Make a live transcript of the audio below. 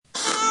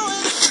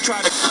try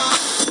to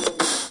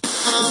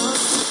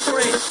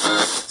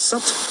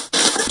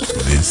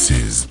This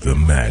is the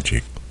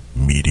Magic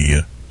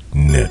Media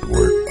Network.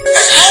 Open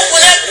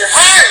up your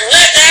heart and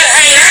let that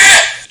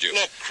hate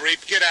out! Look, creep,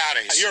 get out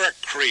of here. You're a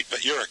creep,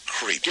 but you're a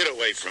creep. Get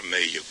away from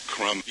me, you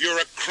crumb. You're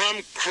a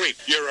crumb creep.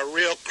 You're a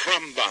real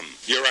crumb bum.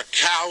 You're a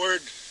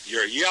coward.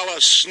 You're a yellow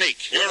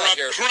sneak. You're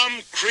a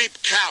crumb creep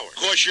coward.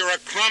 Of course, you're a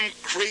crumb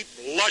creep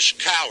lush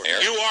coward.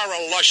 You are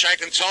a lush, I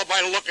can tell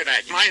by looking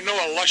at you. I know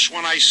a lush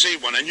when I see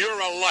one, and you're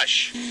a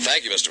lush.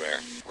 Thank you, Mr. Mayor.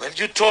 Well,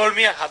 you told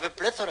me I have a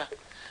plethora.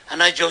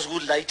 And I just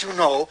would like to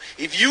know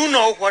if you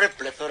know what a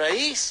plethora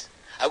is.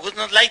 I would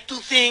not like to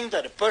think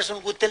that a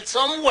person would tell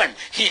someone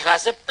he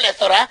has a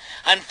plethora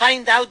and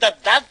find out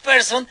that that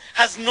person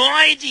has no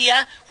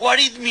idea what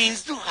it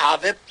means to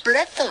have a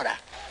plethora.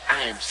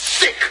 I am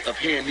sick of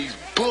hearing these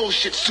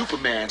bullshit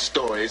Superman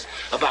stories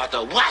about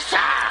the Wassa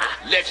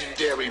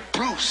legendary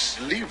Bruce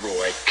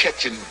Leroy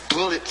catching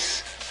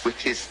bullets with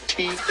his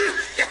teeth.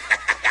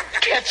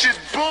 Catching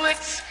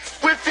bullets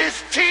with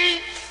his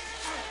teeth?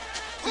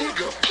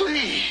 Nigga,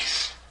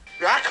 please.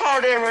 I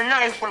called every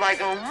night for like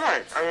a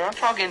month. I mean, I'm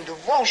talking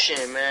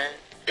devotion, man.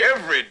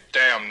 Every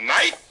damn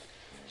night?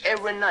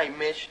 Every night,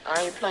 Mitch.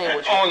 I ain't playing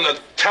with you. On the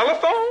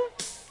telephone?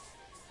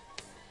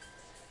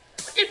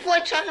 What this boy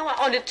talking about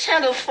on the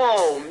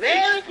telephone,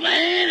 man?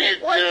 Explain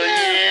it What to the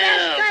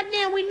hell? him.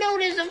 Goddamn, we know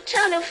there's a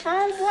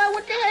telephone, boy.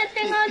 What the hell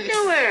thing I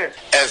doing?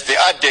 As the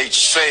adage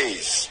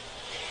says,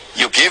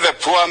 you give a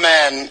poor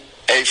man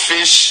a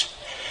fish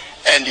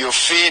and you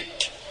feed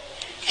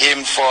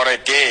him for a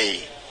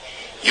day.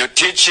 You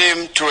teach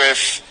him to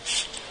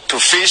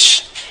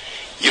fish.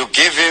 You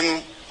give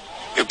him,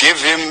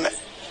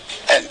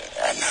 and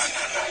no.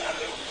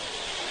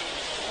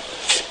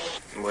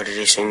 What did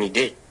they say he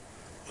did?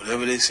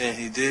 Whatever they saying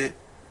he did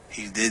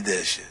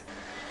that shit.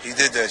 He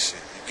did that shit.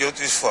 He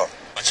guilty as fuck.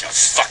 bunch of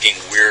fucking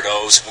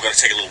weirdos. We're gonna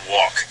take a little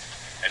walk.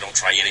 And don't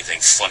try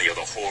anything funny or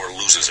the whore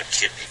loses a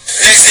kidney.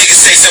 Next nigga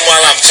say something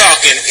while I'm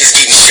talking is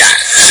getting shot.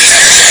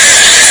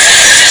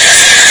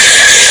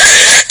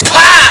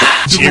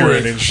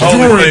 Cheering and shit.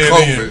 During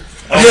COVID.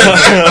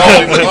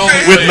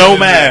 With no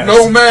mask.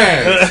 No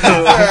mask.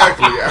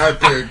 Exactly. Out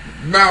there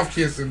mouth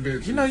kissing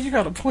bitches. You know, you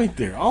got a point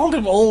there. All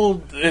them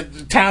old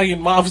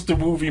Italian mobster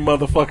movie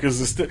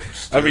motherfuckers are still.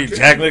 I mean,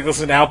 Jack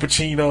Nicholson, Al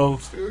Pacino.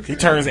 He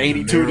turns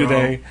 82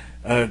 today.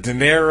 De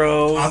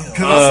Niro.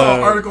 Because I saw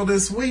an article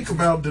this week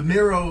about De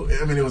Niro.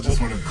 I mean, it was just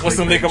one of the. What's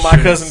the nigga, My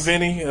Cousin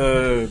Vinny?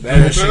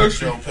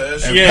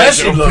 Pesci. And Yeah,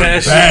 Pesci looked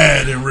Pesci.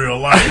 bad in real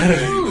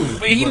life.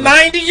 But he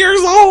 90 years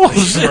old.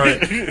 Right.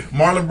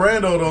 Marlon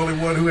Brando, the only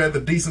one who had the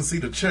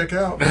decency to check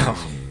out. Damn.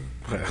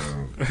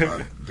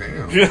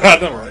 Yeah, I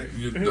know, right?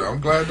 I'm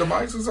glad the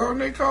mics was on.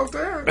 They caught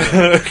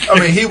that. I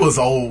mean, he was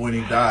old when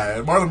he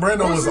died. Marlon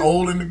Brando was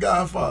old in The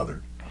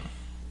Godfather.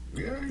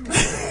 Yeah, he was.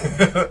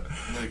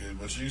 Nigga,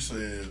 but you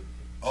said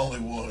only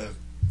one had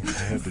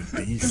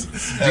the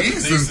decency. had the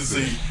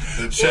decency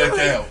to check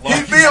out.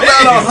 He'd be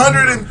about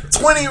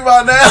 120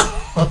 by now.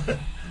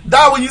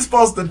 Die when you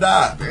supposed to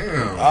die.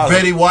 Damn.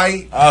 Betty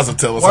White. I was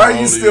tell us why how are you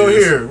old he still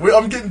is. here?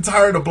 I'm getting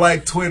tired of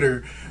Black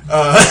Twitter.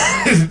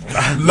 Loving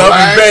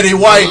Betty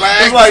White.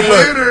 It's like,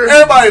 look, Twitter.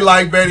 everybody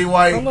like Betty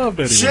White. I love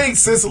Betty She White. ain't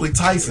Cicely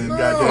Tyson. No,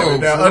 Goddamn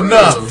it. Now, for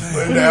enough.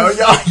 real. Now,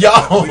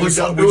 y'all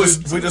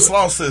We just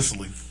lost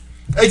Cicely.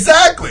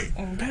 Exactly.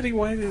 Betty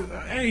White is,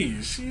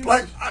 hey, she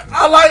Like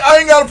I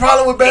ain't got a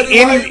problem with Betty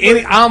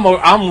White.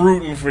 I'm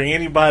rooting for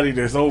anybody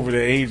that's over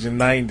the age of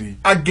 90.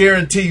 I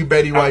guarantee you,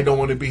 Betty White don't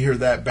want to be here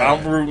that bad.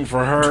 I'm rooting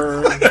for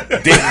her. God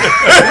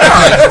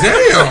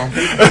damn.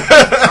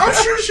 I'm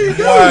sure she does.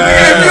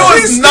 If you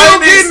was She's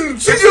 90,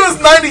 still if you was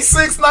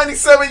 96,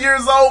 97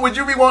 years old, would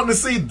you be wanting to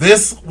see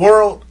this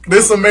world,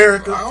 this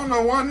America? I don't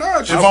know why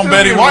not. If I'm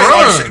Betty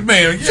White, like,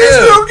 man, She's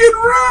still getting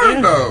run,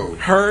 Yeah. though.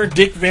 Her,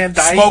 Dick Van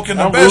Dyke. Smoking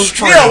the I'm best rooting-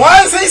 tree. Yeah,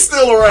 why is he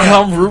still around?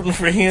 I'm rooting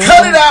for him.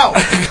 Cut it out.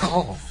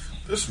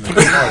 This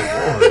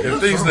nigga,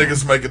 if these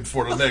niggas make it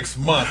for the next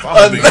month, I'm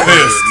gonna be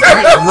pissed.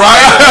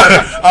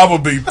 Right? I'm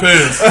gonna be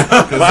pissed.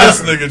 Because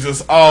this nigga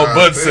just all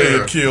but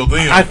said kill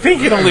them. I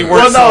think it only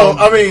works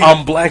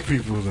on black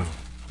people, though.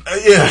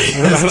 Yeah,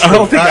 I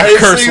don't think that it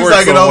curse seems works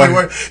like it on only white.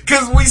 works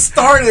because we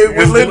started with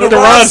It's Linda Linda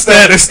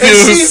Ronstadt, Ronstadt is and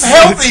still- she's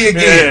healthy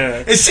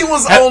again, Yeah. and she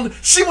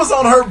was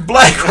on her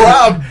Black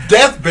Rob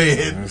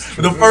deathbed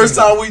the first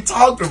time we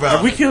talked about.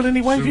 Have we killed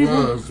any white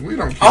people? We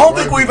don't. I don't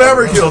think we've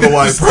ever killed a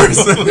white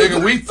person.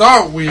 Nigga, we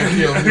thought we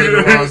killed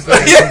Linda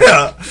Ronstadt.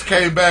 Yeah,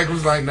 Came back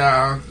was like,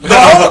 nah. the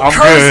whole I'm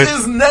curse good.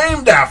 is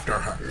named after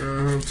her.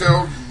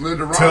 Tell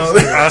Linda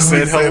Ronstadt. I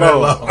said We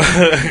hello.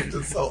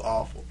 It's so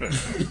awful.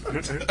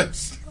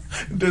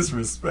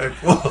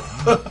 Disrespectful.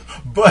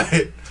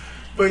 but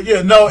But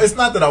yeah, no, it's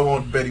not that I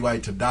want Betty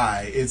White to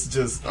die. It's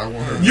just I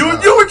want her to you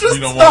die. were just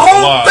You don't the want her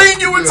whole alive. thing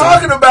you were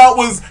talking about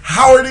was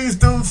how are these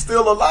dudes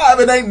still alive?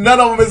 And ain't none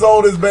of them as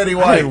old as Betty I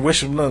White. didn't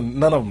wish him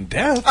none of them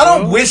death. I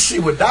don't bro. wish she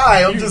would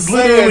die. I'm just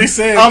literally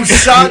saying. said- I'm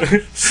shocked.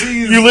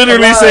 She's You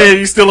literally alive. said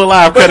he's still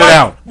alive. Cut it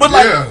out. But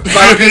like, Yeah.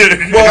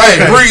 well,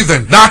 Hey, okay.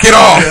 breathing. Knock it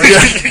off.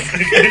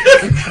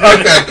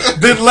 Okay,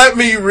 then let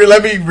me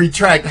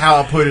retract how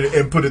I put it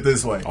and put it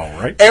this way. All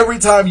right. Every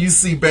time you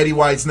see Betty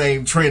White's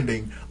name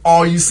trending,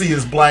 all you see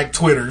is Black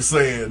Twitter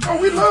saying, Oh,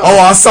 we love "Oh,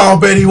 I saw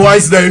Betty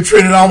White's name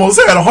trending. I almost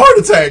had a heart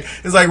attack."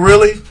 It's like,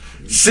 really?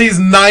 She's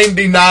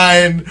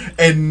 99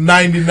 and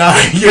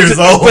 99 years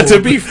old. But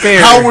to be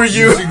fair, how were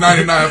you?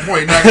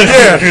 99.9.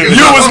 Yeah,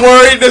 you was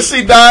worried that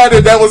she died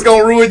and that was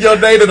going to ruin your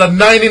day that a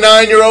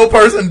 99-year-old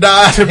person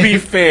died. To be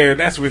fair,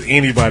 that's with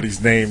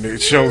anybody's name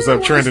that shows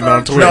up trending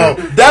on Twitter. No,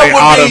 They that would be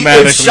if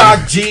automatically-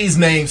 Shock G's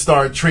name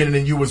started trending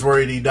and you was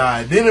worried he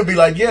died. Then it'd be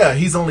like, yeah,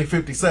 he's only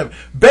 57.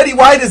 Betty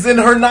White is in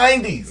her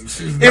 90s.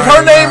 If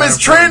her name is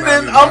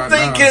trending, I'm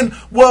thinking,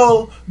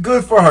 well,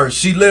 good for her.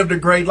 She lived a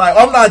great life.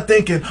 I'm not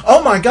thinking,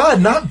 oh my God,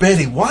 not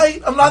Betty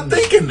White. I'm not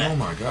thinking that. Oh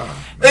my God.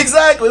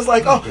 Exactly. It's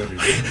like, oh,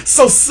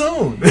 so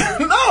soon.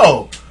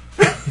 No.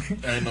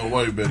 Ain't no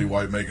way Betty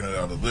White making it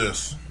out of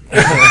this.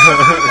 Ain't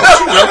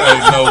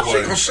no She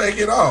way. gonna shake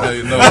it off.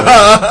 Ain't no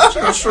way. She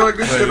gonna shrug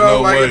this Ain't shit no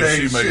off like way it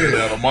ain't she making shit.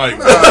 it out of Mike.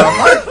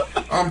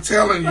 I'm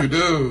telling you,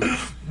 dude.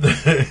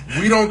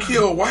 We don't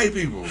kill white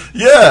people.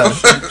 Yeah.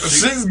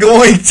 She's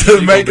going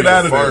to make it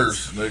out of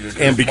first, this.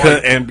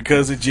 nigga. And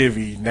because of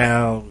Jivvy,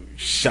 now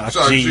Shock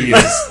Shock G G.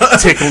 is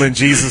tickling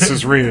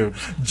Jesus' ribs.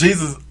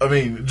 Jesus, I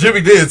mean, Jimmy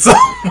did so.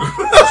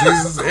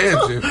 Jesus and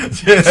Jimmy.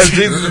 Yeah,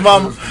 Jesus'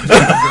 mama.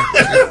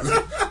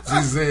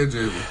 Jesus and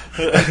Jimmy.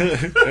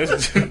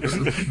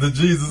 The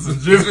Jesus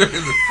and Jimmy.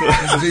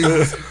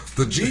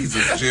 The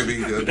Jesus Jimmy.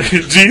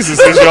 Jesus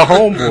is your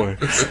homeboy.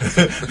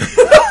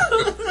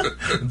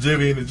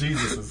 Jimmy and the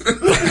Jesuses.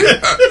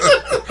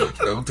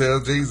 Don't tell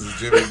Jesus,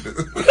 Jimmy.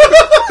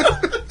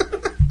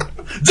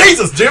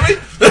 Jesus, Jimmy.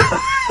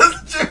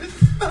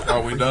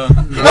 Are we done?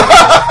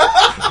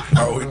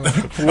 Are we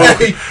done?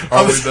 Hey,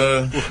 Are we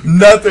done?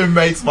 nothing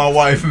makes my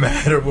wife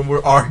madder when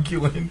we're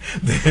arguing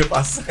than if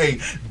I say,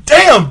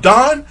 "Damn,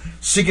 Don."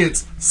 She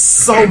gets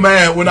so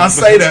mad when I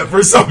say that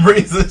for some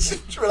reason.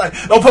 She's like,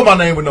 "Don't put my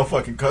name with no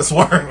fucking cuss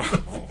word."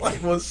 I'm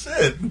like, well,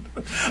 shit.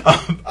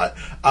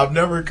 I've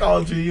never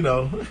called you. You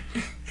know,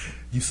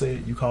 you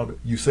said you called it.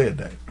 You said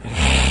that.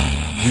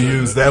 You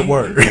use that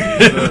word.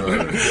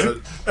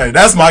 Hey,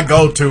 that's my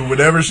go-to.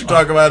 Whenever she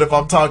talk about if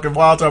I'm talking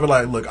wild talk, I'm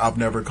like, look, I've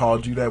never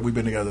called you that. We've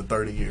been together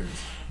 30 years.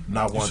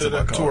 Not You once said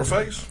have I that to called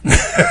her you. face?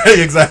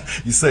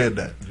 Exactly. You said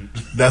that.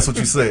 That's what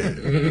you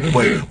said.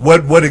 Wait,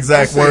 what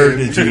exact word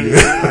did you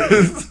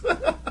use?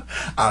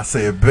 I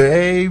said,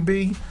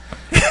 baby,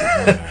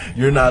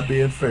 you're not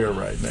being fair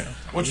right now.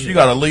 What you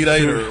got, Elite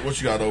 8 or what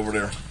you got over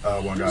there?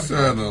 One You guy.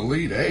 said an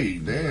Elite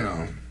 8.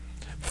 Damn.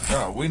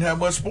 No, we didn't have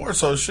much sports,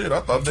 so shit. I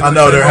thought I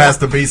know there has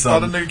to be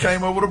Thought something. the nigga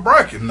came up with a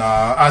bracket.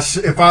 Nah,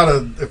 if I'd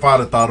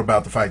have thought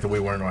about the fact that we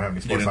weren't gonna have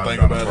any You sports, didn't I'd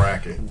think have done about a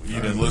bracket. it.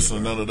 You didn't listen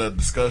to none of that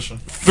discussion.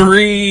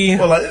 3,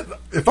 Well,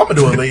 if I'm gonna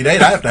do a lead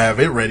 8, I have to have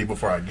it ready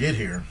before I get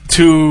here.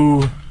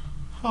 2,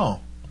 Oh,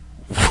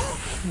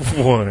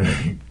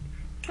 1.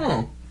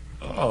 Oh.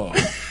 oh.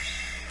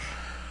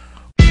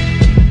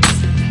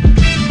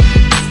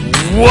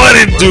 What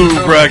it do?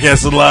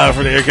 Broadcasting live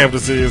from the Air Capital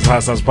Studios,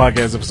 Hot Sauce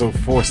Podcast, episode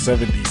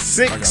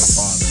 476. I gotta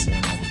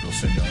find that one. I was gonna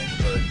send y'all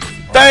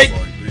the Thank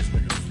these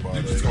niggas was about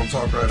You that. just gonna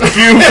talk right Thank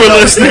you for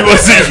listening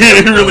once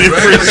again. Really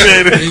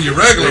appreciate it. In your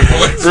regular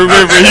voice.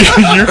 Remember,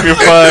 you can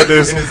find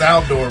us In his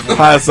outdoor room.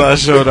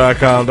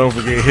 HotSauceShow.com. Don't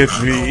forget, hit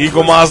the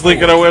Eagle Moss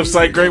link on our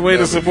website. Great way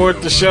to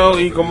support the show.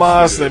 Eagle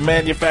Moss that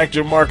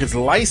manufacture markets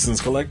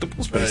licensed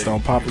collectibles based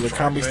on popular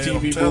comics, man,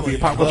 I'm TV, telling movie, you,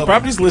 and pop culture love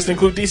properties. List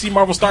include DC,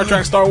 Marvel, Star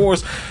Trek, Star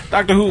Wars,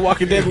 Doctor Who,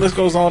 Walking Dead. The list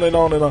goes on and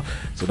on and on.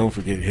 So don't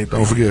forget, hit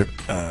Don't forget.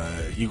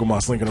 Eagle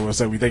Moss link on our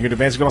website. We thank you in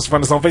advance. You can also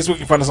find us on Facebook. You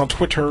can find us on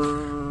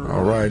Twitter.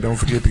 All right, don't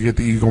forget to get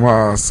the Eagle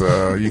Moss.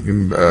 You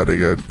can they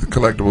got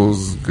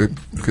collectibles,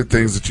 good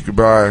things that you can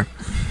buy,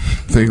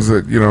 things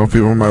that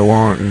people might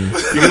want. And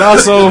You can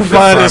also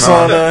find us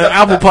on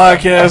Apple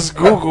Podcasts,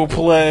 Google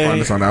Play.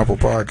 find us on Apple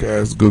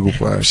Podcasts, Google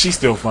Play. She's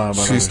still fine, by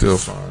the way. She's still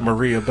fine.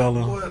 Maria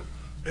Bella.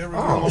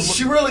 What?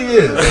 She really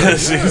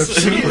is.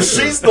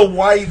 She's the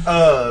white.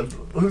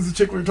 Who's the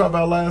chick we were talking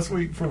about last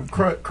week from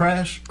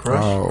Crash?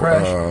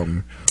 Crash.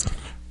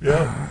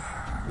 Yeah.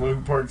 One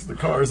who parks the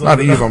cars. Not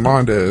Eva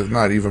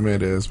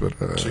Mendes, but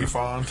She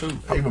fine too.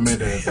 Eva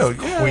Mendes. Hell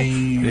yeah.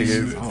 Queen,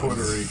 Nigga.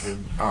 Puerto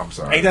Rican. I'm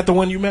sorry. Ain't that the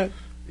one you met?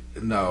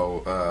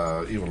 No,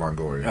 Eva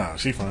Longoria. Oh,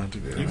 she fine too.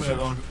 You met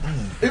on.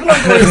 Eva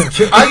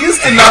Longoria. I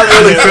used to not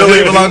really feel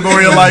Eva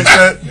Longoria like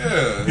that.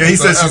 Yeah. Yeah, he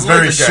said she's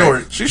very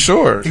short. She's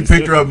short. He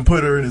picked her up and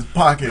put her in his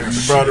pocket and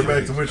brought her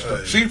back to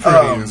Wichita. She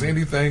pretty as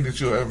anything that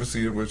you'll ever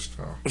see in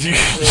Wichita.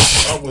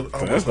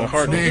 That's the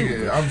hard thing.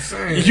 Nigga, I'm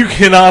saying. You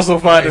can also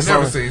find I've us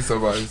never on. seen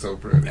somebody so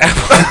pretty.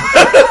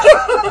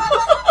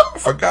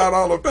 forgot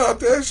all about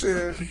that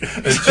shit.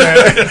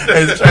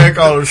 And Chad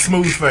called her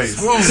Smooth Face.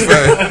 Smooth Face.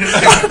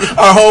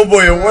 Our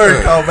homeboy at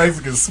work called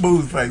Mexican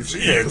Smooth Face.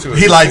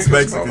 He likes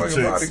Mexican chicks.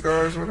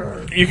 Bodyguards with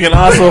her. You can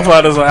also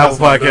find us on Apple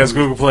Podcasts,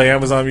 Google Play,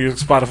 Amazon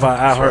Music, Spotify,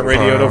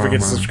 iHeartRadio. Don't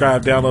forget to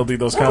subscribe, download, leave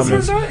those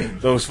comments,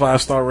 those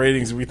 5-star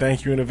ratings. We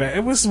thank you in advance.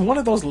 It was one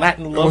of those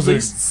Latin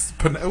lovelies.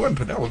 It wasn't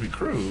Penelope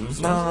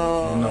Cruz.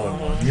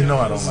 No. You know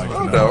I don't like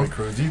Penelope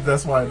Cruz.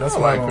 That's why I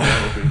don't like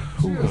Penelope.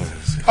 Who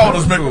was it? Oh,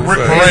 this Rick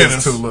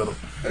Moranis. Too little.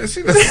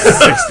 She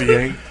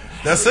 68.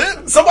 That's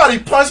it? Somebody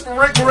punched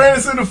Rick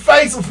Moranis in the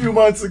face a few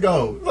months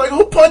ago. Like,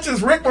 who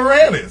punches Rick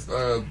Moranis?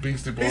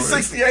 Beastie Boys. He's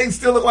 68 and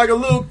still look like a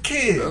little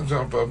kid. They'll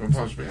jump up and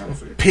punch me out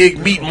of it. Pig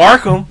Meat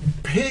Markham.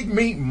 Pig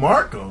Meat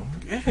Markham?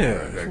 Yeah.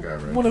 That guy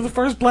right One of the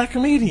first black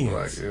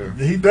comedians.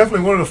 He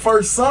definitely one of the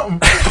first something.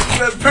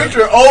 That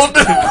picture, old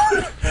dude.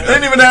 They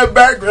didn't even have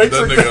background.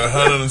 That nigga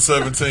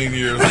 117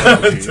 years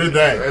old.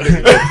 Today. That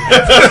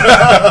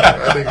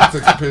nigga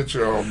took a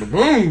picture on the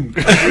moon.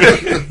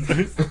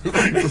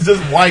 It's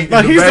just white.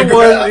 No,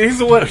 he's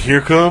the one.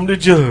 Here come the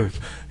judge.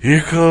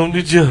 Here come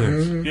the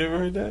judge. You ever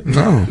heard that?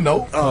 No.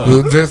 Nope.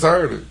 Just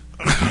heard it.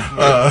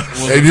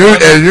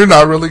 And you're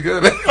not really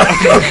good at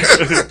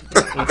it.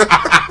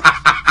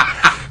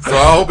 So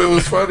I hope it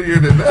was funnier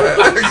than that.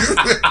 That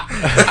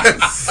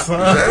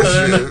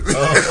shit.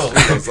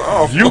 That's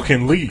awful. You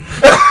can leave.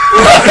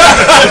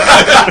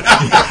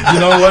 You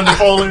know what,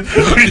 Napoleon?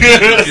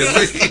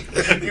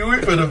 We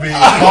finna be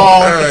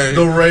off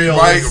the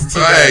rails.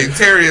 Hey,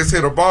 Terry has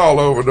hit a ball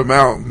over the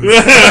mountain. Dude,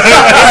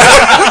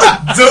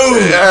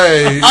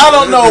 hey, I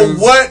don't know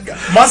what.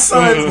 My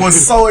son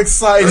was so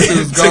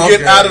excited to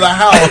get out of the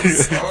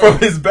house from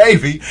his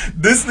baby.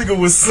 This nigga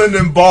was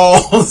sending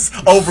balls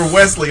over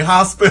Wesley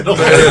Hospital.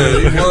 Yeah,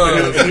 he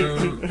was,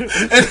 dude.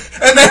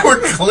 And they were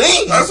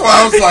clean. That's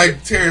why I was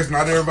like, Terrence,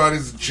 not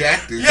everybody's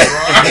jacked as you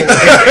are.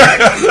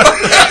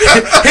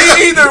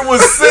 He either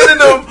was sending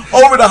them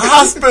over the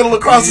hospital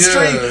across the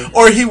street,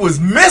 or he was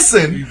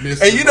missing.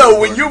 And you know,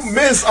 when you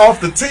miss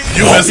off the team,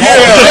 you miss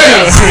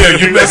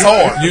hard. You miss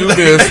hard. You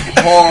miss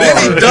hard.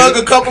 Then he dug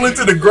a couple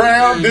into the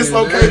ground,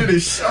 dislocated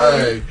his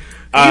shoulder.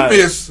 He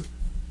missed.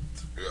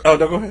 Oh,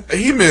 no, go ahead.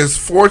 He missed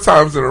 4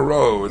 times in a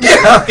row.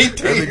 Yeah, he did.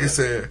 That nigga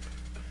said.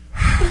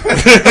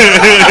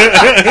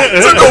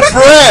 Took a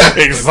breath.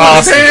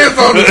 Exhausted. Hands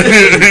on the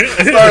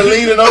Started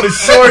leaning on his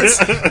shorts.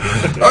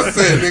 I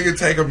said, nigga,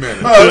 take a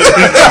minute. Like,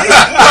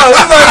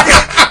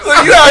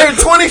 you out here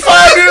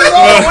 25 years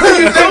old? What are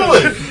you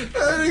doing?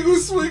 That nigga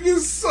was swinging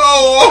so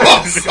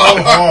hard.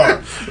 So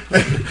hard.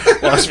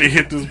 Watch me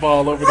hit this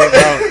ball over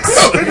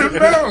the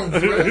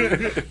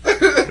mountain.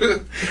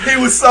 He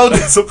was so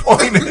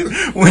disappointed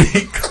when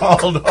he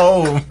called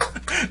home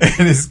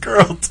and his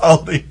girl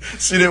told him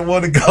she didn't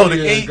want to go to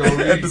eat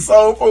at the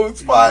soul food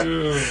spot.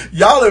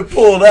 Y'all had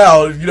pulled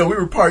out. You know, we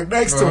were parked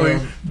next to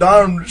him.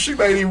 Don, she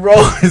made him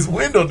roll his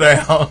window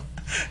down.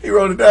 He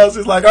rolled it down.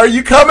 She's like, "Are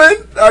you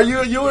coming? Are you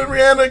and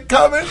Rihanna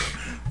coming?"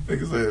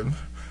 Nigga said,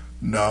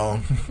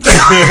 "No."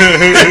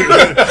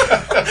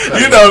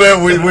 You know that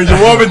when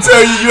your woman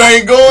tell you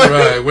ain't going,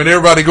 right? When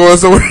everybody going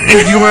somewhere,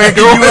 you ain't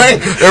going.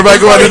 Everybody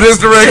going in this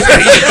direction.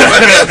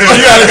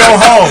 You gotta go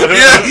home.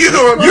 Yeah,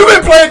 you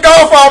been playing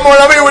golf all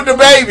morning. I'm here with the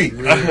baby.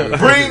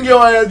 Bring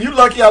your ass. You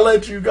lucky I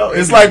let you go.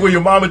 It's like when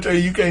your mama tell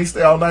you can't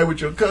stay all night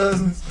with your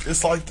cousins.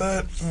 It's like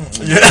that.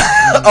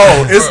 Yeah.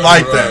 Oh, it's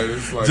like that.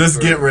 It's like Just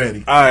that. get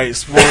ready. All right,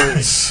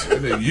 sports.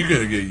 You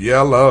gonna get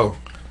yellow.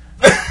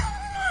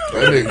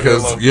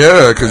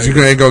 Because you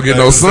ain't gonna get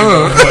no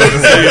sun. Ain't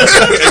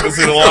gonna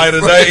see the light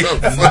of day.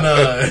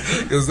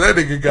 Because that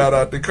nigga got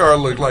out the car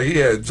looked like he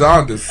had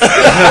jaundice. He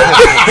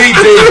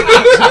did.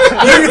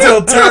 You can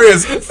tell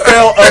Terrius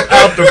fell up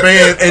out the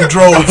bed and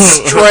drove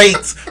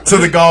straight to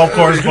the golf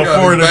course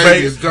before the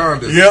baby.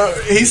 Yeah,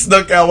 he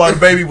snuck out while the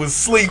baby was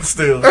asleep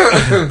still.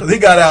 He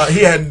got out. He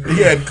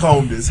hadn't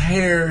combed his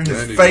hair.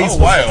 His face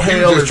was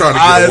pale. His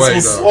eyes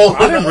were swollen.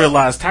 I didn't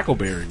realize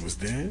Tackleberry was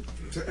dead.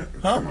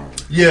 Huh?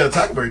 Yeah,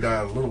 Tackleberry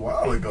died a little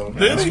while ago.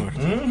 Did he?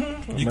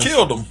 Mm-hmm. You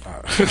killed him.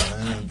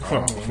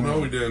 No,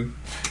 we didn't.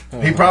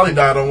 He probably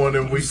died on one of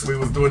them weeks we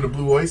was doing the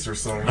Blue Oyster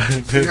song.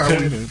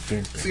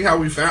 See how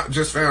we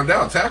just found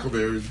out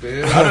Tackleberry's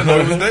dead. I didn't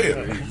know he was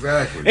dead.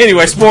 Exactly.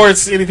 Anyway,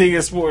 sports. Anything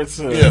in sports?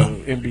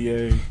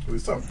 NBA. We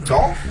was talking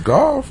golf.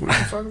 Golf. What are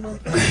you talking about?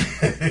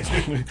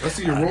 I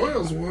see your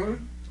Royals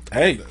won.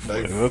 Hey,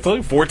 I told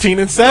you,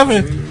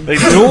 14-7. They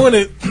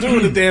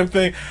doing the damn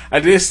thing. I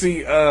did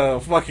see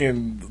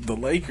fucking the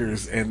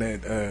Lakers and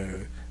that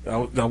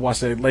I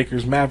watched that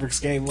Lakers Mavericks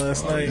game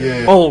last night.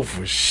 Yeah. Oh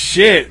for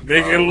shit,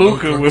 nigga,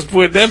 Luka was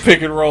putting that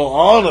pick and roll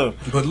on him.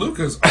 But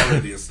Luka's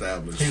already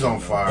established. He's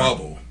on fire.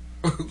 Bubble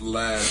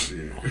last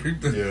year.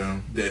 Yeah,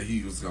 that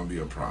he was gonna be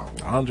a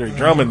problem. Andre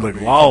Drummond looked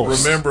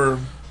lost. Remember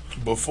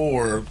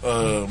before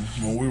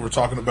when we were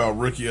talking about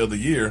rookie of the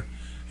year,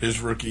 his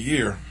rookie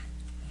year.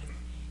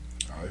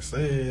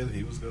 said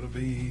he was going to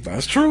be.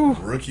 That's true.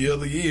 Rookie of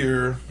the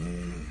year.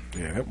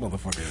 Yeah, that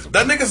motherfucker is.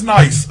 That nigga's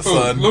nice,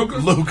 son. Luka?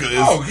 Luka is.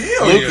 Oh,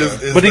 hell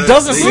yeah. But he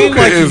doesn't seem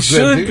Luka like he is that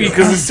should deal. be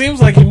because it seems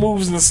like he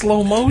moves in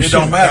slow motion. It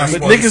don't matter.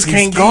 But niggas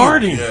can't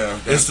guard him. Yeah,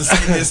 it's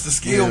the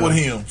skill with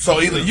him. So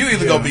either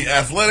gonna be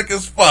athletic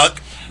as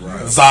fuck,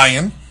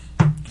 Zion,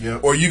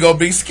 or you gonna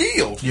be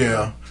skilled.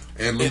 Yeah.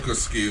 And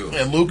Luka's skill.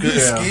 And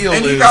Luka's skill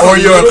And he is. got Or a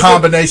you're little a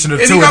combination of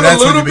bit- two, he and got a that's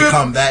when little you bit-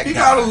 become that He guy.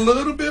 got a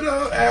little bit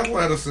of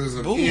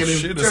athleticism. Ooh, in him,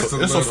 shit, just it's a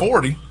little.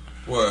 40.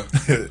 What?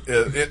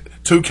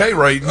 2K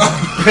rating.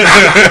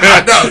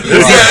 I know.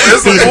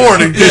 It's a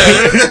 40.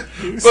 Yeah.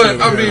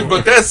 But I mean,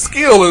 but that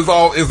skill is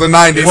a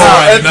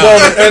 99.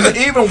 And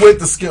even with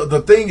the skill,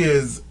 the thing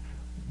is,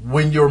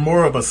 when you're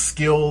more of a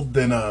skilled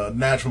than a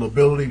natural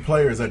ability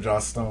player, is that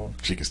Joss Stone?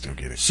 She can still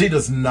get it. She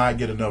does not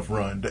get enough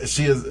run.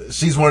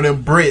 She's one of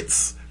them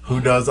Brits who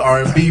does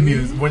R&B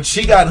music. When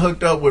she got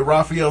hooked up with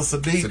Raphael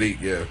Sadiq,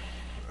 yeah.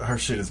 Her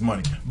shit is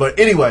money. But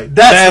anyway,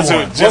 that's the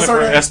one. What's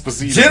her name?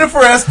 Esposito. Jennifer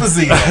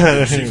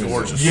Esposito. She's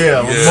gorgeous.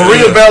 Yeah,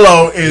 Maria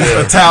Bello is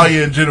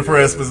Italian Jennifer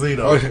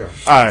Esposito. Okay.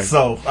 All right. So,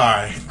 all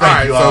right.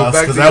 Thank you,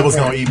 Oz, because that was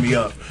going to eat me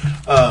up.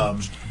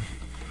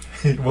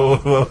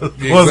 What was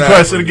the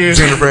question again?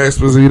 Jennifer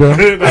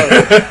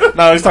Esposito.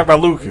 No, he's talking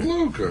about Luka.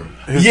 Luka.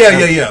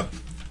 Yeah.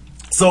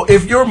 So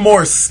if you're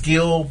more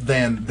skilled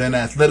than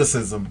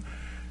athleticism,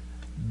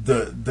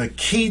 the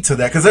key to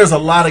that, because there's a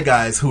lot of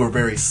guys who are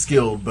very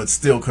skilled but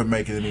still could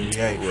make it in the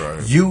NBA.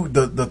 Right.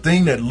 The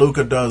thing that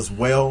Luka does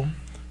well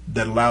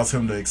that allows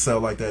him to excel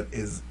like that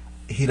is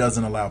he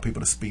doesn't allow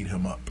people to speed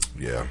him up.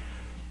 Yeah.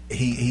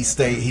 He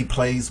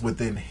plays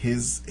within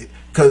his.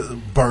 Because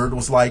Bird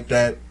was like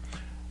that.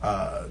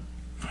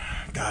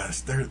 Gosh,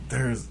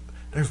 there's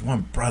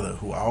one brother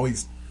who I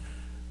always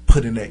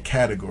put in that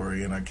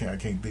category, and I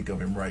can't think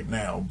of him right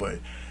now. But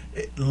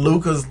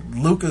Luka's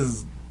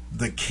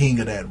the king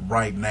of that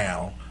right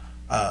now,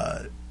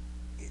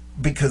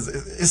 because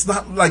it's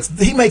not like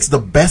he makes the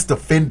best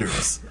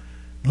offenders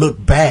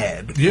look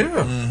bad. Yeah.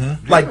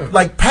 Mm-hmm.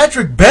 Like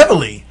Patrick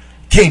Beverly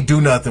can't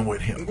do nothing with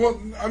him. Well,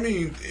 I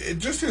mean,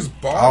 just his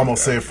ball. I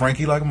almost said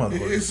Frankie like a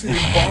motherfucker.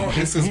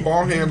 It's his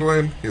ball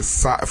handling,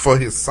 for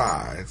his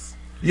size.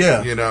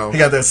 Yeah, you know, he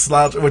got that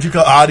slouch. What you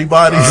call Audi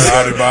body? He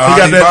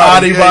got that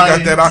Audi body.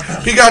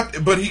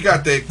 He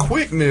got that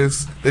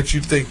quickness that you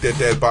think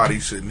that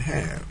body shouldn't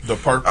have. The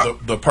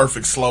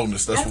perfect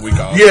slowness. That's what we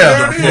call it.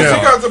 Yeah. He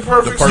got the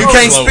perfect. You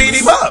can't speed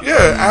him up.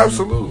 Yeah,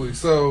 absolutely.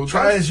 So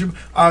try as you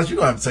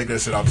gonna have to take that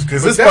shit off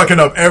because it's fucking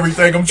up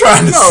everything I'm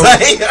trying to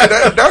say.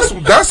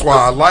 That's why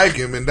I like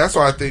him, and that's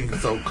why I think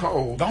he's so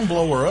cold. Don't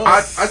blow her up.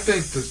 I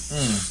think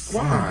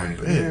why?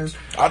 Man.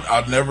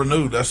 I never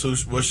knew that's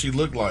what she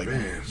looked like.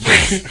 Man.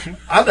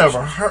 I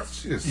never heard.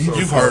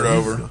 You've heard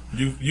of her.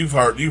 You've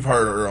heard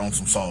her on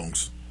some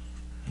songs.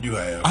 You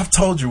have. I've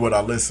told you what I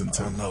listened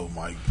to. No,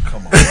 Mike.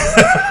 Come on.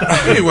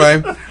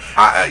 Anyway,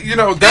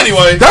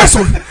 that's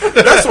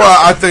why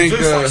I think.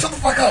 Shut the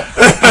fuck up.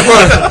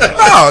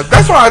 No,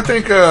 that's why I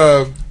think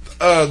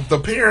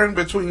the pairing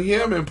between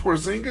him and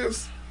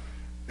Porzingis,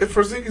 if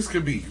Porzingis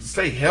could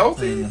stay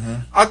healthy,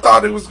 I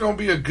thought it was going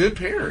to be a good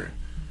pairing.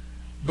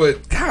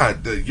 But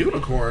God, the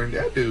unicorn,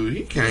 that dude,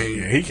 he can't.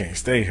 Yeah, he can't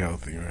stay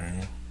healthy,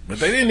 man. But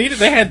they didn't need it.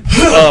 They had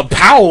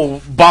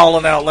Powell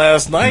balling out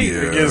last night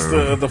against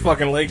the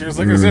fucking Lakers.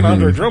 Like I said,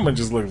 Andre Drummond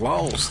just looked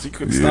lost. He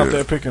couldn't stop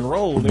that pick and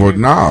roll. But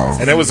no,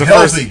 and it was the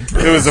healthy.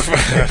 first. It was the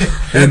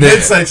and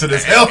midsection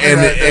is healthy.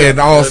 And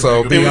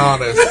also, be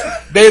honest,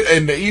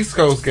 in the East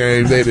Coast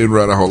game, they didn't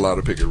run a whole lot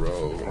of pick and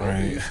roll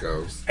on the East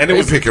Coast. And it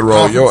was pick and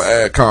roll your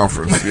ad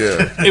conference.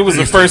 Yeah, it was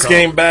the first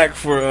game back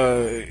for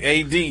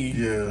AD.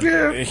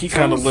 Yeah, and he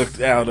kind of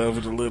looked out of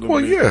it a little bit.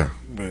 Well, yeah,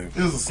 but it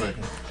was a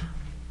second.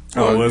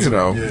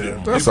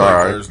 That's all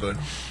right. Thursday.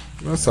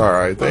 That's all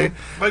right.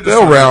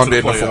 They'll round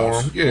it for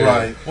him. Yeah.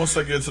 Right. Once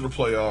they get to the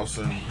playoffs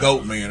and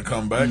Goatman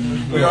come back,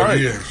 we all right.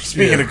 Yeah.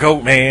 Speaking of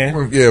Goatman,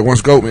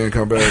 once Goatman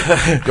come back,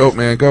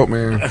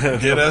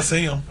 Goatman. Yeah, that's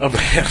him.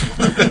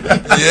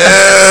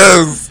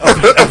 Yes.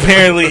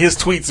 Apparently, his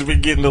tweets have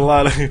been getting a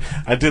lot of.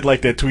 I did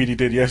like that tweet he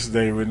did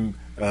yesterday when.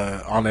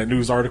 On that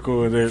news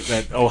article,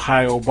 that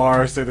Ohio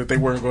bar said that they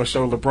weren't going to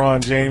show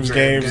LeBron James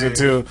games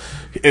until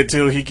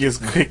he gets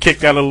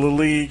kicked out of the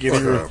league, and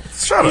he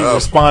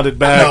responded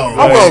back.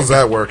 How well does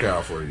that work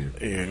out for you?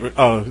 Yeah.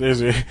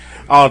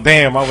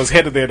 Damn! I was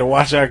headed there to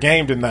watch our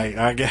game tonight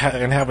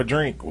and have a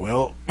drink.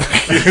 Well,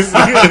 see,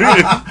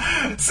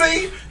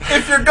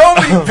 if you're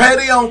gonna be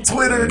petty on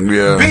Twitter,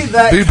 be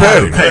petty,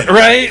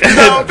 right?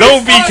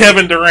 Don't be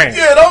Kevin Durant.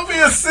 Yeah, don't be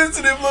a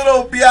sensitive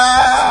little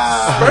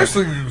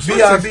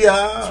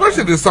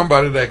Especially to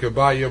somebody that could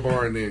buy your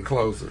bar and then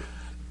close it.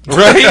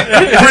 Right?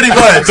 Pretty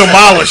much.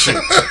 Demolish it.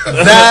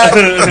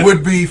 That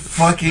would be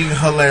fucking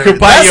hilarious.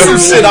 That's some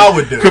shit I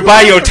would do. Could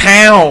buy your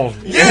town.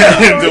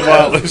 Yeah.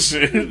 Demolish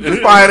it.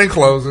 Just buy it and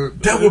close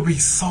it. That would be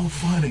so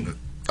funny.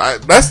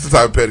 That's the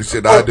type of petty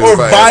shit I do. Or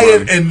buy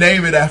it and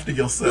name it after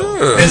yourself.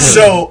 And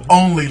show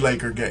only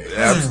Laker games.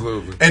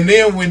 Absolutely. And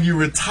then when you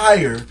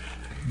retire,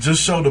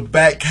 just show the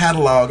back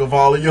catalog of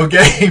all of your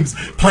games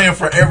playing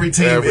for every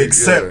team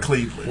except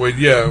Cleveland.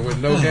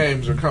 When no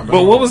games are coming.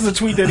 But what was the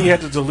tweet that he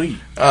had to delete?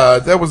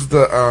 That was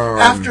the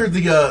after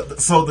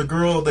the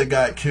girl that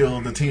got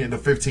killed, the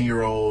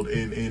 15-year-old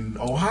in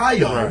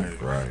Ohio.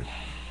 Right.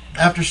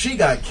 After she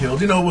got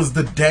killed, it was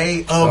the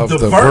day of the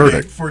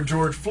verdict for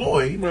George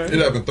Floyd. It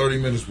happened 30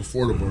 minutes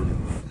before the verdict.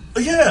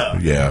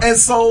 Yeah. And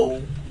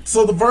so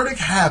the verdict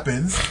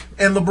happens,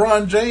 and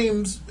LeBron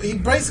James, he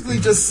basically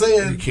just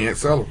said, you can't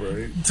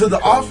celebrate to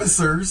the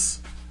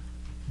officers,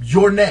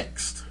 you're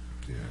next.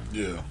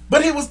 Yeah.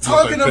 But he was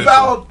talking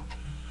about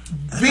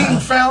being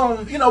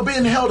found,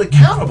 being held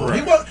accountable.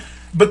 Right.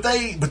 But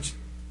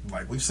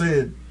like we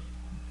said,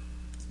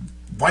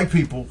 white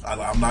people,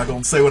 I'm not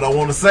going to say what I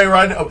want to say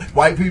right now.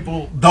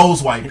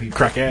 Those white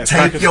people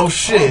take your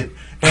shit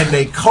and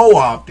they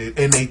co-opt it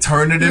and they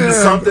turn it into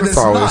something it's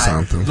not.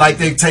 Something. Like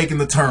they've taken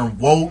the term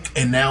woke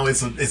and now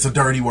it's a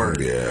dirty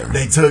word. Yeah.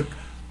 They took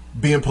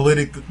being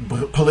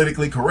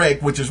politically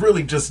correct, which is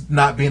really just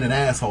not being an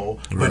asshole.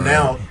 But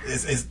now,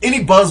 it's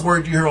any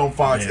buzzword you hear on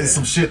Fox is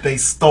some shit they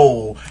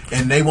stole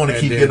and they want to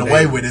keep getting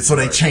away with it, so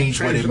they change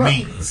what it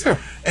means. Yeah.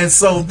 And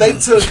so they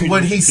took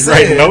what he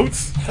said.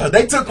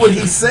 They took what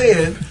he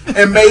said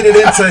and made it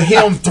into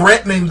him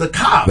threatening the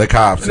cops. The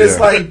cops. And it's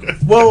like,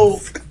 well,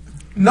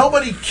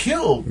 nobody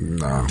killed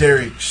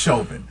Derek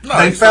Chauvin.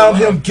 They found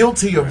him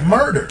guilty of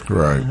murder.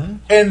 Right. Mm-hmm.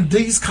 And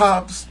these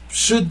cops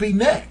should be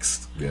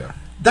next. Yeah.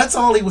 That's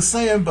all he was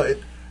saying, but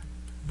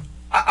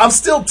I'm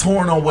still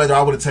torn on whether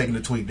I would have taken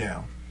the tweet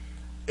down.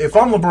 If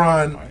I'm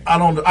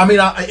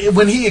LeBron,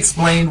 when he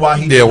explained why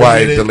he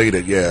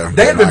deleted,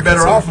 they'd have been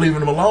better off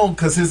leaving him alone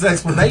because his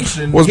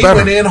explanation, he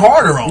went in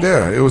harder on.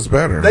 Yeah, it was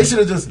better. They should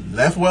have just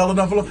left well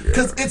enough alone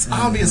because it's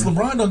obvious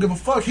LeBron don't give a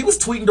fuck. He was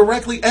tweeting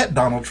directly at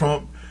Donald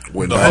Trump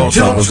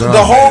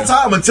the whole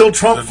time until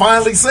Trump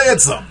finally said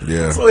something.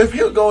 Yeah. So if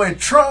he'll go at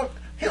Trump,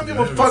 he don't give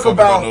a fuck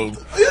about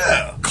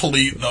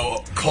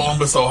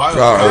Columbus,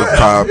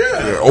 Ohio.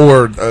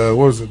 Or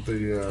what was it?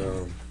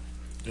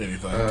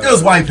 Anything. It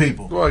was white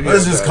people. Well,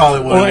 let's just call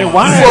it what it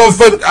was.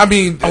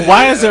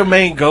 Why is their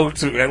main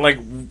go-to like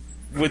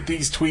with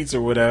these tweets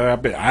or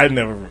whatever? I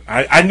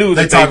knew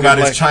they talk about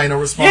his China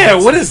response. Yeah,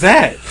 what is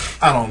that?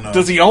 I don't know.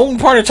 Does he own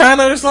part of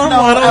China or something?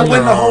 No,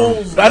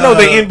 I know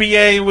the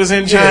NBA was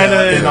in China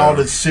and all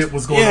the shit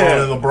was going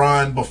on. And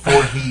LeBron,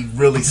 before he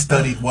really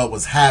studied what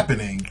was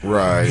happening,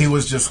 he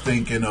was just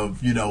thinking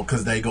of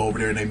because they go over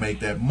there and they make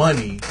that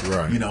money,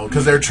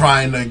 because they're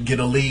trying to get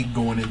a league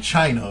going in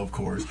China, of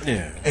course.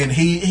 Yeah, and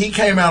he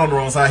came out on the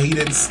wrong side. He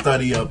didn't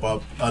study up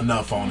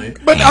enough on it.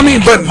 But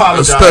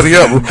study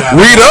up,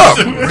 read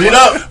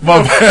up. Boy,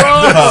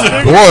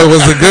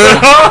 was it good?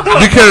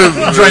 Because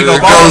drink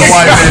up all the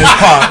white man's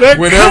pop.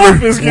 Whenever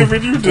you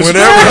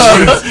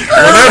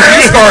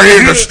start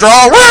hearing the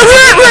straw,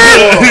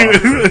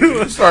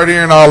 start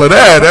hearing all of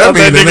that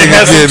means the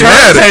niggas getting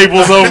mad.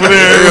 Tables over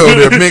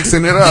there. They're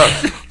mixing it up.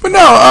 But no,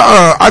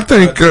 I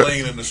think.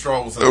 And the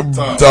straw was at the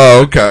top.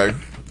 Oh, okay.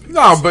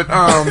 No, but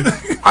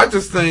I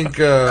just think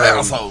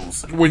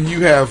when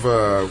you have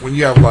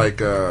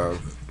like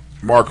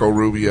Marco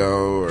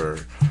Rubio or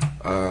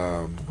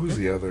who's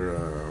the other?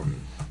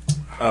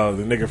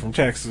 The nigga from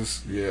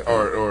Texas. Yeah,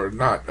 or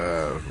not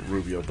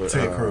Rubio, but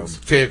Ted Cruz.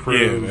 Ted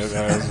Cruz,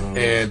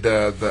 and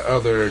the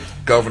other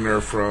governor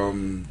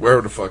from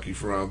wherever the fuck he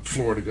from,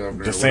 Florida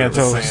governor,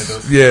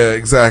 DeSantis. Yeah,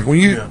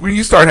 exactly. When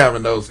you start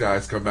having those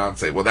guys come out and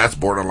say, "Well, that's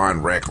borderline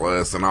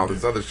reckless" and all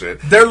this other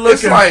shit, they're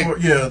looking for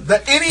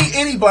that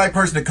any black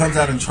person that comes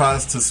out and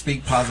tries to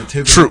speak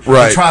positivity,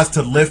 right, tries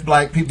to lift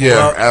black people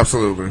up,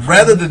 absolutely,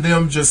 rather than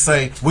them just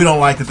say, "We don't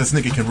like that this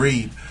nigga can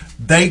read."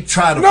 They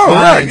try to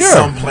find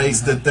some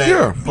place that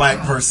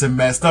black person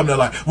messed up. They're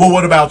like, well,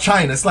 what about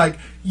China? It's like,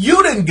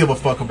 you didn't give a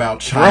fuck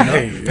about China.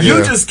 Right.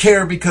 You just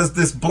care because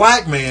this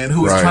black man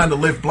who is trying to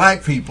lift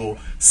black people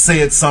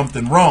said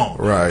something wrong.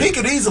 Right. He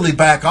could easily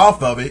back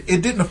off of it.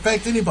 It didn't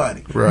affect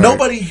anybody. Right.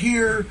 Nobody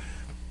here,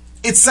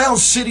 it sounds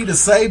shitty to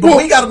say, but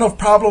we got enough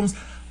problems.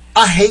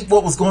 I hate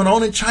what was going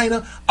on in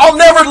China. I'll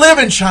never live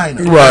in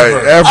China. Right,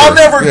 ever. I'll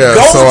never go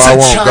so to I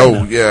won't China.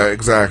 Go. Yeah,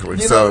 exactly.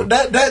 You know,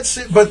 that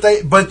shit, but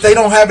they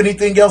don't have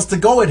anything else to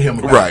go at him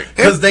about. Right.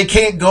 Because they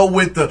can't go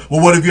with the,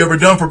 well, what have you ever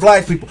done for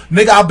black people?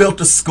 Nigga, I built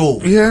a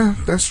school. Yeah,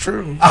 that's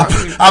true.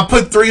 I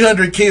put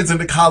 300 kids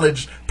into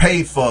college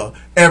paid for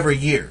every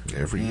year.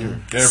 Every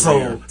year.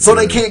 So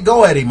they can't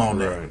go at him on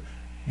that.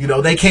 You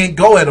know, they can't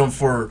go at him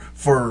for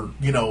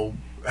you know,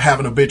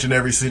 having a bitch in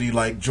every city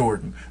like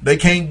Jordan. They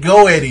can't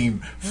go at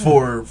him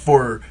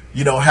for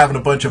you know, having a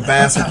bunch of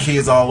bastard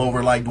kids all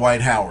over like Dwight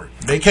Howard.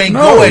 They can't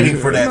go at him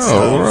for that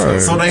stuff. Right.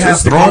 So they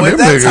just have to go at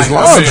that type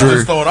of shit.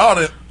 Just throwing all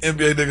the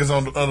NBA niggas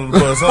under the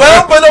bus.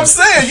 Well, but I'm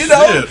saying, you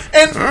know,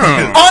 and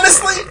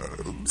honestly,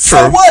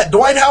 so what?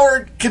 Dwight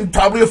Howard can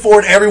probably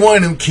afford every one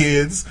of them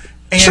kids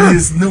and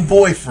his new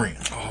boyfriend.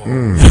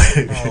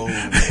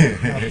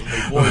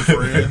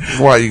 Boyfriend.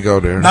 Why you go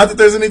there? Not that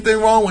there's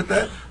anything wrong with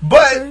that,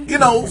 but you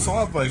know,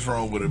 something's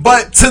wrong with it.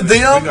 But to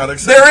them,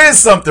 there is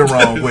something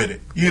wrong with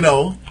it. You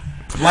know,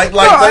 Like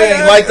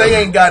they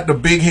ain't got the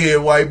big head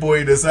white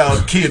boy that's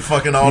out kid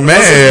fucking all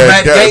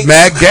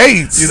Matt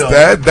Gates. You know,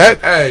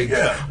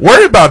 hey,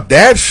 worry about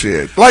that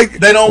shit. Like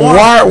they don't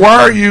want.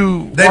 Why are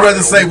you? They'd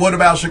rather say, "What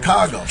about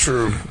Chicago?"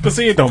 True, but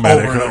see, it don't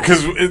matter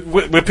because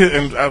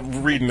and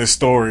I'm reading this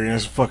story and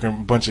it's a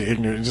fucking bunch of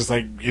ignorant. Just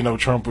like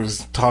Trump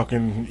was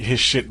talking his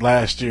shit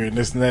last year and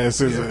this and that. It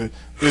says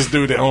this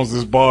dude that owns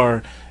this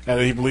bar.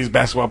 He believes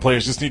basketball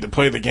players just need to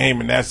play the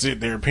game and that's it.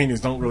 Their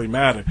opinions don't really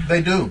matter.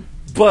 They do.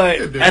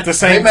 But at the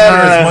same time, they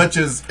matter as much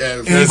as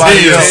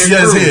anybody else.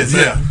 Yes, his.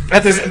 Yeah.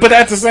 But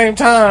at the same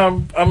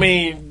time, I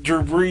mean,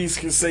 Drew Brees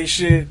can say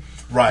shit.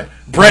 Right.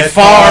 Brett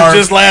Favre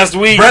just last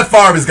week. Brett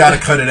Favre has got to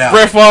cut it out.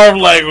 Brett Favre,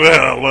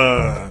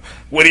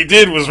 what he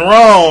did was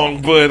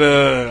wrong, but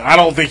I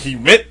don't think he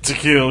meant to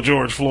kill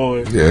George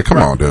Floyd. Yeah, come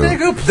on, dude.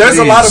 There's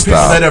a lot of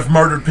people that have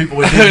murdered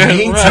people and didn't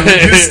mean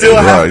to. You still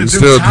have to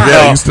do time.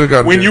 Yeah, you still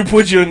got to when you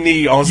put your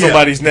knee on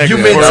somebody's neck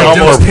for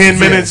almost 10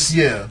 minutes,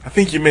 I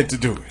think you meant to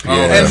do it.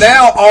 And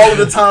now all of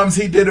the times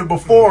he did it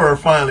before are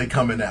finally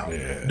coming out.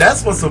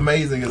 That's what's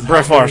amazing. Is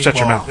Brett Favre, shut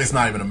your mouth. It's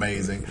not even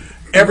amazing.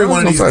 Every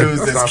one of these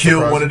dudes that's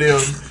killed one of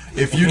them.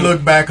 If you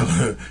look back, a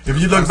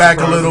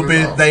little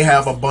bit, they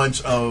have a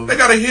bunch of. They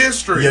got a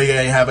history. Yeah,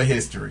 they have a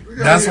history.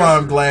 That's why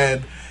I'm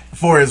glad.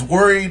 For as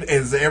worried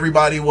as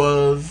everybody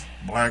was,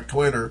 Black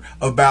Twitter,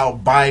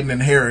 about Biden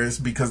and Harris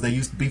because they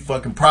used to be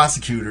fucking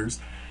prosecutors,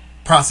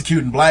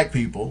 prosecuting black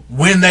people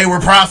when they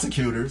were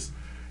prosecutors,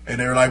 and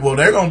they were like, well,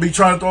 they're going to be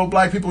trying to throw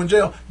black people in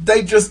jail.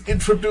 They just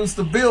introduced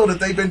a bill that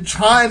they've been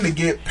trying to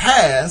get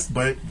passed,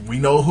 but we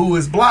know who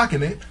is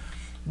blocking it,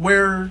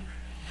 where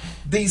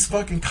these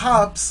fucking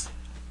cops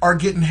are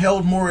getting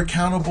held more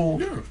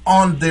accountable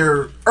on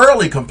their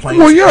early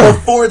complaints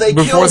before they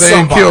kill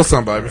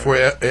somebody. Before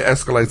it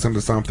escalates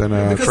into something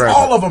because tragic.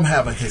 all of them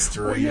have a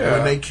history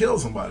when they kill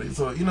somebody.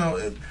 So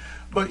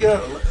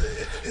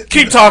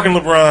keep talking,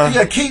 LeBron.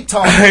 Yeah, keep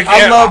talking.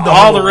 I love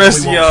all the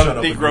rest of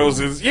y'all Negroes.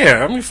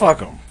 Fuck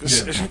them.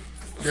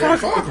 Fuck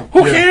them.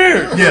 Who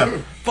cares? Yeah.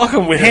 Fuck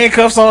them with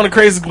handcuffs on and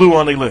crazy glue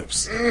on their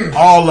lips.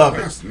 All of it.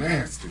 That's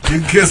nasty. You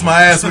can kiss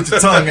my ass with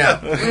your tongue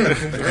out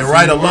and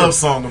write a love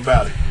song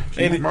about it.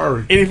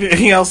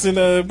 Anything else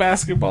in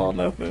basketball?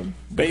 Nothing.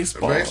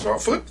 Baseball.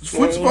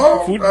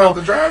 Football.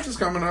 The draft is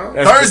coming up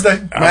Thursday.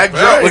 Mac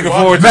Dre. Looking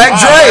forward to Mac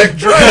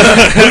Dre.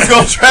 Who's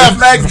gonna draft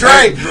Mac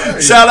Dre?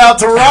 Shout out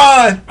to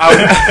Ron.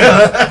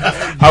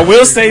 I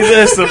will say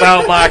this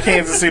about my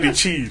Kansas City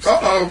Chiefs.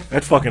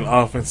 That fucking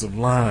offensive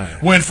line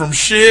went from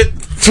shit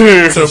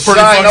to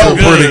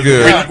pretty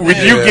good. When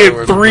you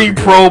get 3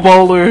 Pro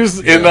Bowlers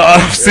in the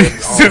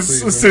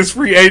offseason since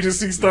free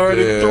agency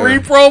started, 3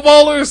 Pro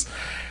Bowlers.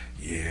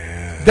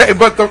 Now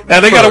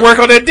they got to work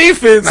on that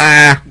defense.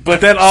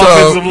 But that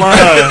offensive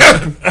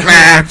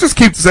line, just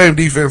keep the same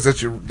defense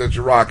that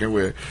you're rocking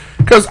with.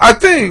 Because I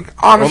think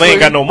honestly, they ain't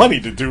got no money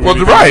to do. Well,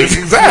 right,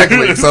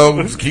 exactly.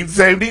 So just keep the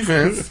same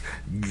defense.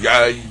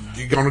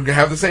 You're gonna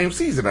have the same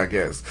season, I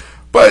guess.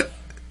 But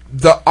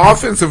the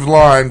offensive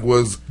line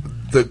was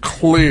the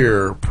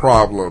clear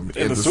problem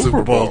in the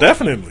Super Bowl.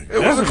 Definitely, it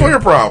was a clear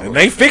problem. And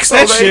they fixed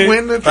that shit. They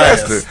win and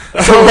addressed it.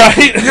 So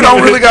you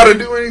don't really got to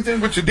do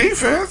anything with your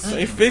defense.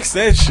 They fixed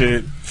that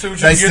shit.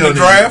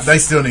 They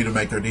still need to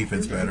make their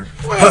defense better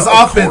because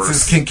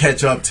offenses can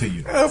catch up to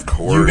you. Of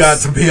course, you got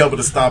to be able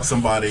to stop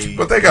somebody,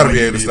 but they got to be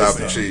able to stop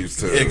the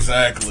Chiefs too.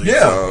 Exactly.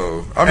 Yeah,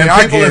 so, and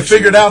people have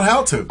figured out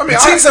how to. I mean,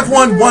 the Chiefs have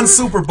won 1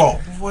 Super Bowl.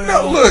 Well,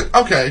 no, look,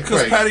 okay,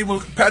 because Patty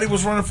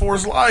was running for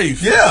his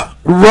life. Yeah,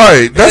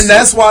 right.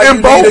 That's why you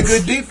need a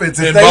good defense.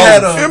 If they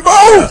had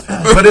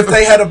but if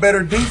they had a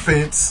better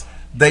defense.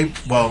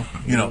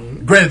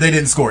 Granted they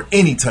didn't score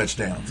any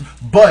touchdowns,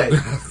 but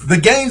the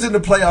games in the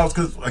playoffs,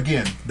 because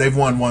again they've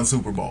won 1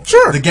 Super Bowl.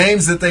 Sure, the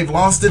games that they've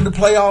lost in the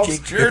playoffs,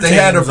 if they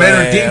had a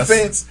better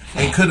defense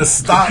and could have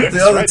stopped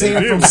the other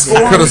team from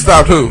scoring, could have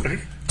stopped who?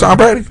 Tom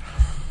Brady.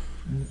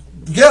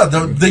 Yeah,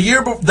 the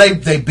year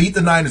they beat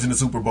the Niners in the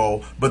Super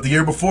Bowl, but the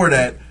year before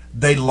that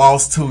they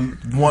lost to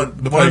one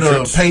of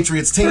the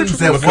Patriots teams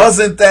that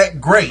wasn't that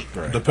great.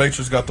 Right. The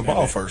Patriots got the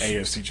ball first.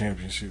 AFC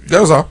Championship.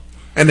 That was all.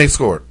 And they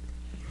scored.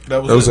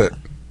 That was it.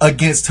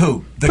 Against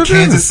who? The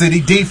Kansas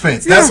City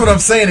defense. That's what I'm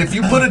saying. If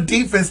you put a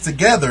defense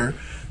together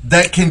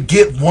that can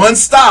get 1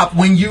 stop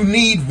when you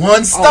need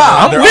 1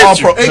 stop. I'm with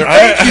you. Thank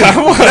you.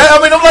 I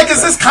mean, I'm like,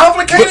 is this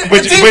complicated?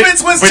 The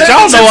defense wins but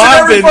y'all know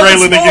I've been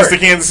railing sport. against the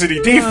Kansas City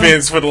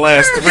defense for the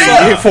last 4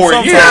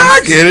 years.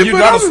 I get it,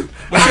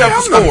 but you have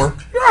to score.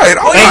 Right.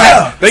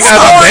 They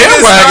got a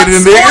bandwagon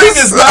in there.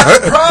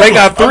 They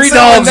got 3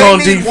 dogs on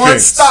defense. 1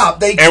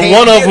 stop. And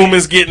one of them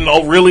is getting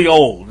really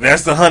old.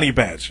 That's the Honey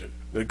Badger.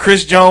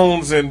 Chris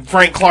Jones and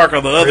Frank Clark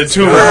are the other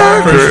 2.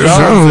 Chris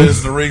Jones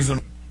is the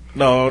reason.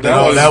 No,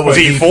 that was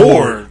D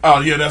Ford. Oh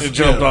yeah, that's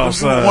jumped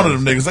off. One of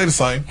them niggas. They the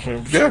same.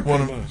 Yeah,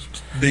 one of them.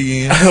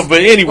 The ends.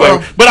 But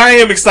anyway, but I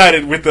am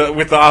excited with the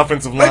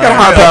offensive line. They got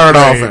high powered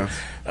offense.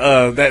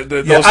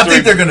 I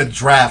think they're going to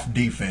draft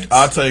defense.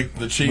 I'll take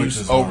the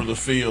Chiefs over the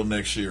field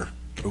next year.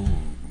 Ooh.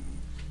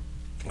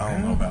 I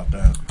don't know about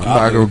that. I'm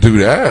not going to do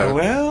that.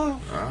 Well,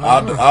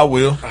 I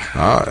will.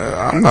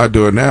 I'm not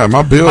doing that.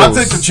 My Bills. I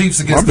think the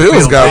Chiefs against my the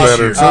Bills Bills got this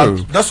better year.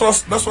 too. That's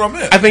what I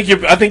meant. I think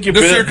you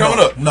this year coming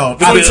up. No,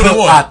 2021.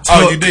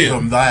 I You did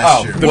them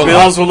last year. The Well,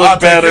 Bills will I'll look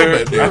take your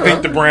better. bet, yeah. I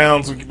think the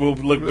Browns will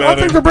look better. I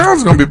think the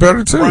Browns are going to be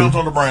better too. Browns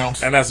on the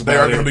Browns, And that's they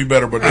about are it. going to be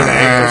better, but they're the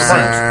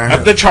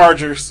Browns. The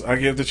Chargers. I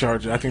give the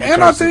Chargers. I think. The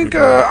And I Chargers will think be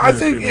better. I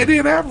think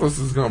Indianapolis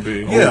is going to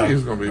be. Yeah.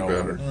 He's going to be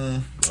better.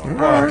 All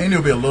right. And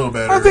he'll be a little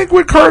better. I think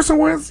with Carson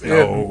Wentz.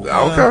 No.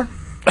 Okay.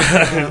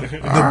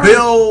 The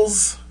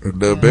Bills.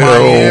 The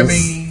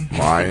Bills.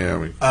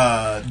 Miami.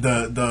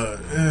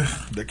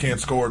 They can't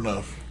score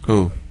enough.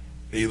 Who?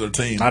 Either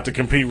team. Not to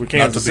compete with Not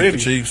Kansas to beat the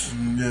City. Chiefs.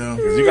 Yeah.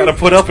 You got to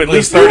put up at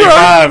least You're 35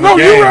 right. a No,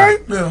 game. you're right.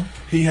 Yeah.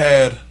 He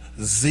had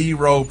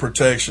zero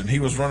protection. He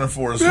was running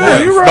for his Yeah,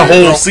 life you're right.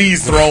 The whole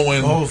season.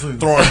 throwing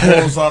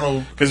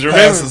horizontal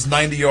passes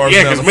 90 yards.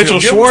 Yeah, down because the Mitchell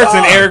field. Give him Schwartz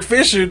and time. Eric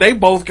Fisher, they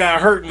both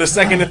got hurt in the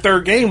second and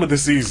third game of the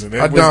season.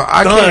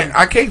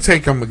 I can't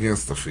take them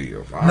against the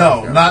field.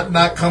 No,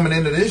 not coming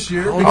into this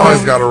year.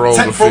 Always got to roll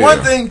the For field.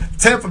 one thing,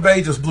 Tampa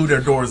Bay just blew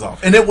their doors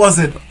off, and it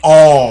wasn't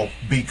all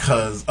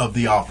because of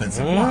the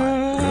offensive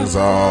line. It was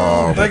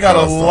all They got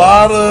a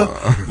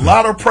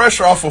lot of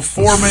pressure off a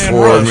four-man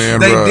rush. They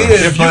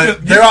did, If you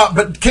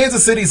but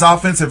Kansas City's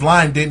offensive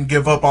line didn't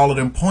give up all of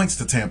them points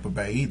to Tampa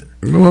Bay either.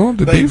 Well,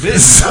 the They defense. did.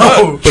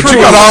 So, But you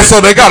got also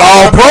they got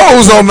all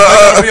pros on They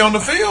got to be the. on the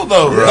field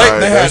though. Right,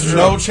 They had that's true.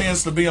 no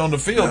chance to be on the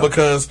field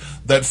because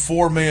that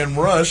four-man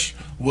rush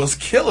was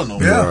killing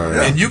them.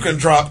 Yeah. And you can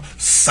drop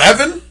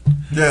 7.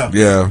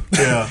 yeah.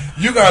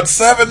 You got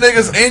 7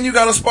 niggas and you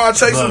got a spot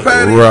chasing Look,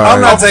 Patty. Right.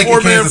 I'm not Off a taking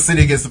four-man- Kansas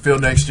City against the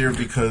field next year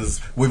because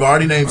we've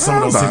already named some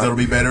of those I'm teams not. that'll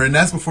be better, and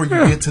that's before you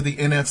get to the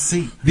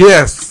NFC.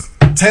 Yes.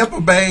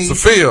 Tampa Bay, It's a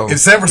field. if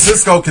San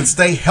Francisco can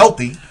stay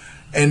healthy,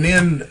 and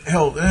then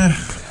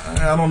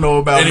I don't know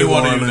about Any New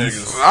one of you Orleans.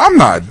 niggas. I'm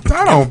not.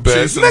 I don't bet.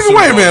 Chiefs in the Nigga, Super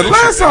wait a Bowl minute. this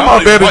Last year. time I I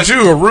don't even betted like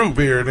you a root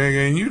beer,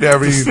 nigga, and you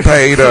never even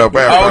paid up. Oh,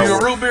 after you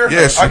a root beer?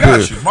 Yes, I you got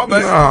did. you. My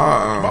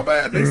bad. My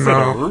bad. They said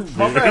No. a root beer.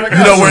 My bad. I got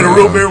You know where the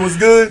root beer was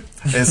good?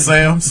 At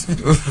Sam's.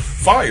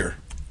 Fire.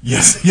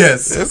 Yes.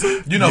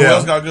 You know who Yeah.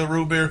 else got good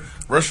root beer?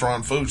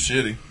 Restaurant food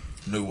shitty.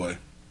 New Way.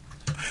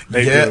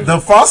 Yeah, do. the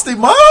Frosty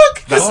Mug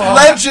is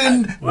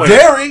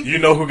legendary. You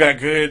know who got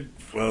good?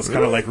 Well, it's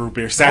kind of like root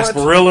beer.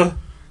 Sarsaparilla,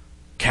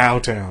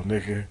 Cowtown,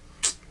 nigga.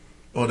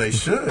 Well, they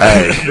should.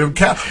 Hey. Them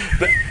cow-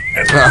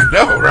 I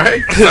know,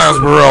 right?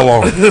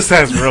 Sarsaparilla. This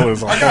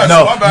Sarsaparilla's on.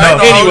 No.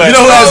 Anyway. You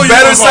know who has Oh, you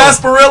better know.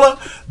 sarsaparilla?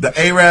 The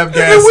Arab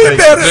gas we station.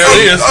 better- There he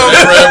is.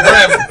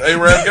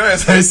 Arab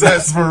gas. Hey,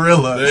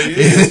 sarsaparilla There he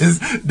is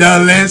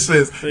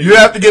delicious. You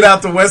have to get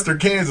out to Western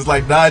Kansas,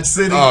 like Dodge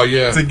City, Oh,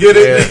 yeah. to get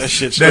it. Yeah, that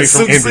shit straight That from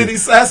Sioux India. City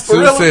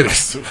sarsaparilla. Sioux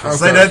City.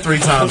 Say that 3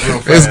 times real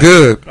fast. It's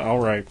good. All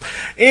right.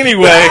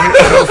 Anyway,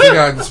 What else we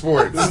got in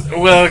sports?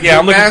 well, yeah,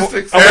 I'm looking for.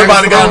 Gymnastics.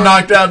 Everybody got Throwing.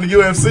 knocked out in the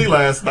UFC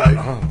last night.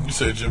 You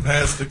said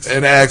gymnastics.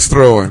 And axe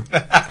throwing.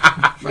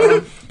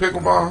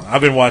 Pickleball.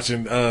 I've been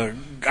watching.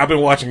 I've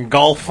been watching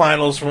golf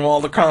finals from all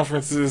the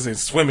conferences and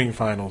swimming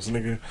finals,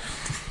 nigga.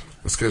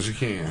 That's because you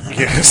can.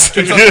 Yes.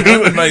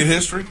 Women made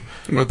history.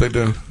 What they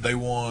do? They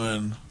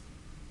won.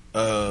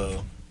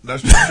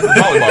 That's just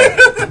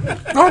volleyball.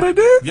 Oh, they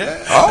did? Yeah.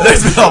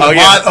 There's been a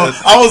lot of-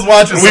 I was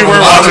watching. We some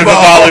were watching the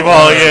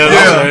volleyball. Yeah.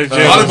 Yeah. Jim was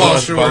Volleyball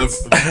watching shorts.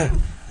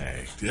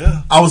 Hey.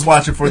 Yeah. I was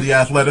watching for the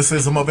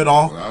athleticism of it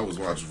all. I was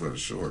watching for the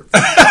short.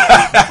 I'll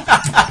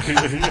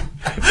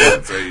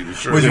tell you the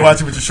truth. Was you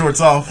watching with your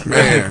shorts off?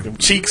 Man. Them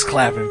cheeks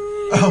clapping.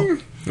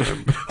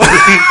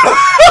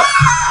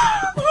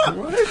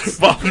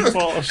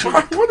 Volleyball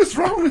shorts. What is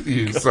wrong with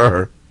you,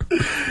 sir?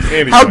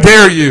 Anyway. How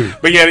dare you?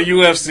 But yeah, the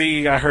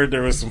UFC. I heard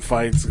there was some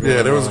fights. Going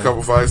Yeah, there was a on.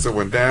 couple fights that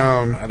went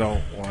down, I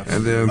don't watch.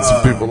 and then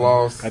some people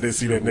lost. I did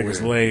see that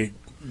nigga's Win. leg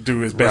do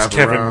his best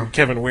Wrap around.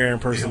 Kevin Ware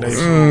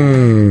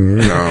impersonation.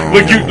 No.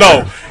 Look, you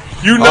know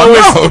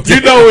Oh, no.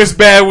 you know it's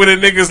bad when a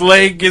nigga's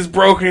leg gets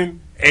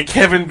broken and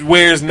Kevin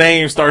Ware's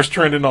name starts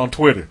trending on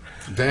Twitter.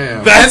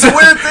 Damn. That's a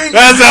weird thing.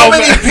 That's how how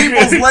many bad-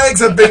 people's legs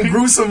have been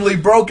gruesomely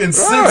broken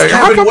since Right.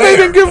 How Kevin come they Ware?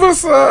 didn't give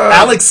us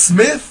Alex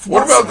Smith?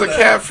 What What's about the that?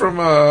 cat from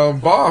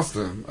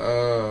Boston?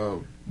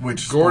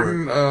 Which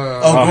Gordon.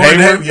 Oh, Oh, Gordon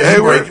Hayward? Yeah, he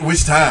Hayward? break-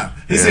 which time?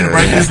 He seemed to Yeah.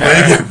 break his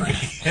leg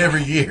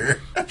every year.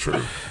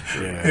 True.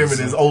 Yeah, Him and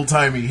his old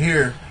timey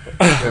hair.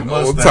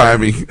 Old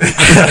timey. Put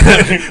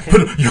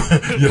Put up your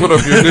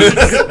new.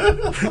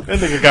 That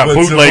nigga got Put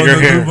your bootlegger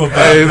mother hair. Hoover back.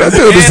 Hey, that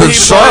dude is And in he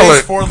plays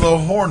Charlotte. for the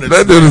Hornets.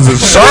 That dude is in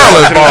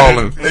Charlotte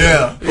balling.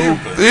 Yeah.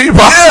 He Yeah,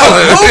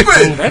 balling.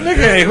 hooping. That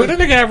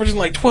nigga averaging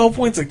like 12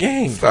 points a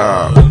game.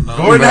 Gordon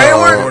No.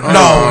 Hayward?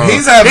 No,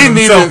 he's having He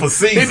himself needed, a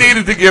season. he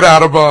needed to get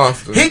out of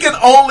Boston. He can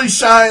only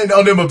shine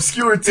on them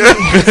obscure teams.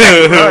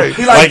 Right.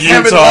 He like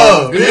Kevin Utah.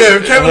 Love. Yeah,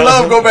 if Kevin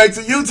Love go back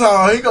to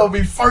Utah, he gonna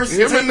be first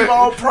Him team and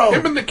all pro.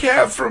 Him and the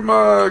cat from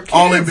All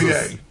Kansas.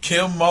 NBA.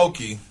 Kim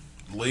Mulkey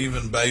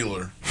leaving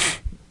Baylor.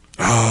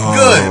 Good.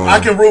 I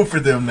can root for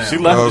them now. She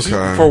left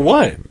Okay. for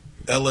what?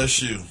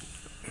 LSU.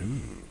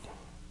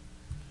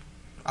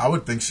 I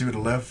would think she would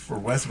have left for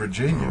West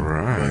Virginia.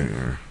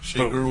 Right. She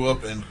grew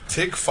up in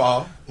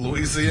Tickfaw,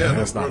 Louisiana.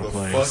 That's not Where a the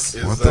place.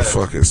 fuck is What that? the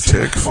fuck is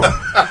Tickfaw?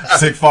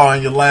 Tickfaw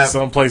in your lap.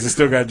 Some places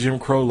still got Jim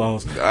Crow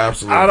laws.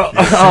 Absolutely. I don't.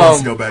 She wants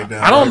to go back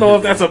down. I don't know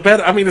if that's a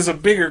better. I mean, it's a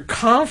bigger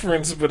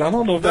conference, but I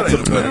don't know if that's a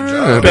ain't a better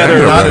better. job. better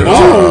Not at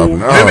all.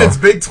 No. Women's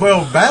Big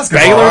 12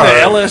 basketball. Baylor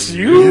to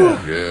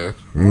LSU. Yeah.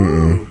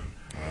 Mm-mm.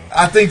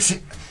 I think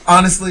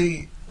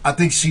honestly, I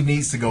think she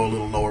needs to go a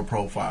little lower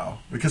profile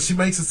because she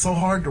makes it so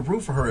hard to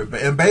root for her.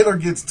 And Baylor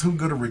gets too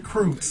good of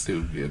recruits.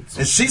 And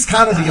she's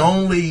kind of the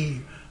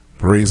only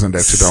Reason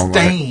that you don't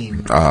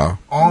stain like.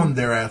 on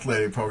their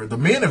athletic program. The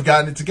men have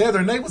gotten it together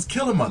and they was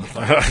killing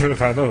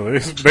motherfuckers. I know.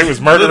 They was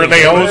murdering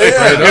their own.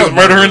 They was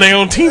murdering their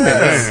own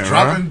teammates.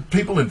 Dropping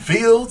people in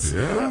fields.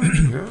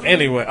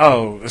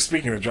 Anyway,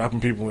 speaking of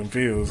dropping people in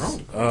fields,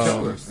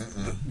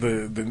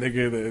 the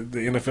nigga, the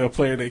NFL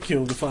player that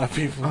killed the 5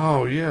 people.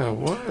 Oh yeah,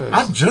 what?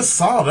 I just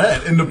saw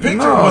that in the picture.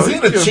 No, was he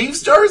in a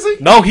Chiefs jersey?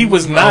 No, he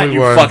was not. he you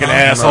wasn't. fucking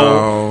asshole.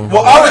 No.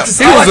 Well, all I could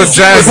see was a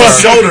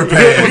Jag. shoulder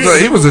pads.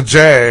 He was a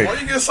Jag.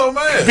 Why you get so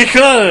mad?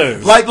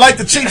 Because like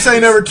the Chiefs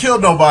ain't ever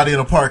killed nobody in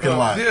a parking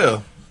lot. Yeah.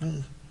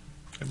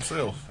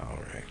 Himself. all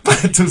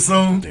right, Too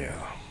soon. yeah.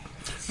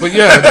 But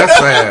yeah, that's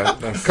sad.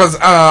 Because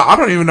I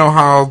don't even know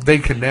how they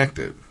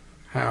connected.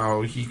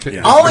 How he could.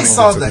 I only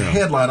saw the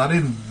headline. I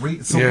didn't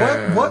read. So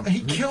Yeah. what?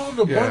 He killed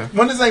a Yeah.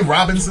 what is his name?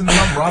 Robinson.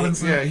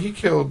 Robinson. Yeah, he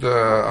killed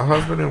a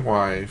husband and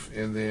wife,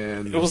 and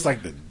then It was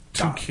like the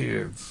 2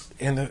 kids,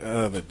 and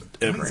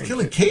He's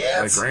killing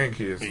kids. like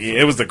grandkids.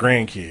 yeah, it was the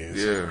grandkids.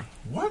 Yeah.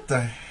 What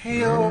the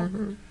hell?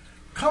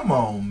 Come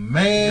on,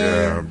 man.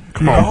 Yeah.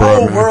 Come the on, bro,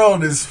 whole man.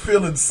 world is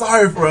feeling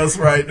sorry for us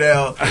right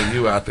now. And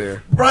you out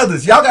there.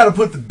 Brothers, y'all got to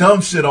put the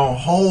dumb shit on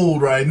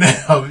hold right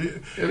now.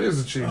 It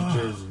is a Chiefs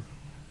jersey.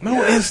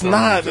 No, it's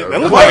not. That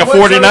looks What- like a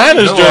what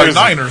 49ers Like jersey.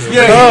 Niners.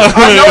 Yeah,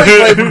 I know he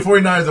played for the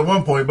 49ers at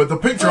one point, but the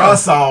picture I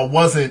saw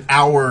wasn't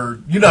our.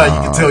 You know, how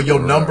you can tell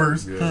your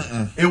numbers.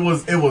 Yeah. It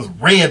was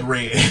red.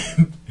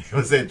 It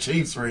was that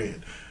Chiefs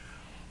red.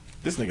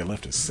 This nigga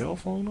left his cell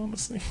phone on the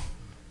scene.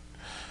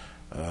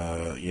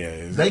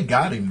 Yeah. They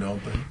got him,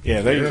 don't they? Yeah,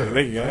 they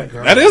got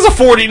that is a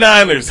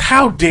 49ers.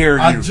 How dare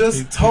you? I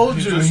just told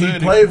you just he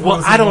said played for well,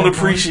 us I at don't one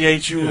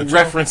appreciate you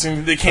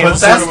referencing the point.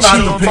 Kansas But that's City not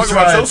Chiefs. the Talk picture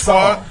about I your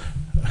saw. squad.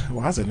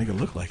 Why does that nigga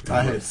look like that?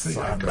 I had seen.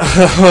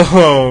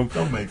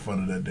 Don't make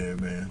fun of that dead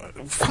man.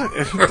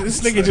 This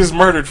nigga just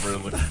murdered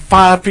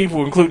 5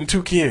 people, including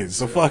 2 kids.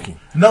 So fuck him.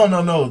 No,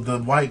 the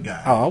white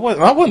guy. Oh, I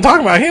wasn't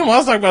talking about him. I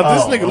was talking about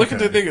this Oh, nigga. Look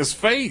at okay. that nigga's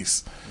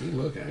face. You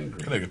look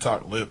angry. That nigga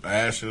talk lip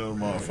ash to the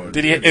motherfucker.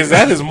 Did he? Is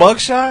that his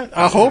mugshot?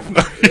 I hope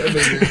not.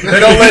 They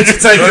don't let you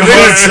take your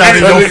mugshot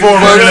in your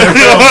former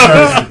NFL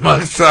jersey.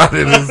 My shot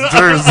in his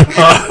jersey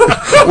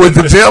with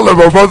the tail of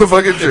my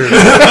motherfucking jersey.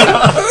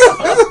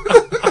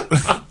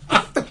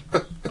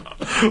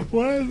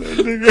 Why is that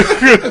nigga?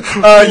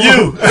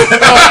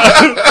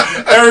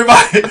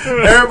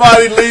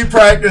 Everybody leave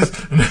practice.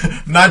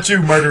 Not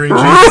you murdering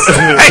Jesus.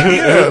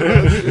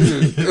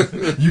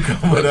 You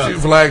coming up. You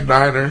flag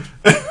Niner.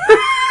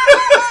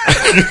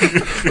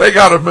 They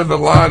got him in the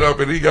lineup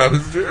and he got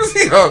his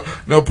jersey on.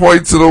 No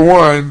point to the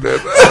one that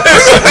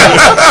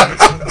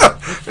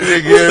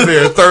nigga in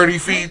there 30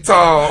 feet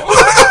tall.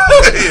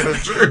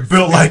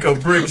 Built like a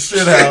brick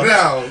shit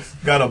house.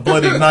 Got a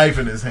bloody knife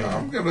in his hand.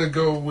 I'm gonna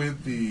go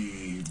with the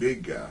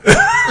big guy.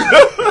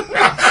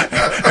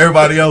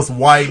 Everybody else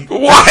white.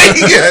 White,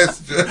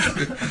 yes.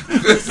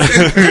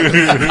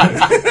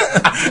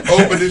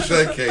 Open the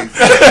shut case.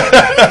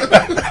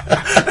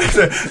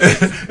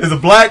 Is a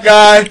black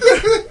guy,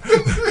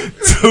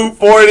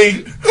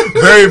 240,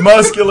 very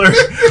muscular,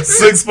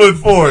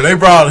 6'4". They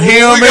brought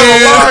him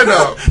in.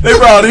 They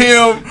brought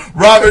him,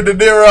 Robert De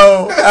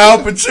Niro, Al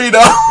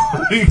Pacino,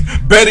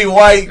 Betty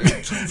White,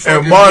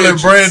 and Marlon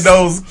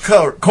Brando's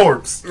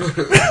corpse,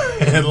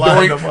 and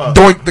lined them up.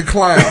 Doink the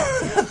clown.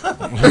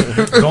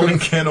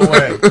 Doinking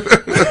away.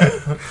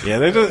 Yeah,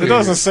 it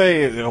doesn't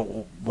say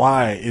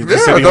why. It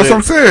just Yeah, said that's what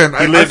I'm saying.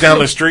 He lived down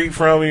the street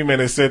from him,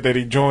 and it said that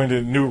he joined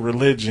a new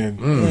religion.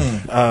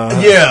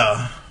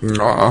 Yeah. See,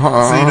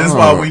 this is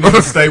why we need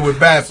to stay with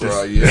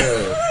Baptists.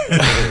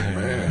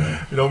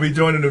 Yeah. You know, we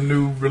joining them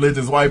new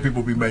religions white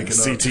people be making up.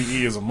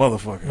 CTE is a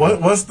motherfucker.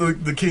 What's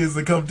the kids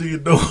that come to your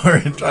door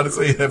and try to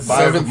say that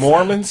Bible? Seventh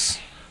Mormons?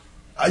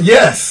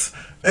 Yes.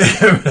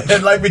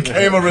 And like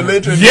became a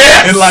religion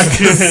Yes! in like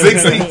the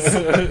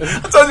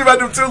 60s. I told you about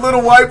them 2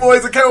 little white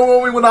boys that came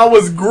with me when I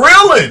was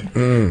grilling.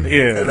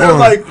 Yeah. And I was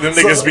like, them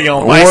niggas be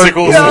on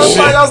bicycles Yeah, and shit.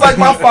 I was like,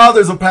 my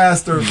father's a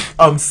pastor.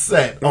 I'm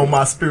set on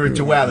my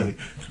spirituality.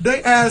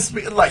 They asked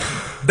me, like,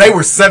 they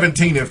were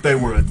 17 if they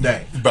were a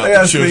day. About They the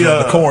asked children me,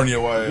 of the corn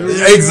your way.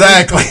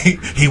 Exactly.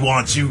 He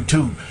wants you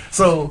too.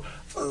 So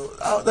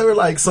they were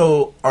like,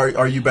 so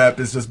are you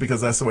Baptist just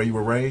because that's the way you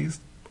were raised?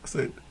 I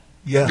said,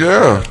 yeah.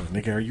 Yeah.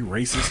 Nigga, are you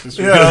racist?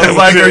 Yeah, I was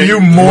like, are you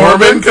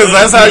Mormon? Because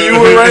that's how you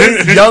were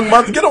raised? Young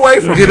mother, get away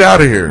from me. Get out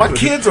of here. My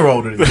kids are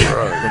older than you.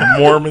 The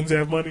Mormons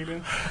have money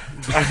then?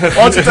 Why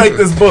don't you take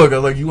this book?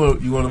 I'm like, you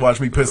want to watch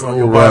me piss on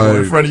your Bible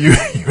in front of you?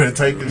 You gonna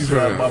take this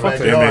from my Fuck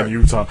backyard? them in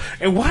Utah.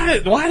 And why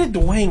did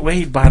Dwayne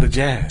Wade buy the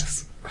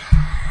Jazz?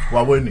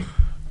 Why wouldn't he?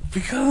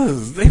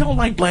 Because they don't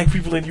like black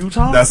people in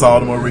Utah. That's all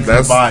the more reason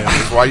to buy them.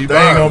 That's why you They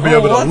buy ain't them. gonna be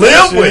able to Fuck live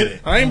that with shit.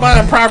 it. I ain't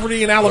buying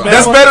property in Alabama.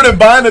 That's better than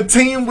buying a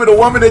team with a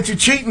woman that you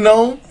cheating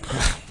on.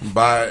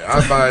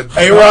 I buy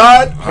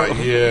A-Rod?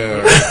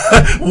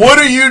 Yeah. What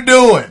are you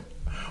doing?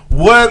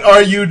 What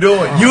are you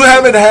doing? You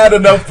haven't had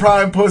enough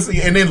prime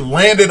pussy and then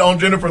landed on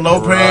Jennifer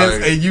Lopez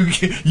Right. and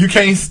you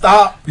can't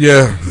stop.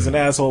 Yeah. He's an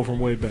asshole from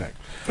way back.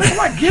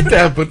 I get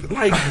that, but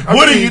like,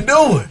 What are you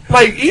doing?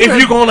 Like, even, If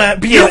you're gonna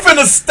be You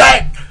finna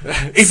stack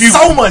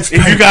so much if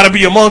you paper. gotta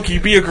be a monkey,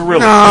 be a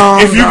gorilla. No,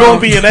 if you're gonna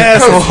be an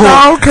asshole,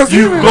 because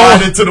You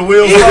grind into the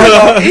wheels.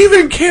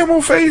 even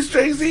camel face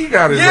Jay-Z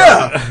got it.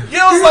 Yeah. right. You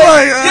was He's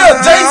like,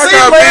 like, Jay-Z I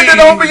gotta landed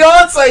be- on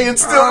Beyonce and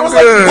still I'm was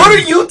like, good. what are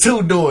you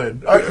two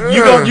doing?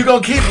 You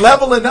gonna keep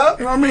leveling up?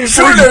 I mean,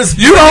 sure, there's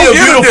you don't plenty of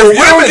get beautiful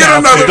you don't women get out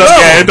another there.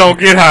 level. yeah, it don't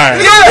get higher.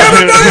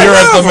 You're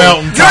at the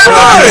mountaintop. You're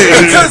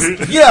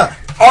right. Because,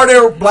 are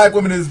there black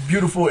women as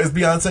beautiful as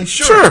Beyonce?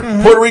 Sure.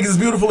 Puerto Ricans as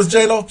beautiful as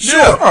J-Lo? Sure.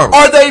 Yeah.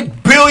 Are they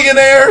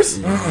billionaires?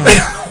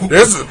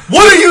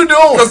 What are you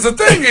doing? Because the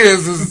thing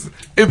is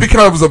it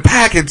becomes a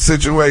package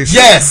situation.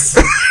 Yes.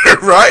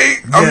 Right?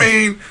 I Yeah.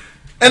 mean,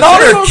 And all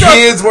They their don't got-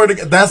 kids were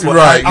together. That's what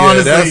Right, I yeah,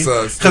 honestly, that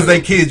sucks, because too. they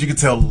kids, you could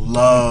tell,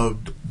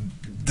 loved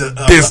the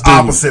this dude.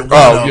 opposite one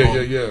Oh, of yeah,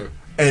 them. yeah.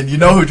 And you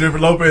know who Jennifer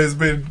Lopez has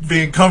been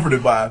being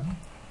comforted by?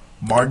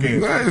 Mark Anthony.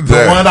 That-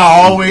 The one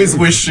I always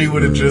wish she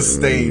would have just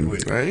stayed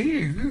with.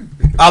 Hey,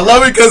 I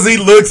love it because he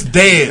looks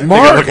dead.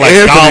 Mark look like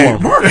Anthony.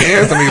 Gollum. Mark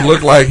Anthony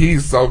looked like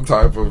he's some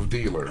type of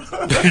dealer.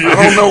 I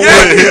don't know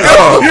what he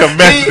does. You're a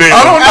meth dealer.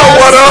 I don't know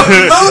what else.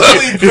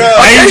 Absolutely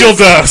does. Angel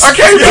dust. I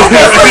can't put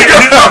my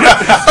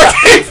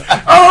finger.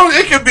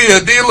 It could be a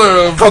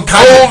dealer of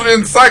old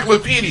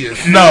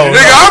encyclopedias. No, I'm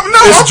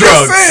it's drugs.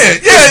 just saying.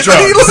 It's Yeah,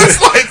 drugs. he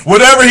looks like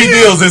Whatever he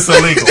deals, it's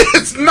illegal.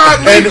 it's not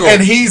And, legal.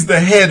 and he's the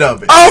head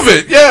of it. of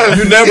it, yeah.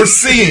 You never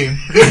see him,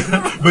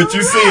 but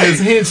you see his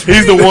henchmen.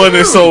 He's the one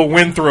that sold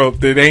Winthrop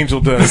that Angel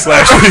does /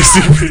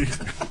 PCP.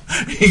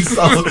 He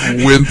sold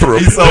Winthrop.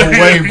 He sold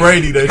Wayne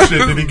Brady that shit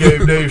that he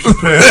gave Dave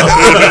Chappelle.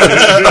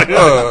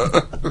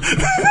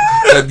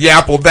 And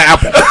Yapple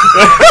Dapple.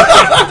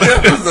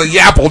 The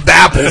Yapple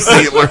Dapple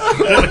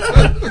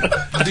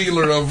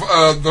dealer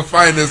of the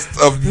finest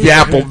of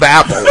Yapple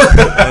Dapple.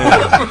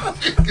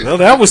 Well,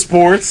 that was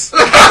sports.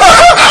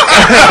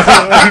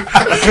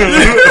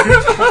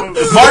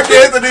 Mark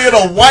Anthony in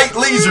a white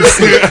leisure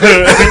suit,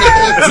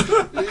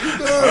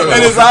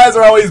 and his eyes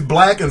are always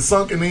black and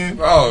sunken in.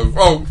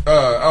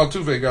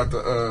 Altuve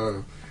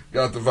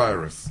got the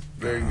virus.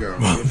 There you go.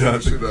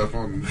 Finish it up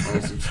on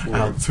some sports.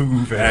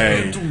 Altuve,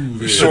 Hey,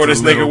 Altuve.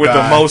 shortest Such a nigga little with the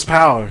guy. most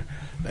power.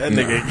 That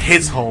nigga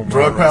hits home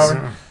Drug runs.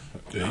 power.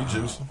 Yeah, he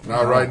juicing.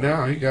 Not right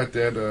now. He got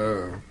that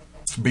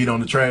Beat on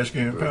the trash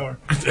can power.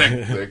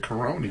 that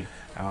Corona.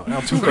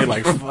 Altuve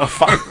like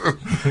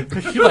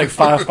 5', he like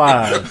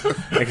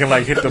 5'5", and can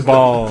like hit the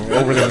ball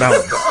over the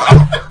mountains.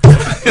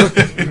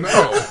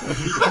 No.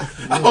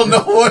 I don't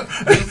know what.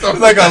 It's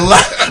like a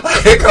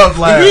hiccup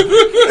laugh.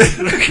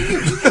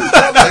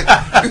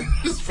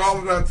 He's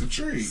falling out the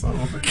tree. All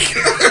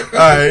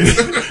right,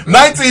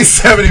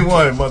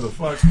 1971,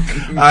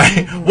 motherfucker. All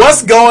right,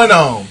 what's going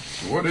on?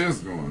 What is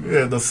going on?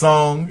 Yeah, the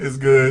song is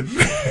good.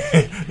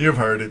 You've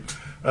heard it.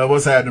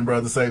 What's happening,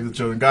 brother? Save the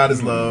children. God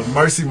is love.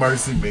 Mercy,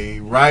 mercy me.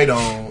 Right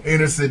on.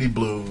 Inner City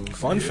Blues.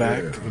 Fun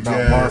fact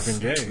about Marvin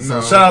Gaye. So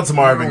shout out to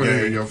Marvin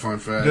Gaye. Your fun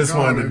fact. Just Go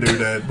wanted on to then.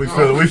 do that. We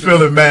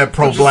feeling mad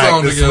pro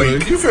black this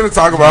week. You finna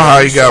talk about how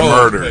he got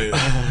murdered.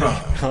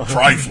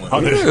 Trifling.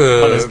 On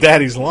his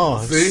daddy's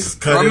lawn. See?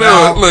 Cut I it know.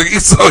 out. Look,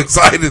 he's so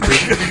excited to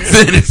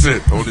finish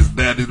it on his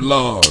daddy's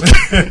lawn.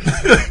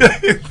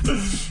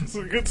 It's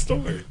a good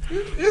story.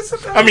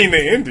 It's I mean,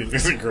 the ending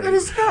isn't great. It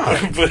is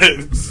not. But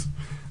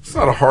It's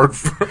not a hard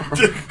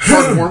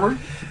warmer.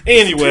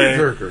 anyway,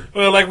 Tearjerker.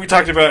 well, like we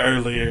talked about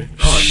earlier,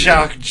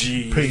 Shock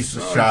G Piece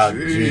of Shock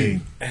G.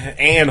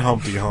 and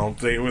Humpty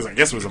Hump. I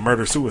guess it was a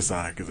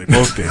murder-suicide because they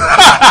both did.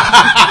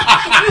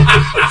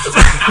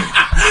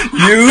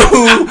 You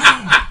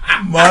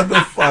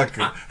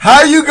motherfucker.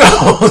 How you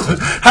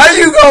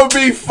gonna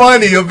be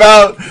funny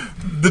about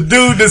the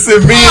dude that's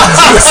in me and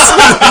Juice?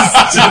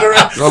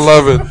 I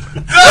love it.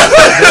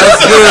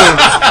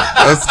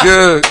 That's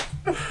good.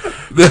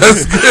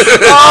 That's good.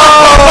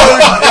 Oh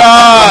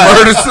God!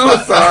 Murder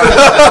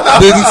suicide.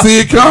 Didn't see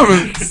it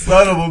coming.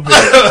 Son of a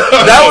bitch.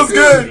 That was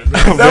good.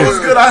 That was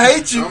good. I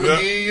hate you. I'm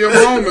gonna give you a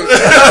moment.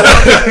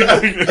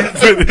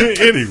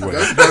 Anyway,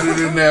 That's better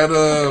than that.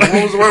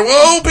 What was the word?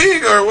 Whoa,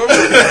 pig or what was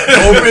it?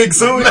 Oh, Big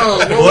Suey. No,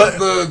 what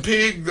was the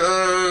pig?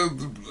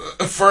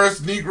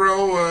 First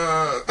Negro.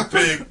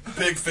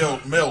 Pig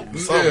felt melting.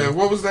 Yeah,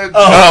 what was that?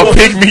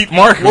 Pig Meat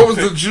Market. What was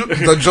the joke?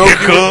 Here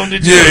come the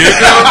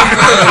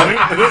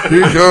Yeah,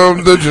 here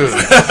comes the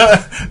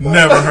judge.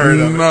 Never heard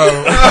of it.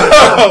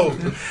 No,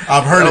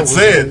 I've heard it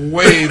said.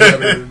 way better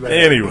than that.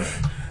 Anyway,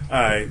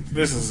 all right,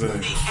 this is a.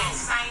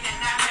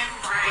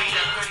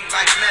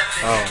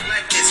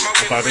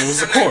 I thought it was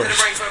the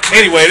chorus.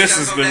 Anyway, this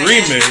is the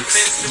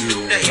remix.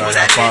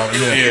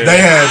 Yeah. They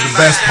had the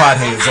best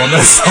potheads on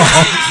that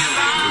song.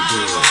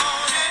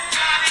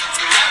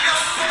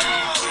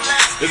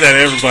 Is that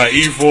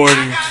everybody?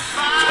 E40,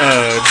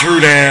 Drew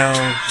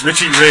Down,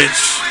 Richie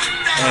Rich,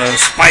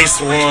 Spice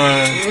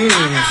One,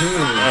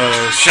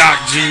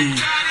 Shock G.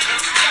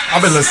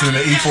 I've been listening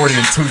to E40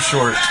 and Too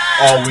Short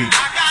all week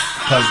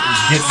because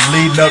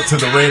leading up to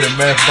the Red and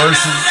Meth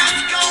verses,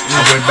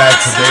 I went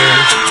back to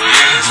theirs.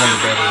 One of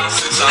the better ones.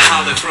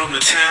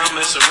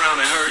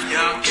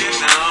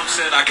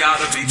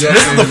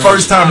 This is the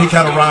first time he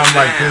kind of rhymed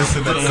like this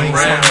in that same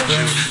song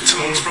thing.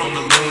 Tunes from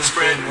the moon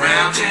spreading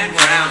round and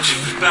round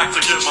you. Back to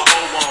get my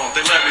O on,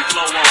 they let me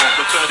flow on.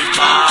 The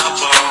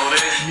 35 on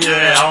it,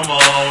 yeah, I'm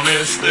on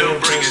it.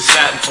 Still bringing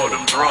satin for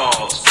them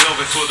draws.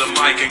 Building for the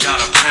mic and got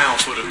a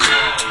pound for the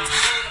claws.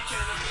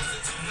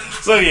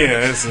 So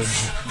yeah, it's a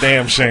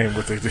damn shame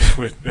what they did.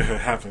 What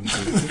happened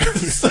to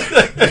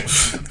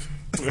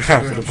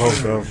happened to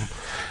both of them.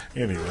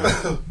 Anyway,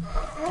 I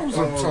was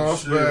a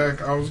toss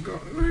back. I was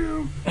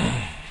going.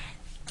 I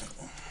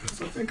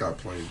think I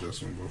played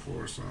this one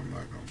before, so I'm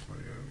not gonna play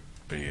it.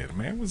 But yeah, the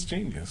man was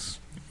genius.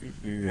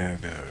 He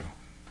had,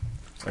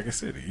 like I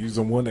said, he was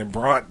the one that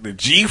brought the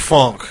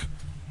G-Funk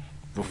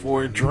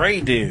before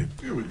Dre did.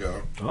 Here we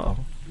go. Oh,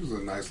 it was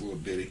a nice little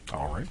ditty.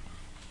 All right.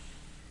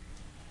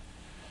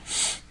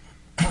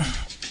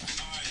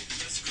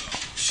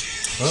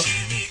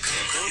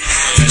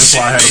 That's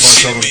why I had a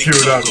bunch of them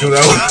queued up. Cause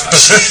that was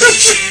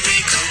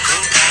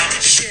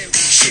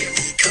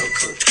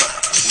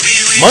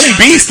Money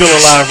B still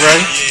alive,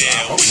 right?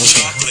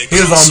 He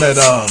was on that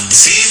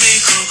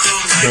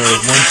the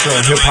one show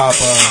Hip Hop.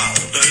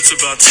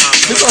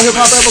 He was on Hip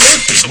Hop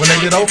Evolution when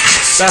they did open.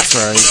 That's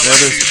right. That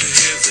is.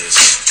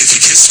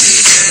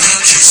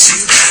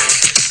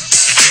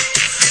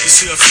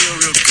 I feel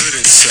real good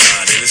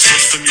inside, and it's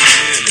just from your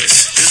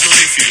nearness. There's no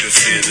need for you to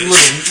fear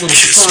this. Little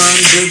fun,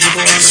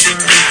 digital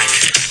underground.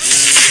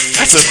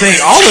 That's the thing.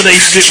 All of they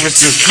shit was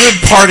just good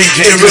party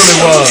jams. It really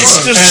was.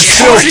 Just and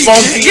still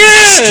funky.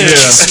 Yeah.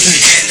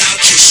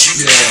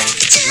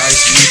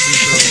 Nice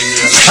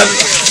music.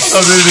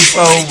 I did this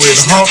song with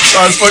Hump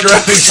starts fucking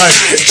around. He's like,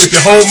 if you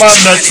hold my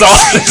nuts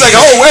off, he's like,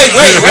 oh wait,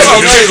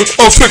 okay.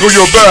 I'll tickle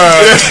your back.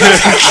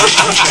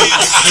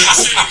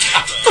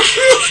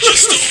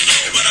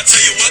 But I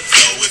tell you what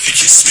though, if you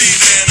kiss me,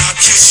 then I'll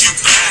kiss you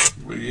back.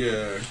 But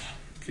yeah,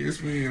 kiss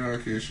me and I'll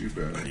kiss you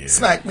back. Yeah.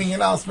 Smack me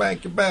and I'll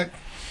smack your back.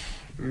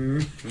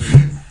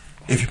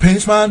 If you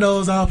pinch my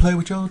nose, I'll play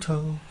with your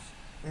toes.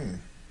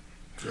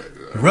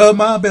 Rub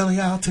my belly,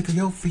 I'll tickle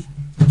your feet.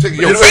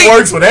 Tickle your feet. It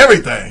works with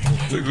everything.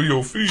 Tickle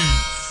your feet. Oh,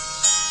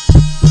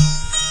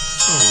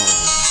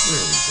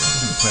 there we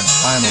go. I'm playing a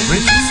Lionel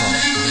Richie song.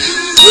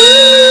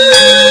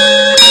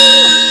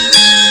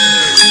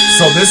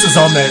 So this is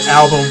on that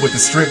album with the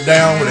strip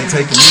down where they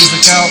take the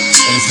music out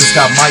and it's just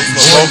got Mike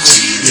for vocals.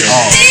 Yeah.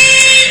 Oh,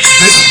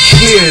 this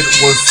kid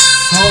was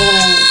so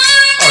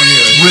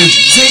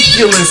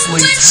ridiculously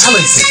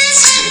talented.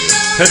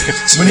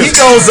 When he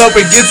goes up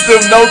and gets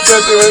them notes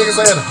at the end, he's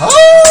like, "Oh,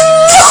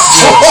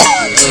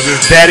 his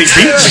daddy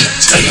beat me."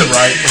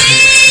 Right?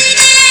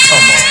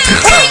 Come on.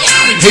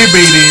 He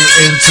beat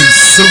him into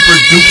super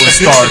duper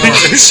stardom.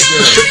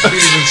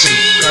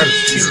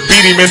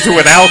 Beat him into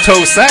an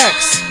alto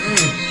sax.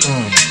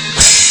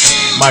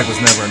 Mike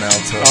was never an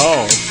alto.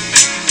 Oh.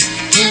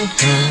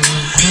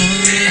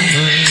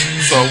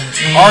 So,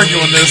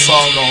 arguing this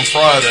song on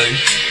Friday.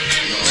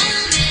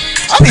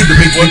 I need to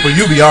meet people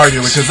you be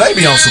arguing because they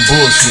be on some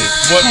bullshit.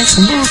 What?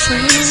 Some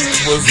bullshit.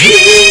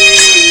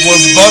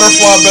 Was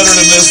Butterfly better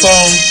than this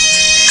song?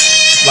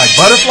 Like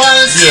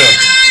Butterflies?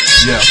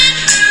 Yeah.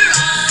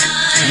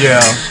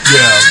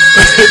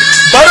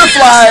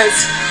 Butterflies.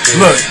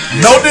 Look,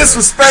 no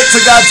disrespect to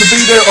Got to Be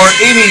There or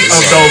any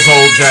of those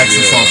old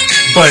Jackson songs,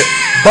 but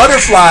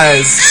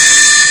Butterflies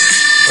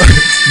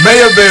may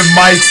have been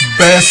Mike's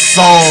best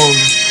song,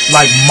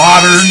 like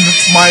modern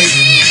Mike,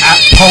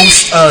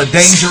 post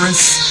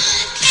Dangerous.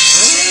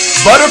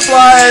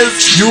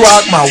 Butterflies, You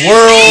Rock My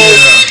World.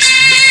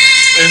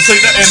 Yeah. And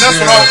see, that's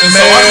what I rock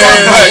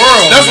my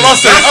world. That's what I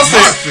said.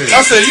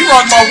 I said You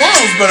Rock My World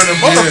is better than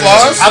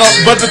Butterflies. I don't.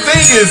 But the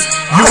thing is,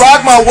 You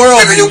Rock My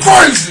World. You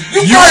crazy?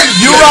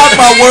 You Rock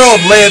My World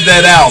led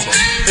that album.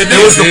 It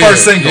was the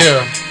first single.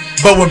 Yeah.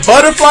 But when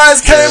Butterflies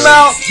came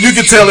out, you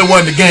could tell it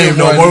wasn't the game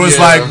no more. It was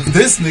like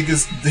this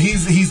nigga's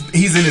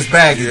he's in his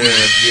bag again.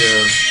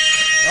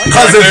 Yeah.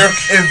 Because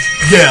and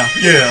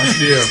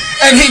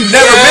he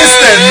never missed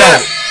that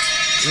note.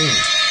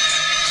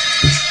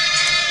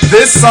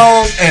 This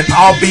song and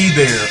I'll Be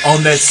There on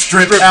that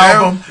strip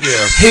album,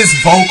 his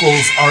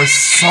vocals are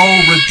so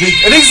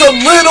ridiculous. And he's a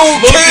little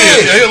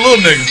kid. Yeah, he's a little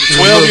nigga.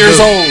 12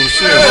 years old.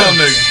 Shit, little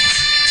nigga.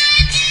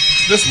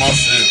 This my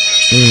shit.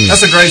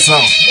 That's a great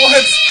song. What?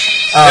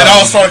 It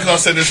all started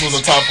because I said this was a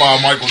top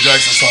 5 Michael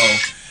Jackson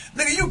song.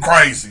 Nigga, you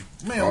crazy.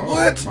 Man,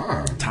 what?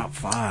 Top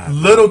 5.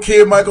 Little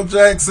Kid Michael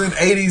Jackson,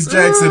 80s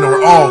Jackson,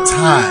 or all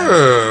time?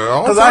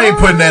 Because I ain't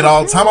putting that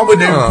all time. I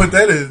wouldn't even put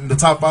that in the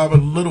top 5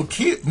 of Little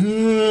Kid. Okay,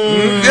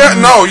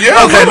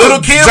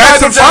 Little Kid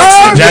Michael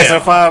Jackson.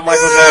 Jackson 5,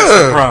 Michael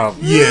Jackson,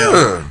 problem.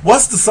 Yeah.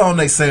 What's the song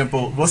they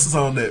sampled? What's the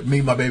song that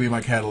Me, My Baby, My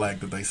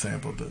Cadillac that they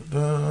sampled?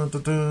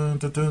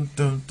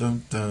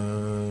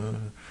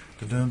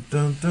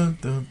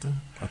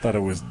 I thought it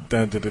was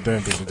dun dun dun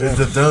dun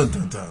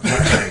dun dun.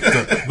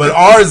 But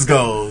ours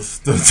goes.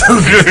 I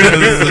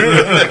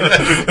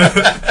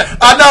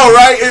know,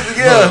 right?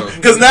 Yeah,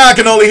 because now I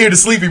can only hear the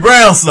Sleepy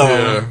Brown song.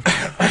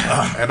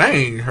 And I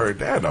ain't heard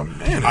that in a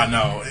minute. I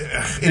know.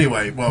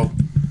 Anyway, well,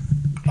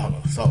 hold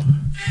on. So.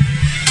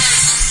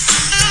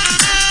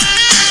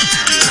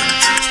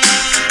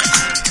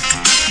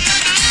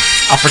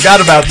 I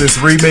forgot about this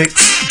remix,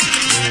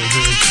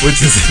 which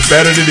is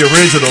better than the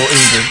original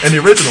even. And the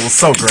original was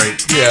so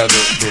great. Yeah,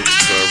 the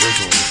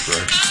original was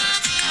great.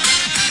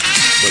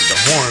 But the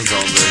horns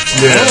on this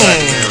remix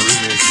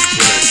is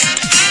great.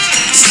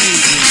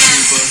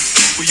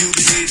 Will you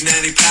be needing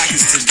any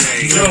package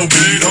today? Yo, B,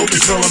 don't be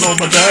throwing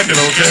on my jacket,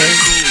 okay?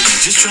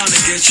 Just trying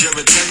to get your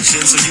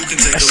attention so you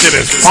can take that shit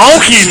is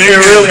funky,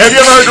 nigga. Really? Have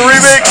you ever heard the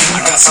remix?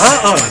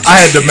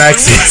 I had the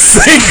maxi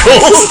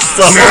singles.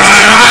 So.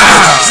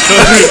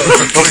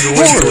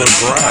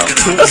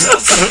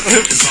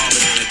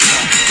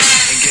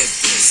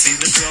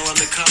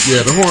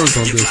 Yeah, the horns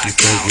on this is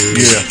so good.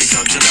 Yeah.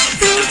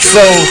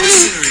 So,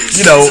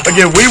 you know,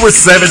 again, we were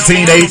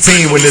 17,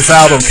 18 when this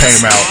album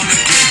came out.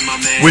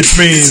 Which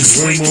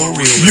means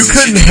you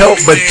couldn't help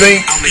but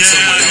think,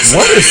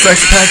 what if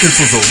Sex Package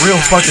was a real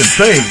fucking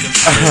thing?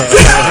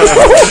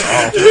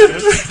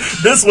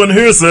 This one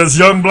here says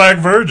Young Black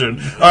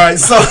Virgin. Alright,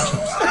 so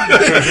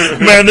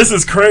man, this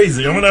is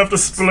crazy. I'm gonna have to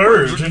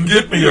splurge and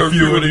get me a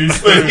few of these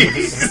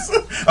things.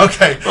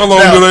 Okay. How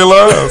long do they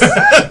last?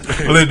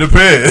 Well, it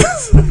depends.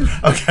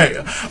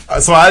 Okay.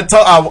 So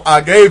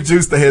I gave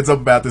Juice the heads up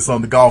about this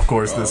on the golf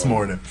course this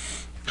morning.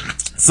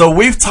 So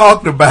we've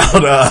talked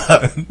about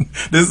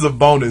this is a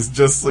bonus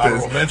just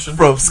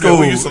from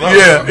school.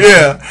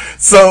 Yeah.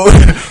 So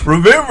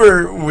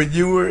remember when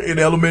you were in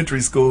elementary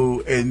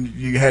school and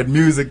you had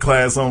music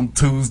class on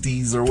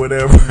Tuesdays or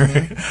whatever,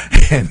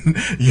 and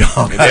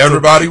y'all and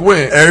everybody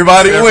went, and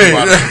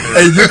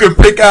you could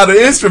pick out an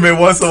instrument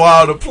once in a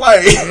while to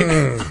play.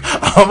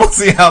 I'm gonna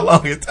see how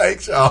long it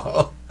takes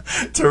y'all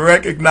to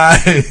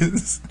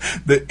recognize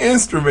the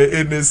instrument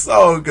in this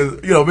song,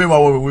 because me and my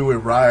woman, we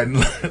went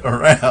riding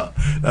around.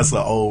 That's an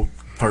old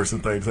person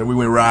thing. So we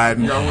went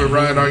riding. Y'all went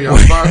riding on your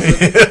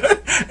bicycle,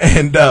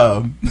 and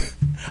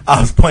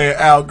I was playing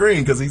Al Green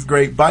because he's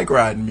great bike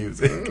riding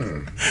music.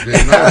 Didn't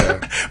know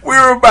that. We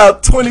were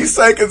about 20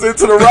 seconds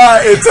into the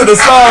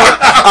song.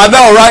 I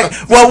know, right?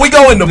 Well, we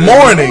go in the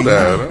morning.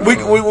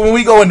 When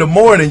we go in the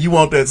morning, you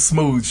want that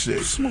smooth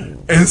shit.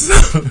 And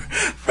so,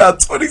 about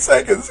 20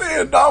 seconds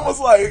in, Dom was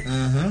like,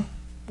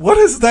 what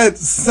is that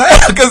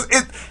sound?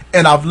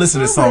 And I've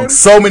listened to this song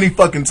so many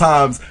fucking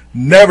times,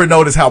 never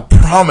noticed how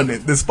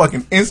prominent this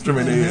fucking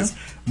instrument is.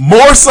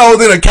 More so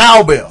than a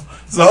cowbell.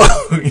 So,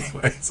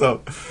 anyway,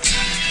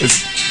 it's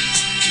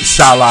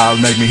Shala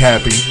Make Me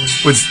Happy,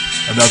 which is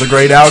another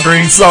great Al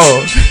Green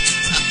song.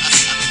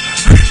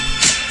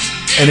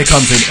 And it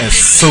comes in as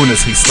soon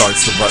as he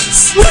starts the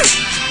verse.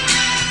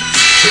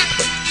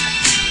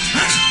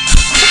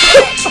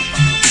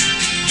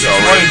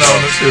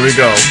 Here we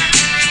go.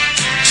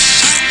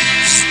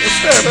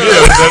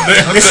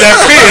 It's that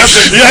fish.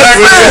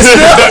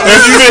 When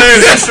you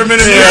made an instrument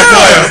in your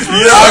class,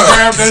 I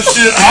grabbed that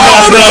shit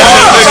all the time.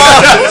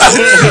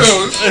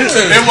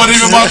 It wasn't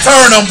even my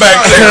turn. I'm back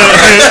there.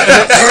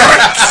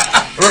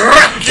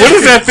 What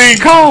is that thing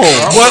called?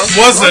 What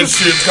was that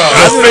shit called?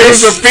 I think it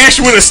was a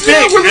fish with a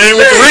stick and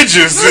with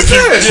ridges.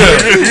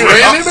 You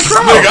ran in the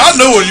crowd. Nigga, I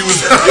knew what you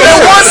was. And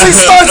once he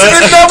starts,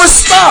 it never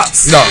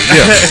stops. No,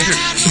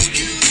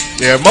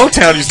 Yeah,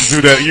 Motown used to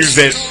do that. Use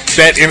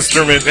that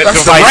instrument, that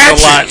That's device a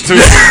lot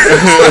too.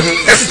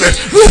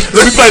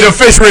 Let me play the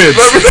fish ribs.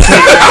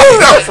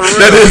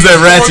 That is that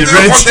ratchet,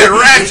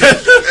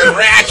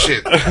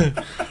 ratchet.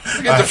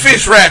 Get the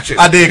fish ratchet.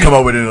 I did come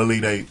up with an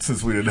Elite 8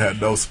 since we didn't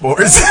have no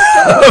sports.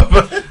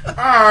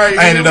 Alright,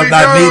 I ended up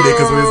not needing it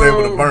because we was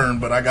able to burn,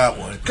 but I got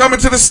one. Coming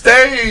to the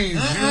stage.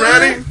 You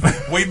ready?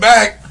 We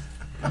back.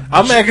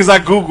 I'm mad because I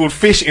googled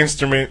fish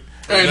instrument.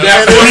 And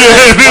that's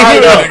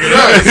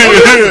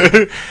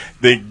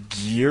the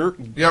gear.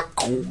 Yep.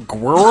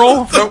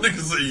 Squirrel.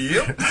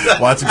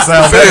 Watch him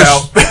sound that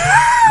out.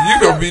 You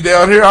gonna be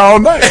down here all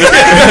night.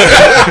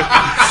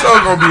 So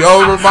gonna be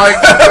over,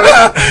 Mike.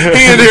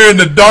 He in here in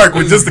the dark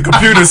with just the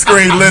computer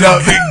screen lit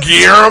up.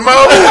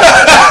 Guillermo.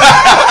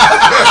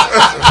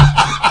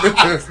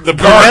 The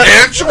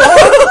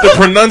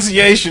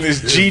pronunciation is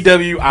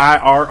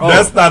GWIRO.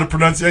 That's not a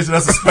pronunciation.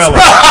 That's a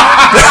spelling.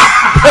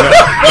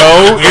 No,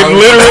 It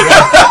literally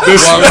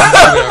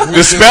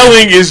the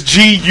spelling is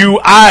GUIRO.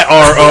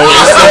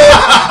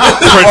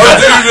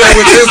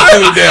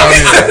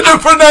 The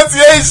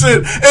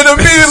pronunciation and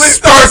immediately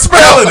start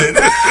spelling it.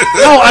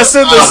 No, I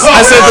said the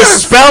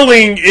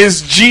spelling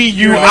is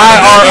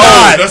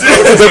GUIRO.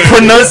 The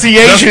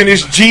pronunciation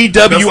is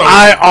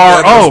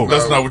GWIRO.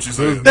 That's not what you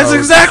said. That's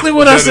exactly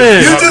what I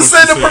said. You just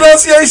said the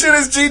pronunciation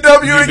is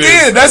GW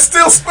again. That's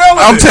still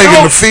spelling. I'm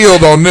taking the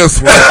field on this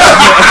one.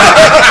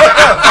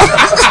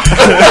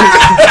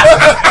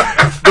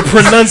 The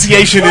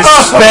pronunciation is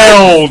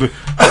spelled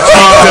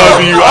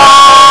GWIRO.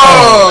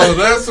 Oh,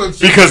 that's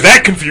what you because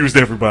that confused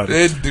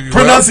everybody.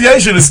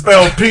 Pronunciation is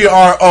spelled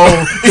PRO.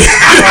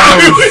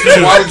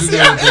 Why did you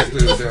never get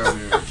this down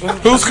here?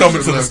 Who's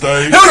coming to the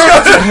stage?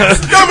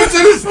 Coming to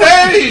the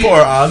stage.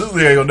 Poor Oz. This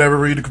nigga ain't gonna never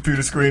read the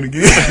computer screen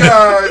again.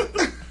 God.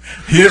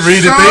 He didn't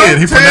read it then.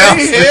 He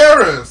pronounced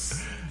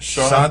Harris.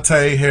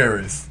 Shantae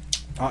Harris.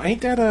 Oh,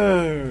 ain't that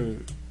a?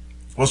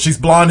 Well, she's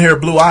blonde hair,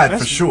 blue eyed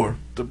for sure.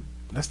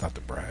 That's not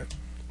the bride.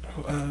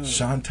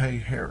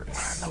 Shantae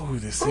Harris. I know who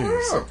this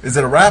is. Is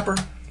it a rapper?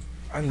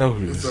 I know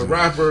who this is. It's a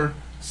rapper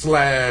 /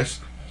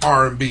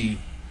 R&B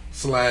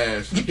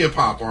 / hip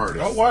hop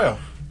artist. Oh wow.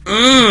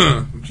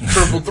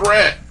 Triple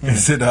threat.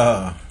 Is it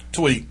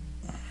Tweet?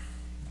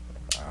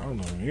 I don't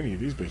know who any of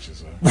these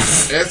bitches are.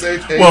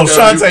 Well,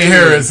 Shantae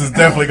Harris is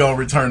definitely gonna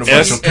return a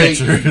bunch of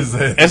pictures.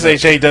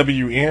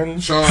 SHAWN.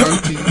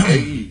 Sean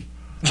T-A-E.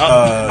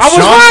 I was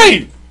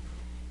right.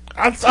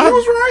 I was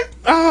right.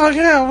 Oh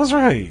yeah, I was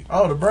right.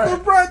 Oh, the brat.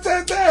 The brat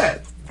said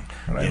that.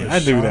 Yeah, I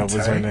knew that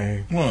was her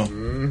name.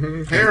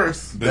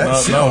 Harris.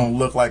 That shit don't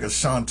look like a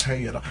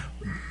Shantae at all.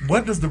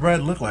 What does the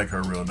brat look like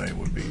her real name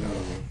would be?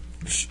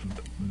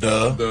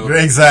 Duh.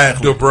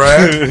 Exactly. The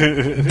brat.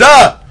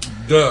 Duh.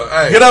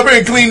 Hey. Get up here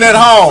and clean that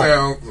hall.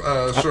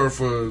 Sounds short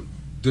for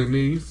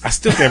Denise. I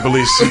still can't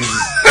believe she's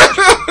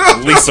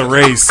Lisa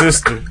Ray's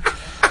sister.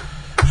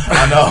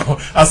 I know.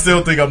 I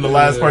still think I'm the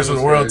last person in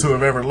the world to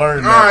have ever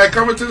learned that. All right,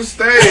 coming to the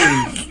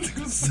stage,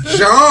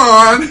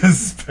 John.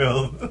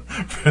 Spelled,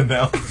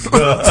 pronounced.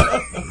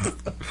 David.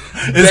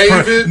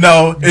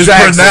 It's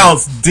Jackson.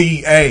 pronounced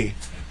D-A.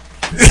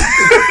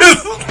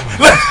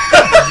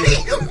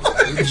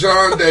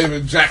 John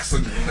David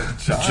Jackson.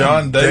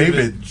 John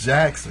David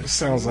Jackson.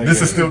 Sounds like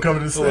this is still coming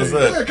to the stage.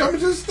 Yeah, coming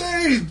to the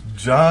stage.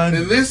 John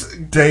and this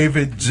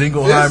David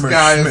Jingleheimer. This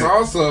guy Schmidt. is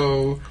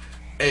also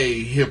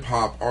a hip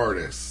hop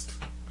artist.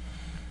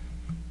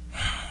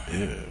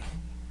 Yeah.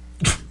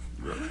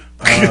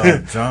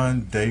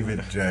 John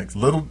David Jackson.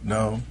 Little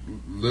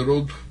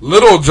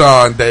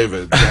John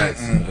David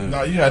Jackson.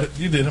 No,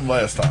 you did him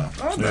last time.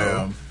 I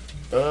know.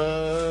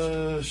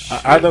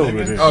 I know who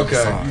it is.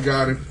 Okay, you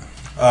got it.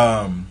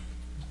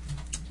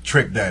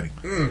 Trick Daddy.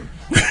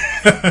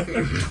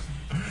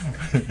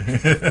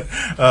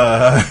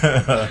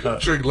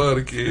 Trick love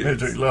the kid.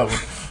 Trick love him.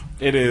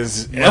 It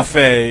is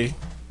FABO.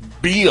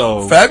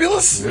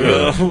 Fabulous?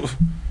 Yeah.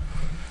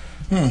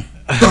 That's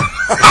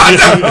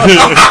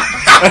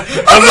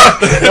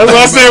what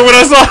I said when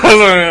I saw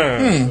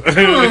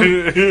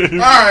it. All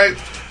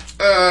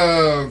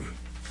right.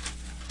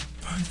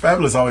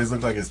 Fabulous always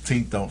looks like his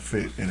teeth don't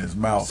fit in his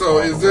mouth. So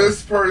is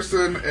this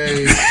person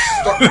a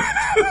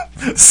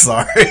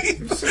Sorry.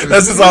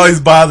 That's just always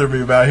bothered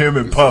me about him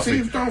and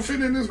Puffy. teeth don't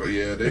fit in this?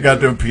 Yeah, They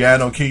got them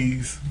piano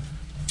keys.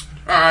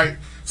 All right.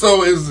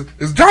 So is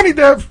Johnny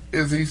Depp?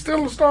 Is he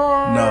still a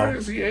star? No.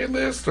 Is he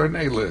A-list or an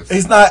A-list?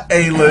 He's not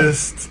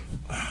A-list.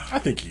 I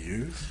think he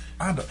is.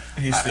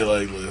 He's still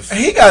A-list.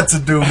 He got to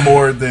do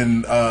more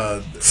than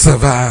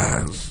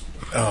survive.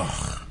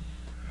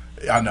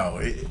 I know.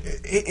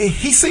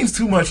 He seems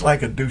too much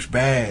like a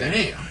douchebag.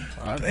 Damn.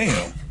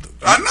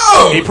 I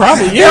know. He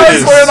probably is. Yeah,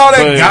 he's wearing all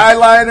that guy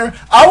liner.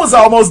 I was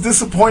almost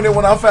disappointed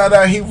when I found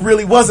out he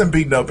really wasn't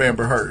beating up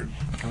Amber Heard.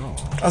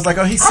 I was like,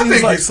 he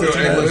seems like such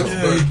an A-list,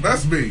 asshole. but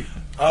that's me.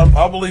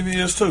 I believe he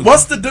is too.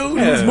 What's the dude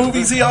whose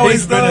movies he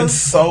always He's been in does?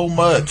 so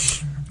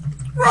much.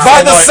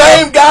 By the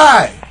same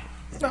guy.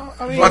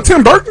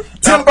 Tim Burton?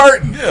 Tim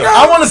Burton. Yeah.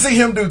 I want to see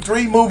him do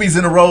 3 movies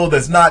in a row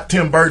that's not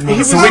Tim Burton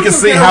movies so we can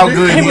see how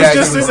good He he was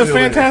actually just in the still is.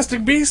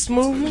 Fantastic Beasts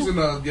movie. He's in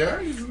a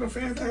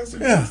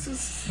Fantastic Yeah.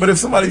 Beasts. But if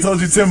somebody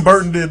told you Tim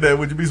Burton did that,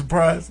 would you be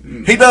surprised?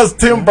 He does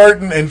Tim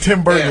Burton and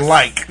Tim Burton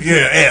like.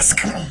 Yeah,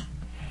 esque. I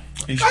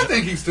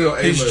think he's still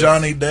A-list. He's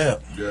Johnny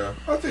Depp. Yeah.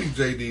 I think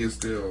JD is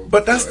still.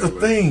 But that's the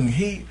thing.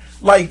 He,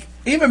 like,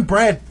 even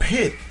Brad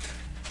Pitt,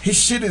 his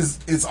shit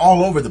is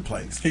all over the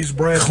place. He's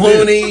Brad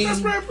Clooney. Pitt.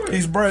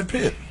 He's Brad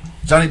Pitt.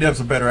 Johnny Depp's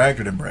a better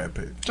actor than Brad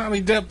Pitt.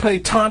 Johnny Depp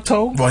played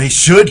Tonto. Well, he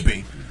should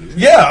be.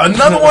 Yeah,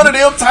 another one of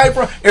them type.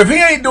 If he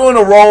ain't doing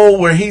a role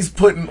where he's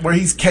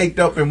caked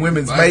up in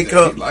women's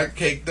makeup, Like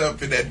caked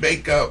up in that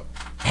makeup.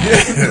 All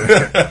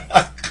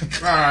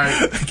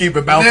right, keep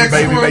it bouncing, Next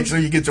baby. one. Make sure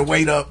you get your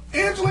weight up.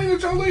 Angelina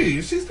Jolie,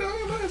 is she still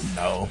on the list?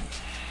 No.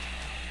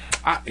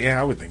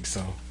 Yeah, I would think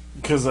so.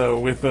 Because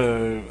with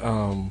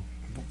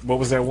what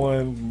was that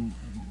one?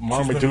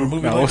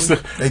 Marmaduke. No, what's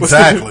the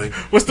Exactly.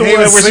 What's the He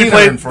one ain't where she seen her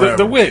in played forever.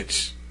 the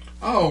witch?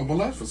 Oh,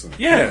 Maleficent.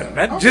 Yeah,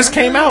 that just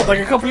came out like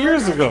a couple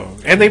years ago,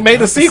 and they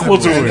made a sequel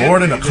to it. More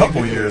than a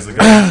couple years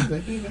ago.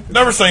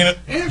 Never seen it.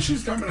 And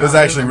she's coming out. It was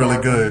actually in the really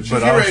Marvel. good, She's but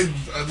getting I was-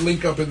 ready to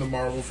link up in the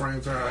Marvel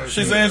franchise.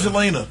 She's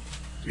Angelina.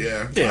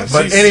 Yeah.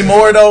 But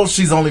anymore though,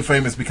 she's only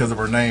famous because of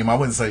her name. I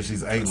wouldn't say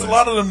she's A-list. It's a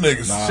lot of them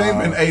niggas. She ain't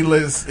been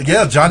A-list.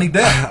 Yeah, Johnny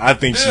Depp. I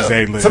think she's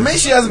A-list. To me,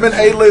 she hasn't been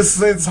A-list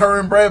since her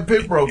and Brad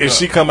Pitt broke If up.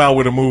 she come out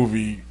with a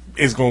movie,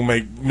 it's gonna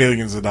make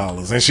millions of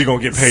dollars, and she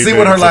gonna get paid. See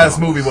what her millions of last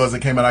dollars. movie was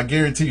that came out. I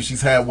guarantee you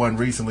she's had one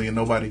recently and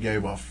nobody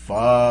gave a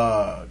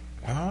fuck.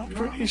 I'm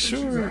pretty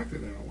sure.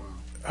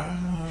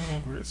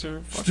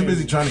 She's too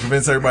busy trying to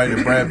convince everybody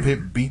that Brad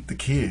Pitt beat the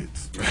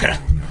kids.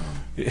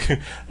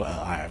 Well,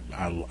 I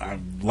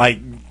like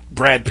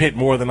Brad Pitt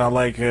more than I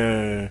like.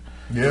 Yeah.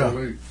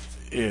 Absolutely.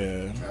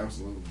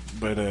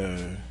 But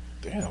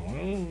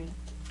damn.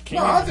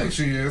 No, I think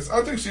she is.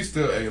 I think she's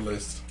still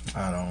A-list.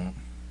 I don't.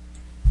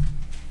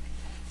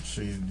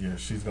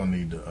 She's gonna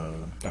need to.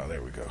 Oh,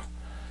 there we go.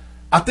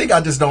 I think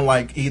I just don't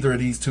like either of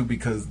these two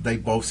because they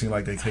both seem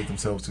like they take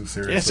themselves too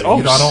seriously. Yes,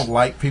 I don't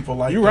like people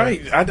like you're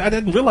that. right. I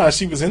didn't realize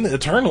she was in the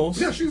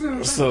Eternals. Yeah, she's in the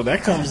Eternals. So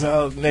that comes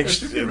out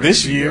She's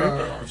this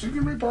year. She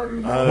can be part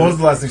of the What was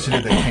the last thing she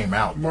did that came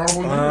out?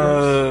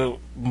 Marvel.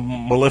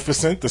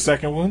 Maleficent, the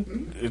second one,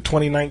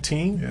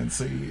 2019. Yeah, and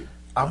see,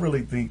 I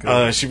really think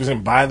she was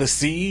in By the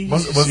Sea.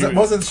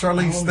 wasn't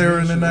Charlize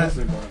Theron in that?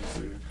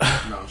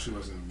 No, she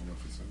wasn't in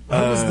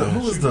Maleficent. Who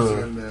was She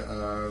the in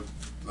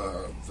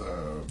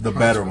the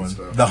better one?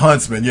 The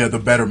Huntsman, yeah, the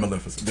better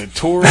Maleficent. The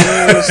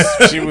Tourist.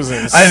 She was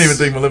in. I didn't even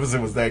think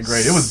Maleficent was that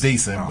great. It was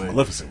decent, but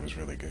Maleficent was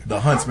really good. The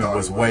Huntsman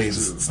was way.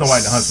 Snow White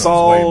and the Huntsman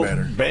Saul, was way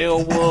better.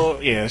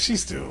 Beowulf. Yeah,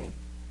 she's still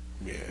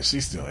A-list.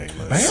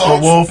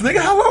 Beowulf, nigga,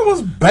 how long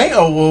was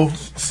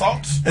Beowulf?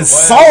 Salt. And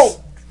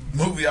Salt.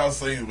 Movie I was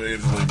seeing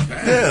with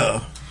Angelina.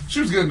 Yeah,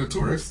 she was good in The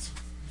Tourist.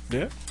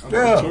 Yeah.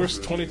 Yeah.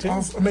 Tourist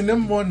 2010. I mean,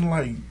 them wasn't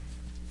like.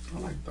 I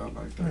like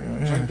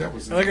that. That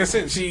was Like I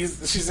said,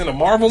 she's in a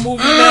Marvel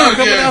movie now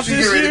coming out she's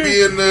this getting ready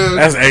year. to be in the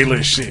That's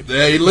A-list shit. The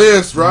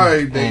A-list,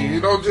 right? You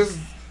don't just.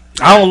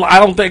 I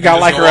don't think I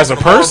like her as a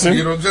person.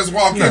 You know, just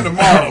walk into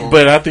Marvel.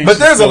 But I think. But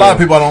there's a lot of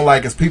people I don't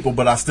like as people,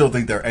 but I still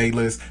think they're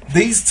A-list.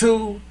 These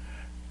two,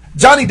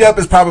 Johnny Depp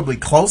is probably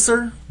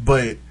closer,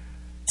 but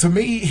to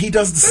me, he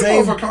does the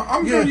same.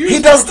 He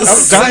does the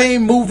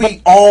same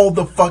movie all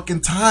the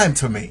fucking time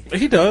to me.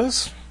 He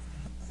does.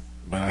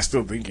 But I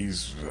still think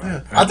he's.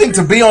 I think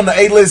to be on the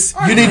A-list,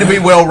 you need to be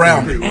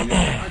well-rounded.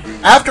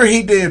 After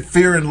he did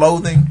Fear and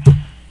Loathing,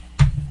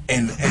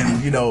 and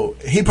you know,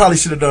 he probably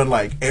should have done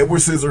like Edward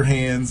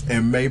Scissorhands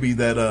and maybe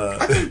that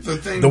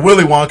the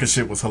Willy Wonka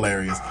shit was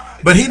hilarious.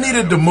 But he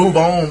needed to move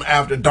on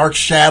after Dark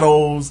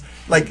Shadows.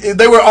 Like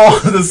they were all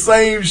the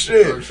same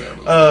shit.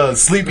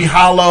 Sleepy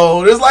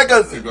Hollow. There's like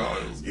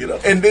you know,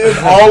 and then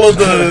all of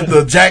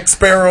the Jack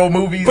Sparrow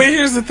movies. But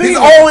here's the thing: he's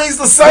always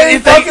the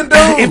same fucking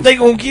dude. If they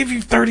gonna give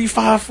you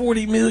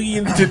 35-40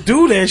 million to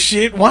do that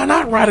shit, why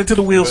not ride it till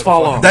the wheels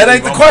fall off? That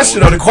ain't the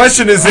question. Though. The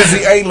question is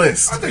he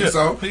A-list? I think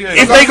so.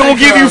 If they gonna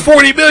give you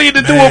 40 million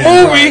to do a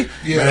movie,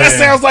 that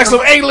sounds like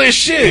some A-list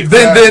shit.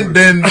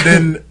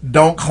 Then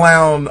don't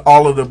clown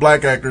all of the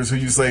black actors who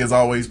you say is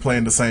always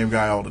playing the same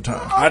guy all the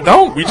time. I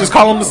don't. We just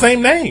call him the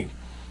same name.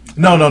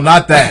 No,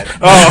 not that.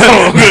 Oh,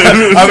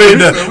 I mean,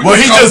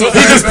 he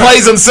just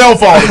plays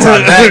himself all the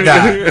time. That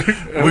guy.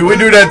 We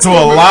do that to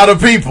a lot of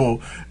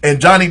people, and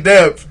Johnny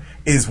Depp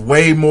is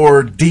way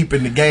more deep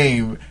in the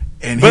game,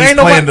 and he's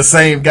playing the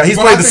same guy. He's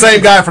played the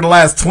same guy for the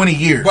last 20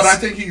 years. But I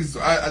think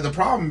the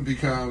problem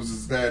becomes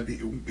is that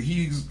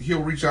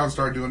he'll reach out and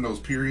start doing those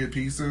period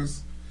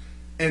pieces,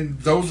 and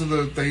those are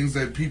the things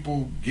that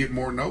people get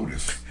more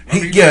noticed.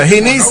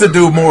 He needs to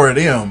do more of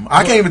them.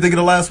 I can't even think of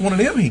the last one of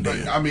them he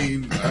did. I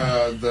mean,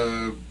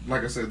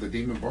 like I said, the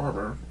Demon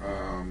Barber.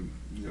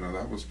 You know,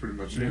 that was pretty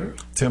much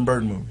it. Tim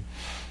Burton movie.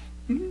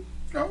 Mm-hmm.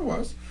 No, it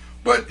was.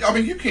 But I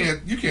mean, you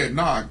can't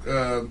knock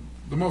the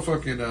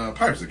motherfucking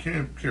Pirates of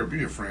the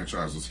Caribbean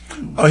franchise was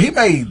huge. Oh, he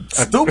made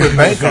stupid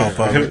bank off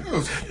of it.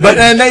 But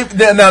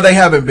they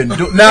haven't been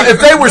doing. Now,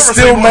 if they were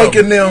still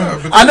making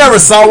them, I never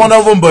saw one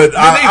of them, but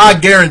I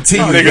guarantee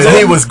you that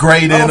he was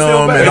great in them. And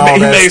all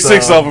he that made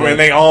stuff. 6 of them, and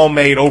they all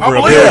made over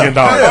 $1 billion.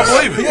 I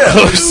believe it.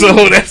 Yeah.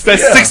 So that's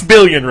 $6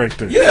 billion right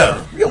there.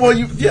 Yeah. Well,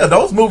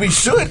 those movies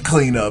should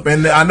clean up,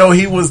 and I know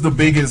he was the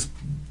biggest,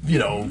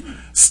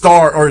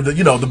 star or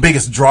the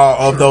biggest draw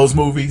of those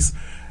movies.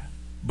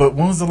 But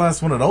when was the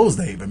last one of those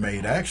they even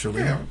made?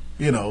 Actually, I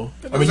mean,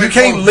 you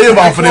can't live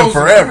off of them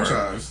forever.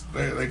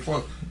 They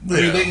closed.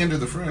 They ended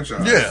the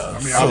franchise. Yeah,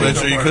 I mean, I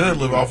bet you could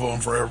live off of them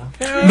forever.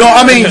 No,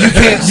 I mean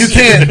you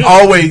can't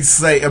always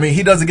say. I mean,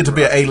 he doesn't get to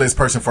be an A-list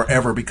person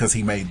forever because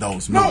he made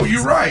those movies. No,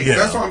 you're right. Yeah.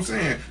 That's what I'm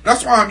saying.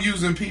 That's why I'm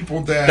using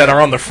people that are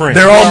on the fringe.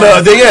 They're on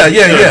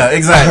yeah,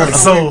 exactly.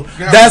 So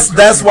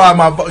that's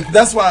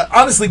why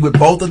honestly with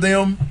both of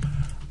them,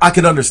 I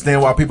could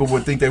understand why people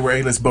would think they were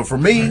A-list, but for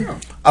me,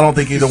 I don't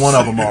think either one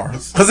of them are.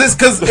 Because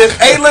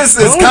A-list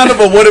is kind of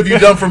a what have you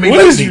done for me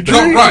lately?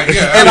 Right,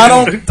 yeah. And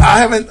I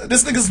haven't.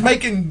 This nigga's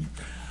making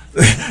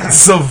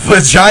some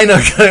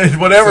vagina,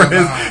 whatever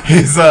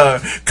his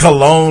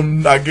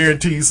cologne, I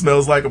guarantee you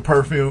smells like a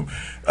perfume.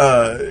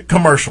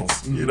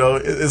 Commercials, you know,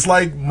 it's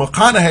like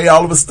McConaughey.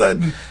 All of a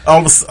sudden, he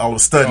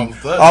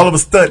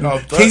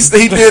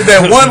did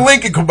that one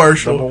Lincoln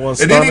commercial,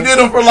 and then he did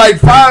them for like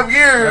 5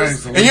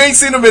 years, and you ain't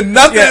seen him in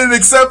nothing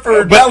except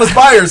for Dallas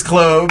Buyers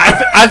Club.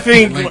 I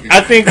think like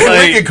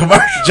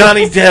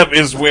Johnny Depp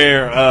is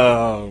where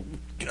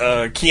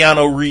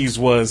Keanu Reeves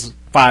was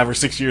 5 or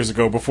 6 years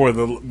ago before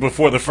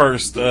the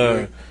first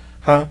John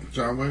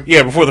Wick?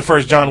 Yeah, before the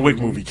first John Wick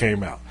movie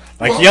came out.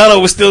 Like,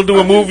 Keanu was still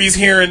doing movies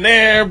here and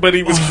there, but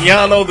he was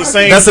Keanu the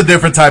same. That's a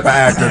different type of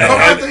actor.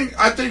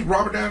 I think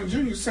Robert Downey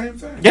Jr. same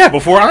thing. Yeah,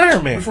 before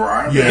Iron Man.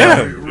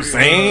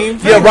 Same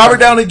thing. Yeah, Robert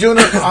Downey Jr.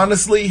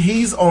 Honestly,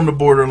 he's on the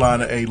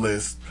borderline of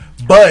A-list,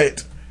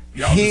 but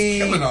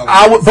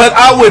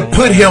I would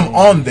put him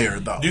on there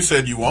though. You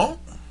said you won't?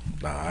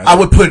 I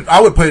would put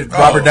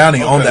Robert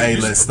Downey on the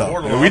A-list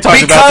though. We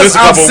talked about this a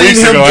couple weeks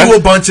ago. I've seen him do a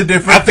bunch of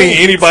different I think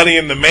anybody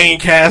in the main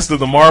cast of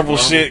the Marvel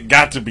shit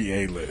got to be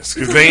A-list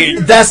because they.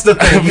 That's the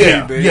thing.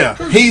 Yeah.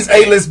 He's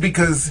A-list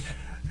because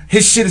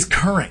his shit is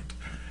current.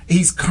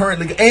 He's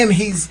currently, and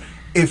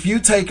if you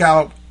take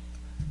out,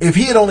 if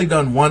he had only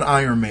done one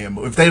Iron Man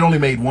movie, if they'd only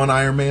made one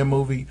Iron Man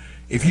movie,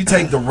 if you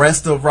take the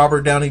rest of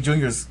Robert Downey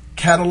Jr.'s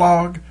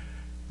catalog,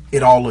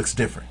 it all looks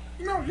different.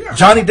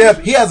 Johnny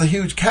Depp, he has a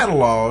huge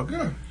catalog.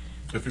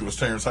 If he was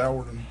Terrence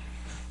Howard,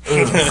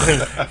 his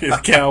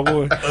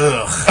cowboy,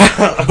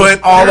 but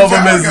all of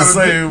them is the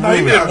same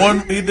movie.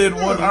 He did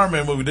one Iron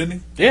Man movie, didn't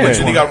he? Yeah,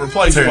 and he got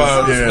replaced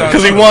by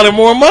because he wanted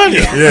more money.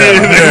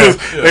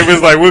 They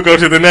was like, we'll go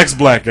to the next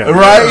black guy,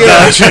 right?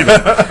 Yeah.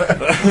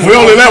 We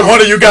only let one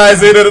of you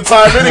guys in at a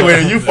time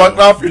anyway, and you fucked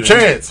off your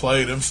chance.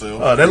 Played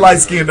himself. That light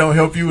skin don't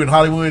help you in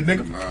Hollywood,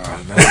 nigga.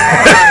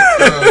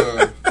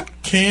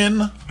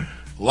 Ken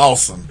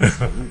Lawson.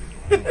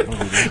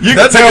 You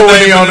can tell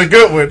when he on a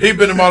good one. He's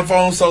been in my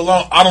phone so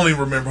long, I don't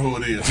even remember who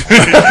it is.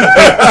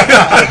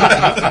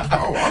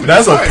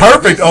 That's a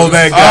perfect old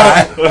that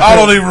guy. I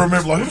don't even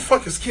remember. Like, who the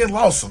fuck is Ken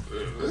Lawson?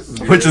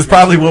 Which is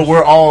probably what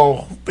we're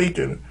all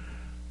thinking.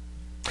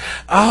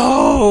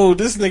 Oh,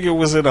 this nigga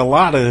was in a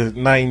lot of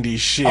 90s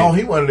shit. Oh,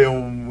 he one of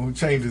them who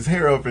changed his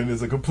hair up and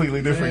is a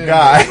completely different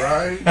guy.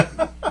 Right?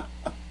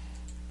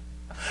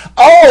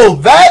 Oh,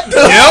 that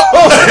dude.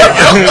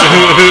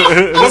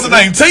 What's his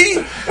name? T?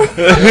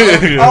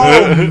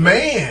 Oh,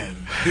 man.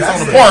 He's on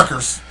the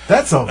Parkers.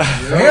 That's a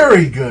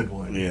very good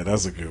one. Yeah,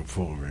 that's a good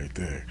pull right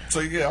there. So,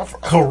 yeah.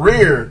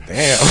 Career.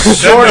 Damn.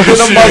 Short in the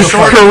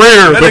motherfucker.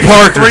 Career, the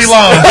Parkers. 3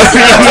 lines.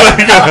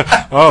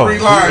 Oh. 3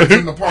 lines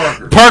in the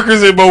Parkers.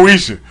 Parkers and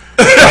Moesha.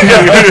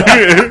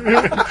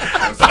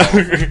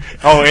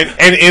 Oh,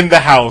 and in the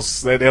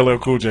house, that LL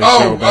Cool J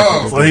show.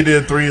 So he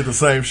did 3 of the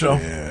same show.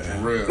 Yeah.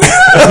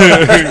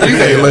 He's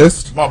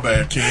A-list. My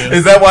bad, Ken.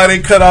 Is that why they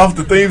cut off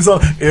the theme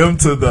song? M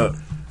to the.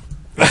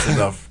 That's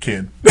enough,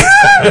 Ken.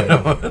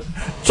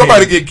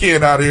 Somebody get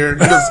Ken out of here.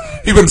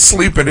 He been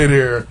sleeping in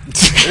here.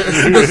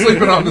 He been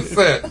sleeping on the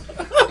set.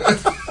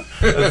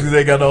 They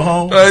ain't got no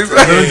home. I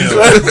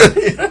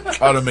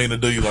didn't mean to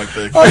do you like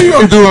that. How you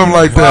gonna do him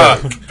like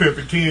that?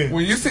 Pepper Ken.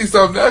 When you see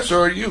something that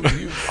short, you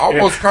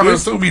almost kind of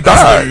assume he This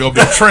died. nigga gonna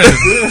be trending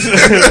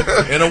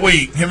in a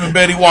week. Him and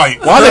Betty White.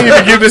 Why they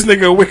even give this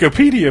nigga a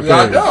Wikipedia page?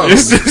 I know.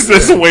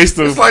 It's a waste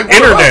of It's like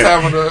internet.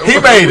 He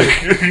made it.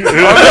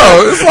 I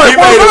know. It's like He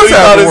made it. He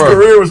thought his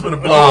career. career was going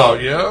to blow Oh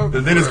up. yeah.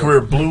 And then his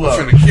career blew up.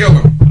 Finna kill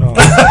him.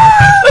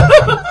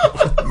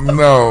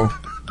 No.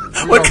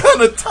 What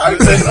kind of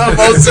type is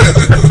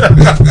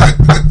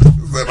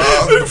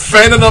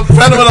Phantom of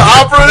the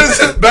Opera and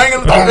shit,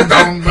 banging.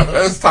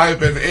 That's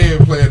typing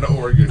and playing the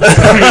organ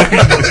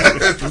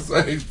at the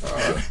same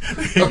time.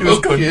 He was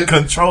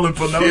controlling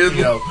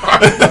Pinocchio.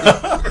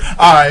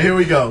 All right, here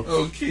we go.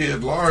 Oh,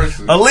 Kid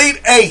Larson. Elite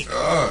 8.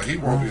 He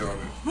won't be on it.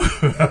 Won't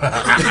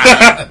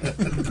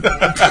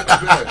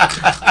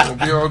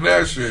be on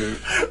that shit.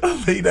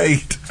 Elite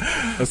 8.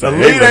 That's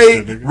Elite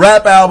 8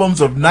 rap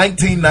albums of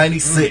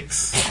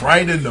 1996.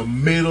 Right in the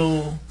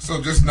middle.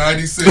 So just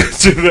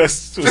 96.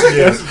 Yes.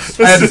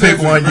 I had to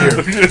pick 1 year.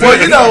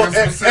 Well, you know,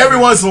 every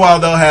once in a while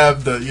they'll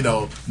have the,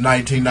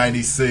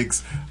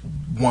 1996,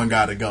 one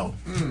gotta go.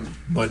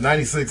 But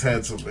 96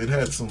 had some, Did.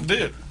 That's the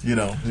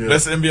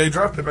NBA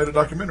draft. They made a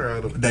documentary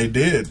out of it. They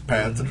did.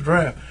 Path to the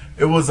Draft.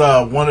 It was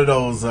one of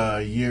those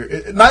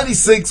years.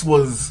 96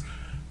 was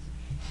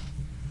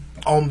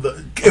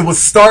it was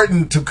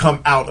starting to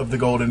come out of the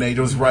golden age.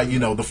 It was right,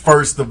 the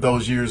first of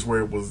those years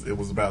where it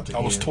was about to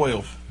end. I was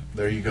 12.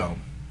 There you go.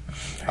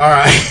 All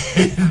right.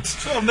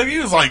 So, nigga,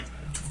 you was like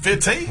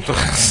 15.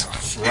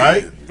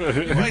 Right? You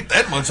ain't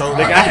that much older.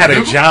 Nigga, I had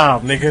a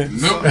job, nigga.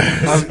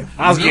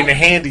 I was getting the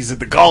handies at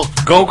the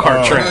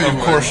go-kart track. Of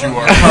course you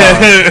are.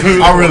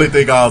 I really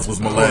think Oz was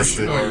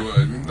molested.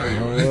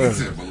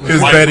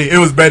 It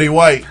was Betty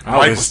White.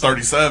 White was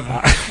 37.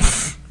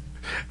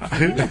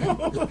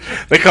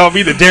 They call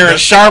me the Darren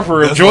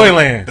Sharper of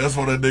Joyland. That's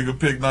why that nigga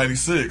picked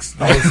 96.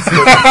 That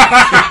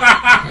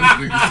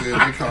nigga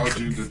said they called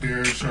you the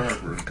Darren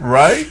Sharper.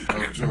 Right?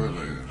 Of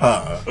Joyland.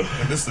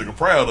 And this nigga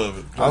proud of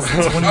it. I was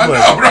 20 I know,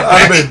 right?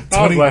 I'd have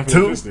been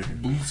 22.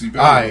 Bootsy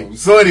All right.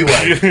 Bellows. So anyway,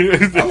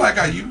 I like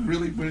how you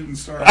really went and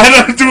started. I'm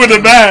not doing the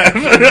math.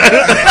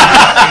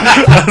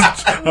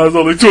 I was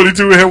only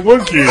 22 and had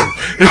one kid.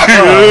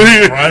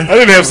 I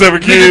didn't have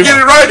 7 You kids. can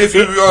get it right if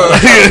you.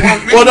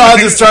 well, no, I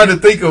was just trying to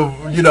think of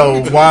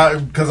why,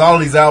 because all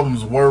of these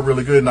albums were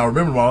really good, and I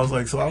remember them all. I was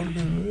like, so I would have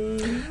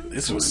been.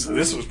 This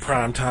was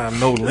prime time,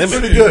 No Limit. It's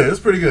pretty good. It's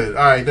pretty good.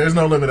 All right, there's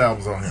no limit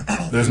albums on here.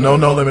 There's no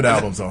limit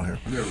albums on here.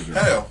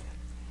 Hell,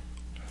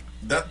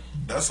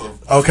 that's a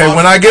Okay,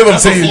 when I give them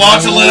to you,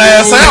 fraudulent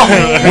ass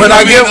album. When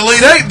I give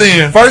Elite 8,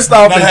 then first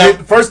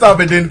off,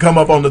 it didn't come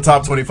up on the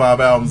top 25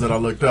 albums that I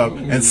looked up.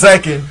 And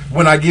second,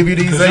 when I give you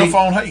these 'Cause your 8,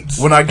 phone hates.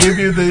 when I give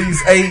you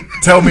these 8,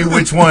 tell me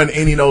which one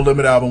any No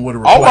Limit album would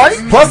have replaced. All right.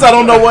 Plus, I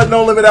don't know what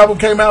No Limit album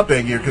came out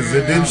that year because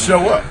it didn't show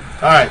up.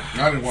 All right,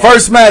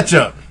 first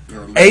matchup,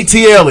 AT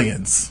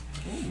Aliens.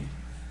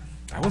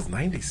 That was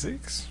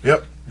 96.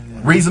 Yep,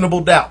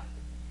 Reasonable Doubt.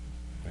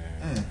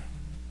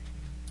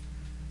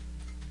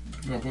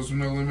 You gonna put some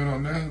No Limit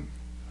on that?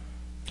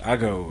 I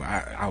go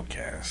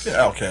Outkast. Yeah,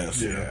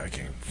 Outkast. Yeah, I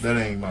can't. That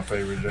ain't my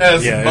favorite.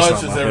 As Yeah, it's much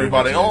not as my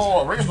everybody,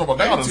 favorite, Reasonable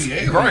Doubt is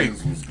great.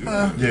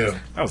 Yeah,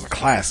 that was a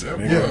classic.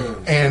 Yeah. Man.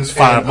 and,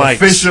 Five mics.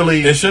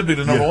 officially, It should be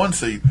the number one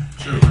seed.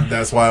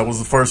 that's why it was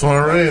the first one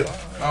I read.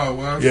 Oh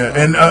well. Yeah,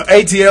 and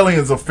AT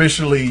Aliens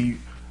officially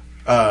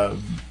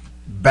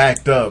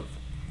backed up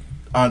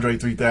Andre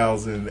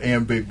 3000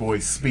 and Big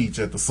Boy's speech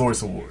at the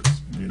Source Awards.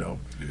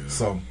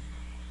 So,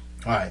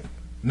 all right,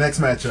 next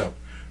matchup,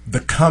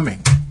 The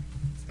Coming,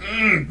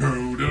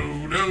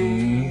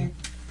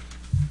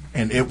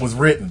 and It Was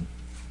Written.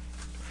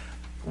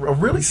 A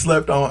really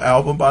slept on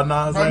album by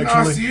Nas. By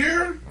Actually,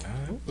 Nasir?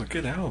 It was a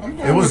good album.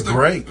 it was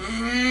great.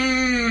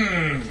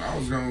 I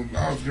was going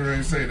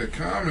to say The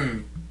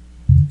Common,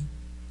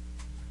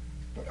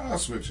 but I'll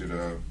switch it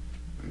up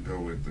and go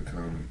with The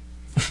Common.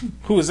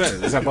 Who is that?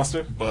 Is that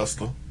Buster?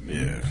 Buster.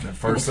 Yeah. That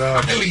first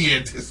album. Highly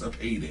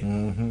anticipated.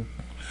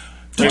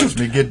 Watch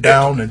me get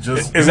down and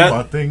just Is do that-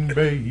 my thing,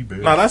 baby.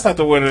 No, that's not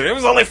the winner. It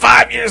was only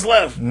 5 years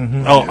left.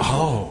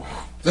 Oh.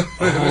 It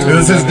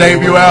was his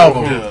debut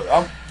album.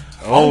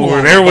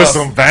 There was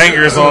some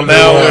bangers on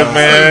that one,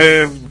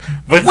 man.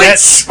 But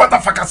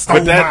motherfucker stole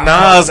but that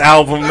my Nas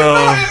album,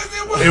 though.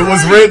 It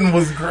Was Written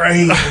was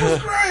great.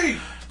 Great.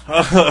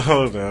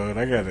 Hold on,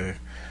 I gotta.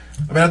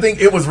 I mean, I think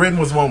It Was Written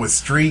was one with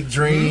Street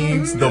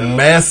Dreams, The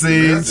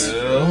Message.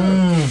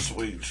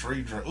 Sweet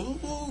Street Dream.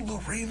 Ooh, the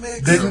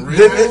remix.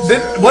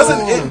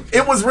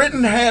 It Was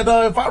Written had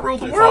If I Ruled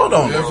the World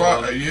on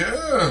it.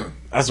 Yeah.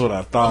 That's what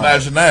I thought.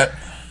 Imagine that.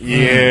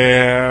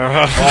 Yeah.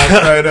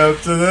 Walk right up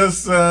to the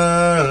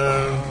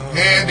sun.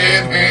 Hand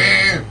in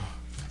hand.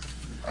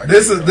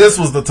 This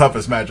was the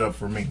toughest matchup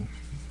for me.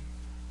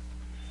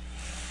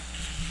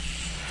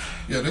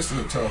 Yeah, this is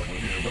a tough one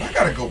here, but I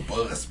gotta go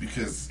Buzz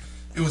because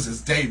it was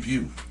his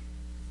debut.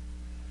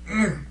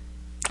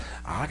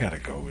 I gotta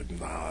go with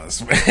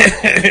Nas,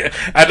 man.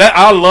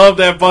 I love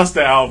that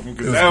Busta album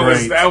because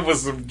that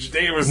was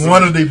some.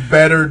 One of the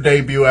better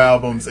debut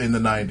albums in the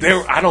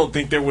 90s. I don't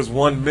think there was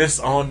one miss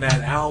on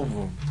that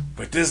album,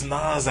 but this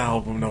Nas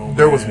album, though,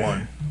 There man. was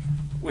one.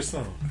 Which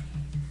song?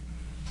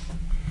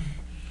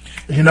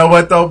 You know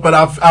what though? But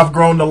I've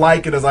grown to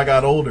like it as I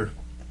got older.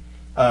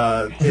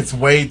 It's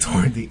way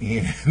toward the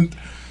end.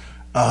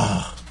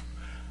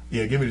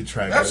 Yeah, give me the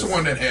track. That's the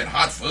one that had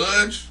Hot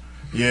Fudge.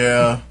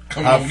 Yeah,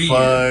 Come Hot on, me.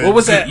 Fudge. What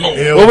was that?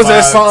 Ill What was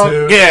that Vibe, song?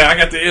 too. Yeah, I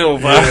got the ill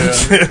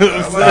vibe.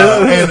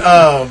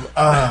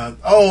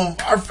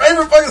 Our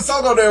favorite fucking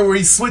song on there where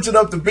he's switching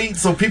up the beat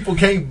so people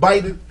can't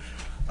bite it.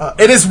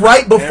 And it's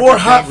right before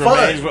Hot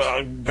Fudge.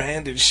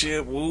 Bandit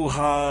shit, woo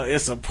ha,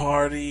 it's a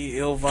party,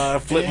 ill vibe,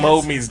 flip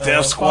mode meets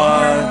Death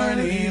Squad.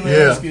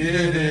 Yeah. Get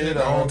it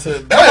on to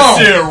That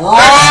shit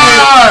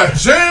right.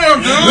 Jam,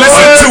 dude.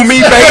 Listen to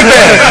me, baby.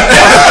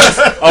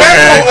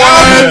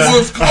 That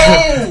was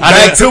cold.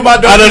 Back to my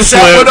dog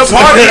shop where the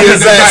party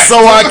is at, so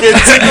I can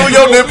tickle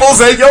your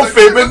nipples and your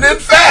feminine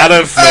fat. I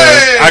done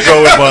flipped. I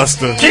go with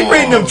Busta. Keep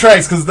reading them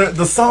tracks because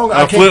the song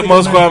I can't Flip think Mode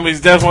of the Squad name. meets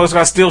Death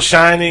Squad, Still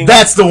Shining.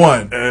 That's the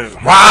one.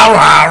 Rah,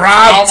 rah,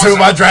 rah, to Almost-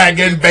 my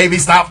dragon, baby,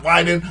 stop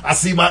whining. I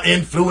see my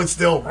influence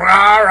still.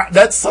 Rah, rah.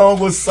 That song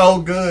was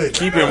so good.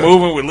 Keep it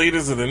moving with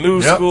leaders of the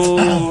new Yep.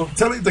 school.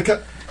 Tell me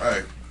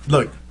Hey.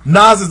 look,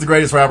 Nas is the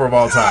greatest rapper of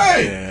all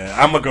time. Yeah,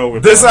 I'm gonna go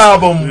with This Busta.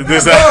 album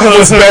This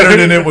was better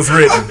than it was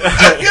written.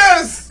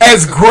 Yes.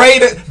 As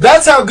great,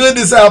 that's how good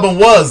this album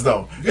was,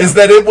 though. Is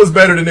that it was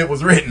better than it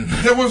was written.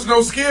 There was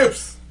no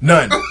skips.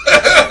 None.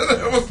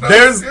 There was no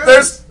skips.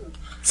 There's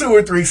 2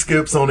 or 3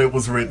 skips on it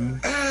was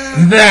written.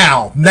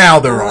 Now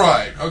they're on.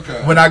 Right.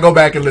 Okay. When I go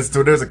back and listen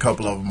to it, there's a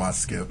couple of them I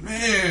skip.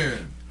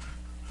 Man.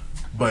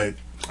 But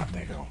I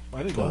think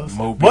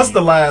Moby. What's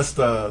the last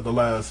one?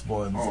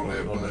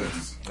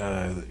 That's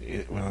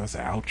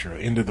an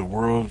outro. End of the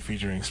World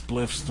featuring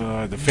Spliff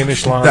Star. The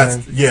Finish Line. End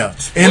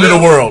of the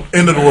World.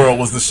 End of the World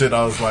was the shit.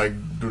 I was like,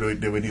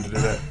 did we need to do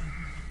that?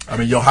 I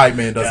mean, your hype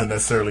man doesn't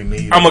necessarily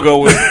need. I'm gonna go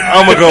with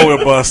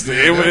Buster.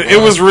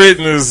 It was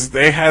written as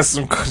they had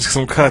some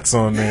cuts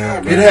on there.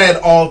 It had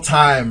all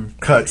time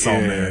cuts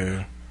on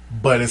there,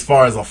 but as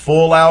far as a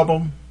full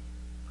album,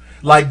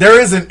 like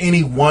there isn't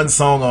any one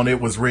song on It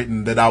Was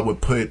Written that I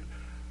would put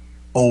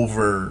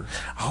over.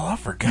 Oh, I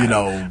forgot. You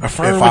know,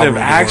 Affirmative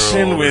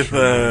Action with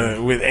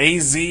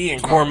AZ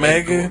and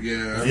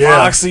Cormega,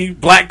 Foxy,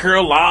 Black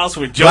Girl Lost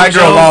with JoJo. Black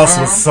Girl Lost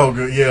was so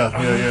good.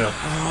 Yeah.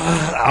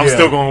 I'm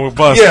still going with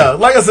Buster. Yeah,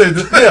 like I said,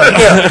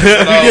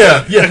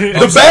 yeah.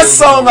 The best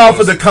song off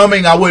of The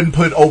Coming, I wouldn't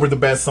put over the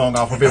best song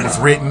off of It Was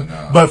Written,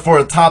 but for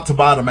a top to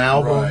bottom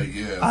album,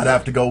 I'd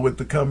have to go with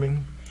The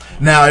Coming.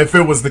 Now, if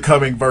it was The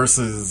Coming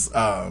versus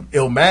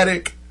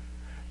Illmatic,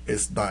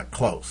 it's not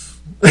close.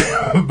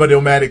 But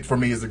Illmatic for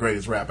me is the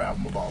greatest rap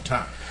album of all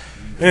time.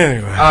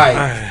 Anyway, all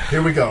right,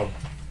 here we go.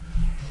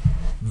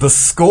 The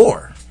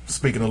Score.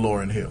 Speaking of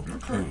Lauryn Hill,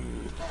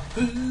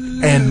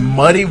 and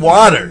Muddy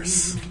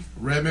Waters.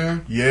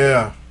 Redman?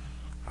 Yeah.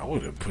 I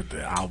would have put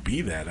the I'll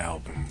Be That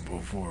album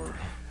before.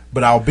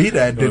 But I'll Be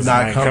That did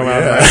not come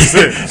out.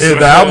 The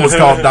album was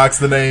called Doc's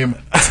the Name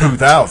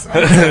 2000.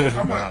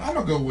 I'm going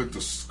to go with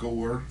The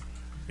Score.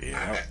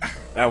 Yeah,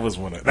 that was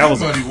one of that was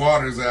Muddy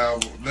Waters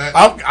album.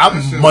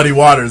 I'm Muddy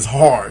Waters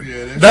hard.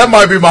 Yeah, that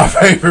might be my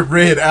favorite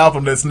Red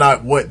album. That's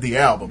not What the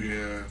Album.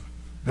 Yeah,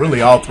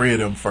 really, all three of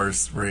them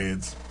first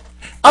Reds.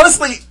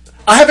 Honestly,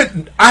 I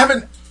haven't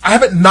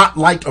not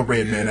liked a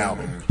Redman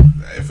album.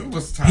 If it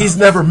was time, he's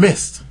never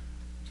missed.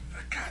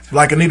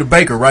 Like Anita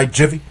Baker, right,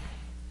 Jivy?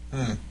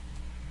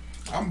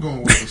 I'm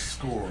going with The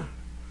Score.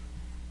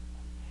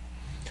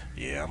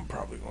 Yeah, I'm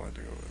probably going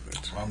to go with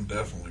it. I'm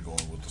definitely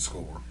going with The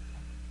Score.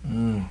 But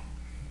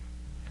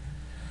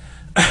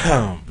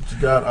you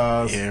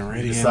got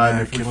ready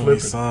deciding if we flip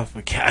it. Soft,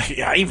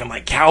 I even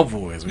like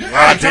Cowboys.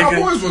 Yeah,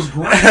 Cowboys was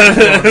great.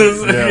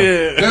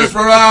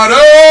 Desperado.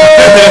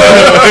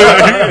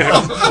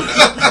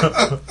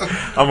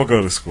 I'm gonna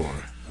go to Score.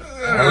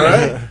 All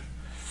right.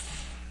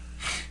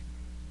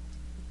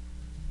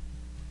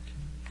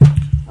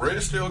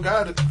 Red still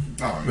got it.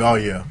 Oh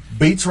yeah,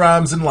 Beats,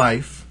 Rhymes, and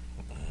Life.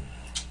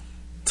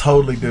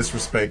 Totally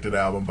disrespected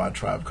album by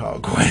Tribe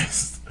Called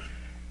Quest.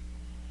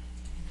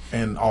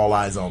 And All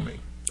Eyes on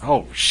Me.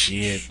 Oh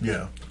shit!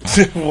 Yeah.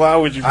 Why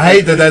would you? I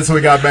hate that that's what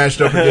we got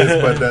mashed up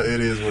against, but it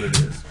is what it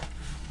is.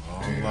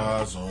 All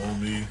Eyes on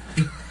Me.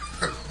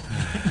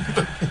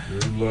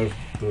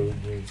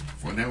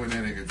 When that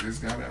nigga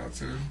just got out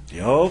too.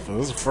 Yo, it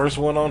was the first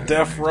one on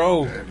Death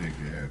Row. That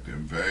nigga had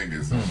them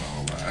bangers on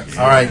All Eyes.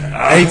 All right,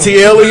 AT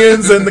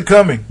Aliens and The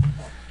Coming.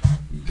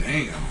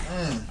 Damn.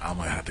 I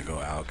might have to go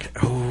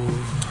Outkast.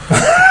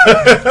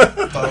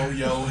 Throw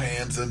your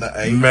hands in the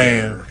air,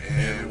 man,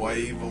 and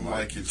wave them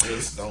like you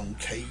just don't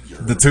care.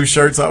 The two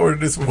shirts I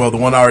ordered the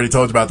one I already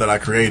told you about that I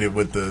created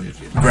with the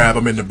grab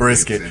them in the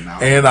brisket,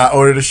 and I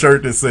ordered a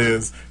shirt that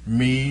says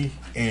me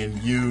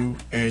and you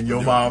and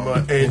your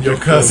mama and your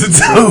cousin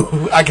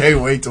too. I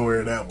can't wait to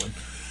wear that one.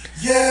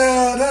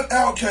 Yeah, that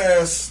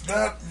Outkast,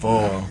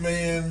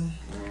 man.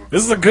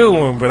 This is a good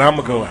one, but I'm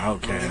gonna go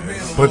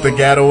Outkast. Put the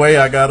gat away.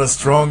 I got a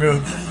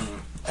stronger.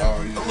 A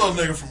little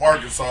nigga from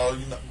Arkansas,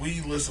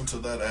 we listened to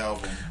that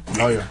album.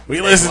 Oh yeah,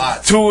 we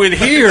listened to it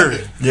here.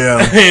 Yeah,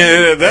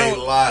 that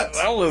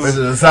was.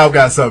 The South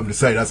got something to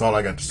say. That's all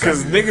I got to say.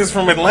 Because niggas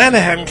from Atlanta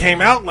hadn't came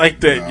out like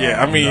that yet.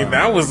 I mean,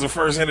 that was the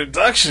first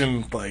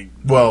introduction.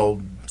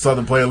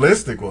 Southern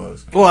Playalistic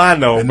was. Well, I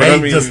know, and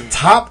but they just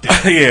topped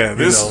it. Yeah,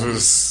 this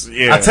was.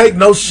 Yeah, I take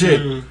no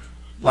shit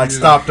like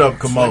stopped up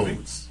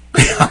commodes.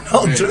 I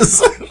know,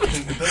 just no.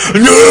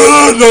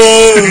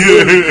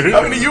 I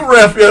mean, you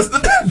ref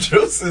yesterday,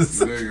 Juices.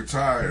 Nigga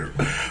tired.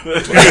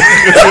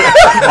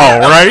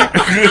 All right.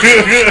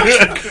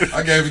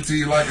 I gave it to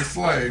you like a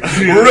slave.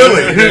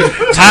 Really?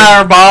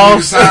 Tire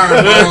balls.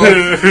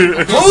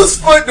 Whose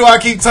foot do I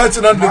keep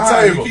touching under the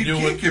table?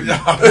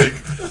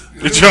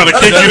 They're trying to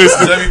kick you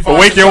to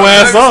wake your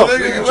ass up.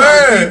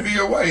 Keep me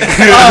awake.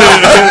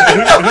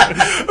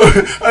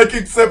 I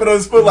keep stepping on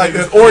his foot like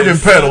that organ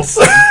pedals.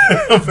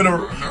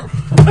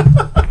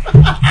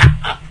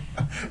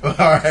 All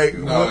right.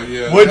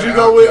 What'd you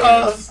go with?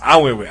 I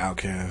went with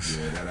Outkast.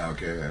 Yeah, that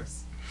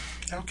Outkast.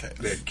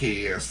 That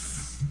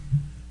Kiss.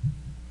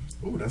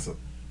 Ooh, that's a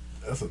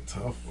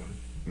tough one.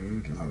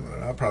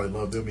 Mm-hmm. I probably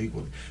love them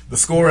equally. The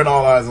Score and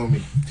All Eyes on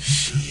Me.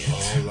 Shit.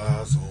 All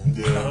Eyes on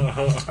Me. Yeah.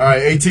 All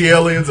right, AT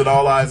Aliens and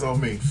All Eyes on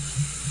Me.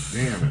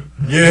 Damn it.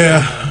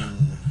 Yeah.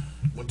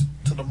 Went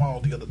to the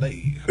mall the other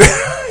day.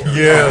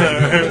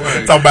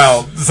 Yeah. Talk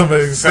about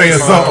somebody saying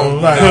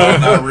something like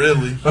not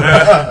really.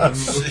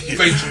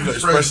 Facial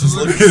expressions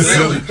looking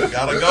silly.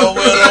 Gotta go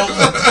with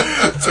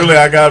them. Truly,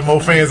 I got more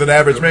fans than the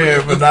average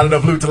man, but not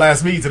enough loot to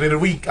last me to the end of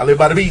the week. I live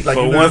by the beat. Like,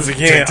 but once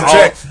again,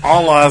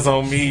 All Eyes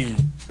on Me,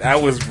 that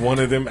was one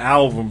of them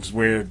albums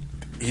where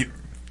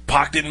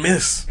Pac didn't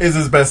miss. Is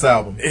his best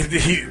album.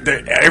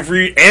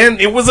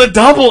 And it was a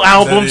double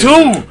album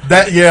too.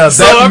 That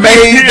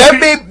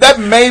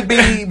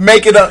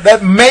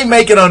may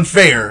make it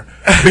unfair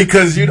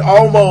because you'd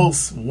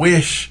almost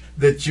wish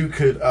that you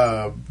could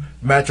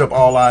match up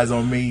All Eyes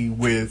on Me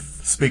with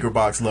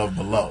Speakerboxx Love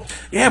Below.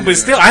 Yeah, but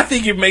still, I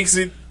think it makes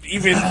it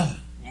even.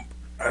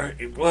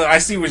 Well, I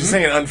see what you're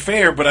saying,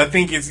 unfair, but I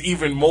think it's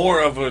even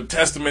more of a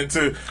testament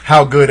to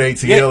how good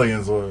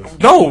AT-Aliens was.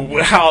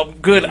 No, how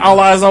good All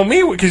Eyes on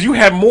Me was, because you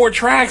had more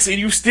tracks and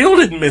you still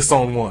didn't miss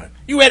on one.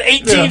 You had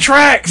 18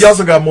 tracks. You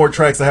also got more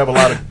tracks that have a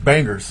lot of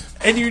bangers.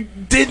 And you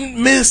didn't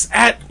miss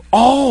at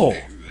all.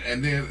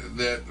 And then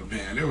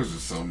there was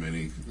just so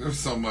many. There was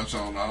so much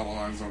on All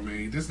Eyes on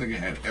Me. This nigga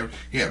had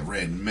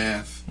Red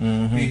Meth.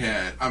 Mm-hmm. He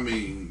had,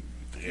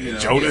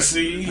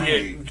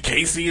 Jodeci,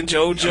 Casey and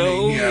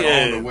JoJo. He had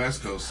all the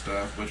West Coast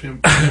stuff, but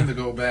him to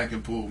go back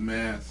and pull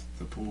Meth,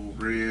 to pull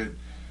Red,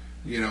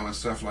 and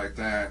stuff like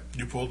that.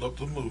 You pulled up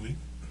the movie.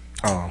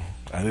 Oh,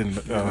 I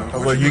didn't.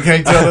 Well, you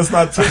can't tell that's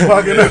not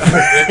Tupac in it.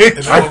 And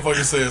the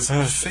motherfucker says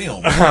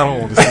film. I don't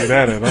want to see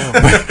that at all.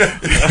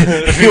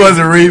 He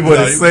wasn't reading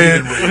what it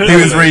said. He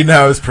was reading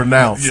how it's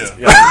pronounced. He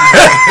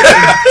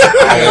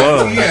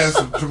had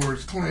some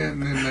George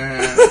Clinton in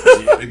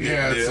that. He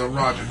had some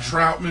Roger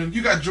Troutman.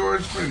 You got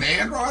George Clinton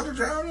and Roger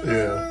Troutman?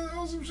 Yeah. That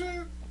was some shit.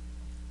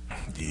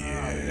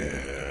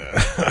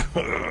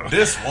 Yeah.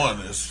 This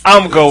one is.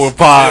 I'm going with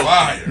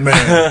Pac.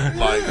 Man.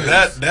 Like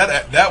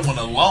that one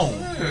alone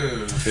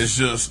is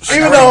just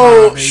even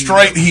though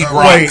straight heat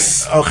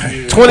rocks.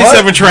 Okay.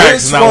 27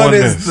 tracks.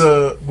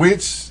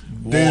 Which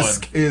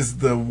disc is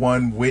the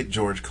one with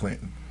George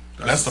Clinton?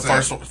 That's the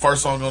first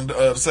song on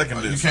the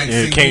second disc.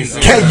 You can't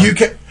see.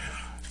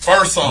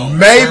 First song.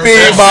 Maybe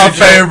my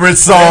favorite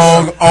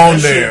song on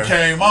there. It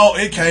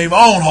came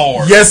on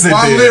hard. Yes, it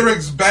My did.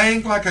 lyrics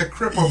bang like a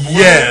cripple blood.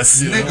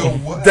 Yes. Nigga,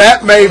 what?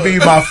 That may be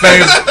my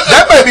favorite.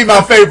 That may be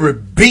my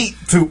favorite beat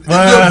to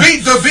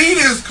the beat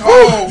is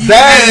cold.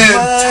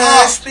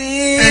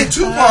 And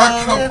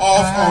Tupac come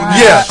off on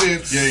that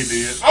shit. Yeah, he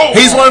did.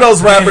 He's one of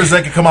those rappers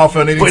that can come off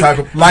on any type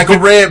of like a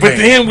red But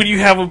band. then when you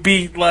have a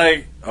beat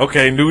like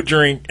New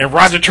Drink and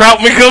Roger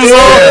Troutman comes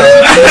on,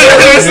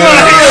 it's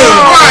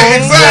right,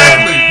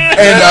 exactly.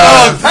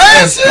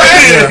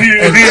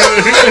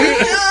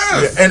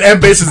 And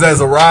Ambitious as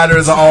a rider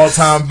is an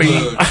all-time beat.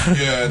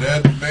 Yeah,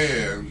 that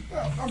man.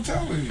 I'm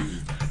telling you.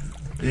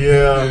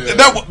 Yeah.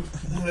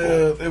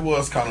 It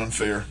was kind of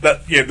unfair. The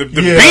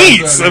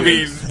beats. I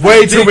mean,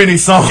 way too many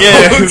songs.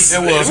 Yeah, it was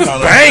kind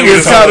of banging.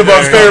 It's kind of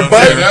unfair,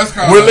 but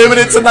Yeah, we're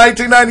limited to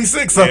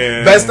 1996. So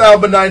best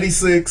album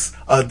 96,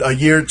 a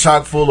year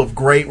chock full of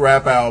great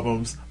rap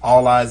albums.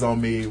 All Eyes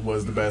on Me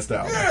was the best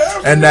album,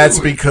 and that's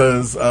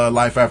because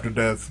Life After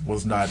Death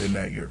was not in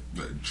that year.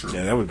 True.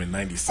 Yeah, that would have been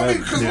 97.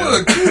 Because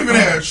look, you even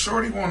had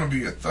Shorty Wanna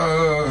Be a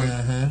Thug.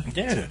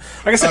 Yeah,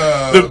 like I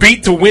said, the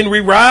beat to When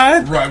We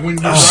Ride. Right, When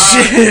You Ride.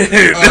 Shit.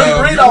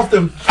 Read off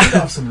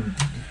some.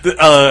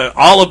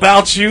 All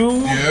About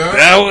You. Yeah.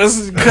 That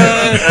was cut.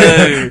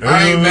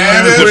 I ain't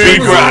mad at The you.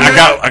 big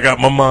I got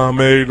my mind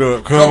made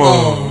up. Come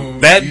on.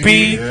 That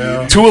beat.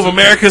 Yeah. Two of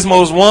America's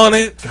Most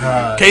Wanted.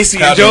 God. Casey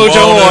and How Do You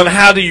JoJo Want on It?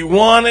 How Do You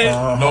Want It.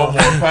 No More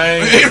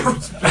Pain.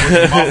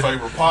 My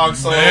favorite Pac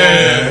song.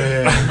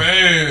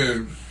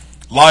 Man.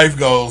 Life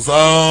Goes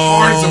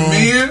Hearts of On.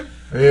 Men.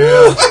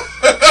 Yeah.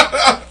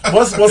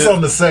 What's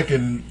on the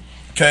second?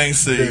 Can't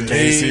See Can't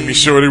Me. see me,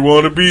 shorty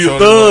wanna be a Shorty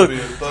thug. Wanna Be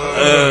a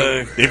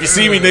Thug. If you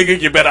see me, nigga,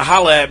 you better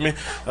holler at me.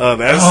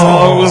 That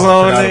song was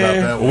on forgot there. about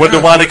that I one. wonder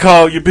why they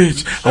call you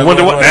bitch. I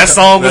wonder what that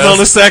song was on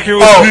the second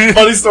one. Oh,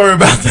 funny story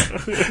about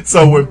that.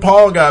 So when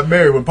Paul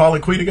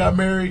and Quita got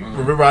married,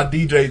 remember I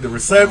DJ'd the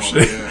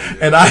reception,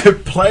 and I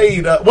had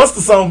played. What's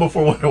the song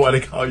before Wonder Why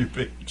They Call You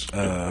Bitch?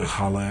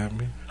 Holler at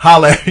me.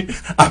 Holla at me.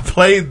 I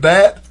played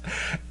that,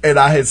 and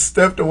I had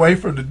stepped away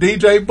from the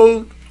DJ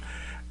booth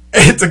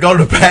to go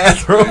to the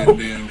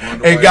bathroom,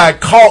 and got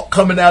caught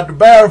coming out the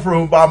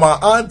bathroom by my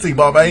auntie,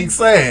 Mama Ain't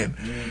Saying.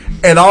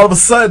 And all of a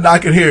sudden, I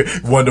could hear,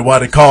 wonder why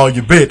they call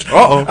you bitch.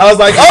 Uh-oh. I was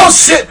like, oh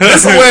shit,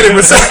 this is a wedding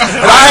reception.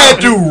 And I had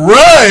to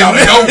run.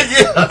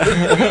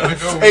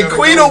 Yeah. And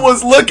Quita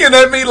was looking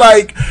at me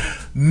like,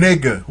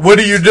 nigga, what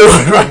are you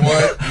doing right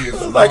now? I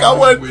was like,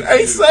 I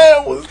ain't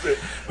saying was it.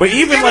 But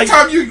even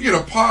anytime you get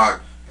a Pac,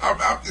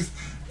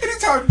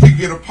 anytime you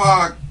get a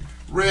Pac,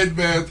 Red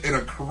Meth, and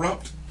a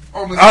Corrupt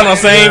on the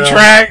same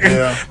track.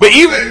 Yeah. But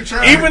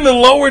even the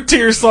lower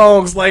tier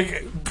songs,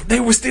 like,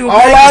 they were still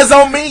All Eyes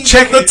on Me.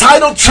 The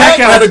title track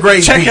had a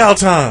great Check beat. Out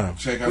Time.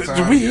 Check Out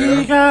Time.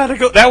 We gotta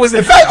go. That was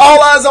in fact,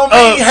 All Eyes on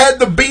Me had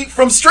the beat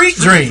from Street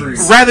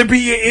Dreams. Rather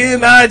Be a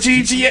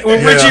N-I-G-G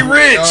with Richie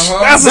Rich.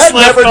 That's a that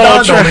slept never on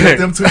dawned on me track. that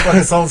them two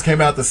fucking songs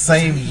came out the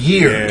same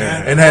year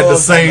and had the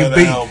same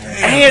beat.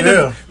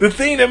 And the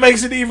thing that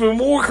makes it even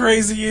more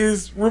crazy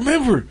is,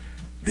 remember,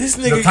 this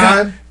nigga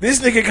got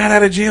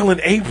out of jail in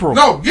April.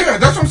 No, yeah,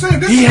 that's what I'm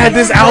saying. He had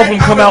this album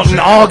come out in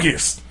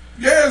August.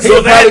 Yeah, he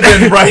would probably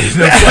been writing.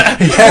 But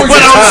I'm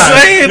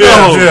saying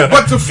though,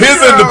 but to his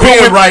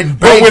independent writing,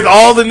 but with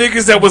all the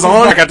niggas that was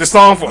on, I got the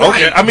song for.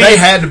 Okay, I mean, they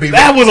had to be.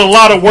 That was a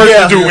lot of work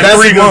to do in that's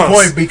 3 a good months.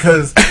 point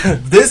because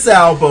this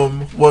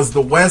album was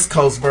the West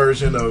Coast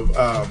version of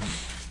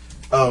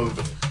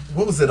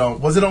what was it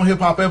on? Was it on Hip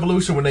Hop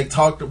Evolution when they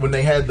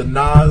they had the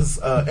Nas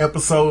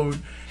episode?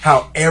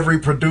 How every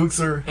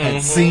producer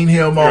had seen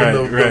him on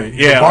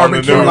the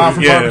barbecue live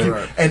from barbecue,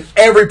 and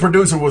every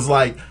producer was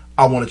like,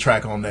 "I want a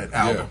track on that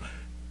album." Yeah.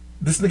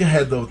 This nigga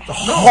had the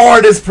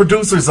hardest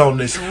producers on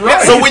this.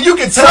 Right. So when you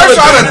can tell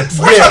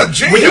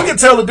when you can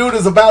tell the dude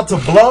is about to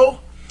blow.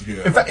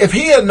 Yeah. In fact, if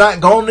he had not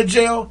gone to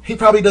jail, he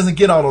probably doesn't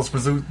get all those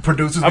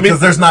producers because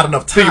there's not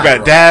enough time. Think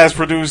about Daz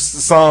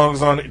produced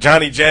songs on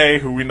Johnny J,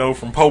 who we know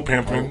from Poe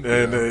Pimpin',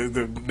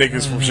 the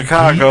niggas from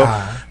Chicago.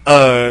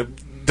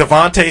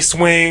 Devontae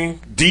Swing,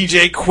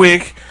 DJ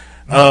Quick,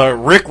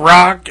 Rick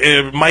Rock,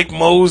 Mike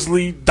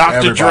Mosley,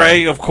 Dr.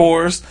 Dre, of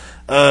course.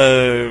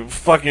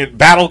 Fucking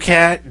Battle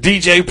Cat,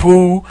 DJ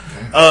Pooh,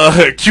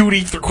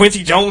 Cutie,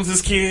 Quincy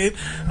Jones's kid.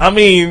 I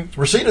mean,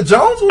 Rashida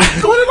Jones was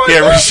doing it like that?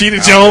 Yeah,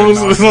 Rashida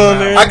Jones was on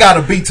there. I got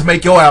a beat to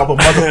make your album,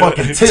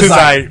 motherfucking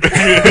Tizite.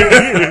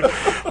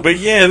 But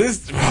yeah,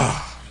 this.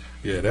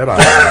 Yeah, that all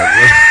right.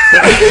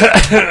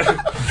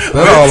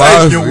 That all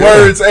I your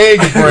words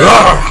and your brain.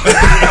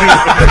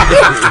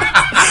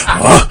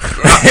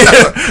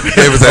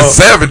 It was at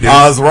 70.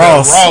 Oz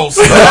Ross.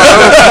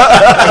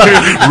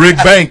 Rick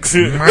Banks.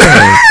 Man,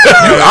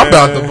 I'm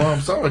about to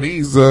bump some of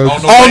these on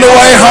the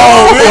way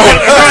home.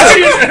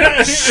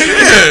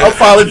 I'm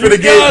probably finna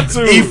get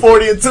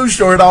E40 and Too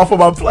Short off of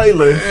my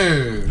playlist.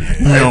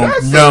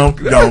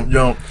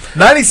 Yo.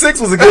 96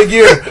 was a good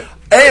year.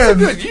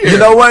 And you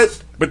know what?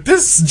 But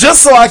this,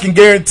 just so I can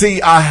guarantee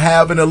I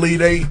have an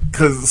Elite Eight,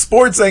 because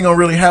sports ain't gonna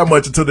really have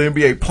much until the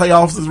NBA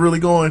playoffs is really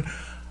going.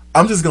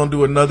 I'm just gonna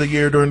do another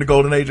year during the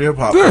golden age of hip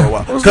hop for a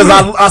while, because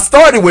I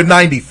started with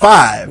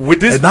 95.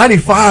 And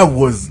 95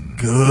 was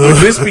good.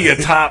 Would this be a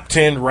top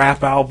 10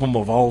 rap album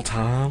of all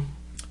time?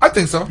 I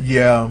think so.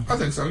 Yeah, I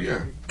think so.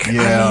 Yeah.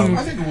 Yeah,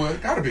 I think it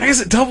would. Gotta be. I guess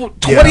it double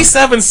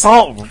 27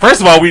 songs. First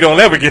of all, we don't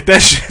ever get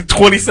that shit.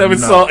 27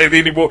 songs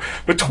anymore.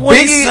 But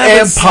 27 Biggie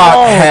and songs.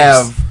 Pac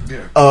have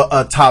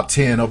a top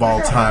 10 of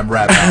all time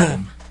rap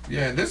album.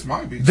 Yeah, this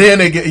might be. Then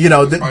they get,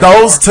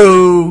 those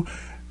two.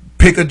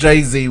 Pick a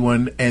Jay-Z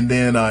one, and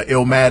then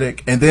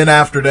Illmatic, and then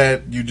after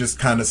that, you just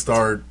kind of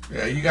start.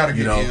 Yeah, you got to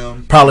get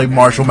him. Probably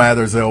Marshall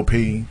Mathers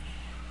LP.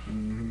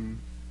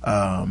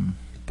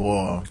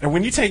 Boy. And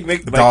when you take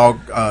Nick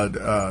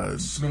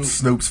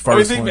Snoop's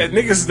first one,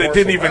 niggas that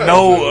didn't even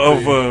know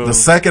of the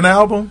second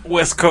album,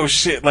 West Coast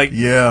shit, like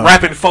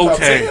Rappin'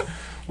 Forte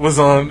was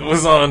on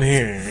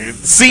here.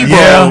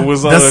 SIBO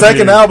was on the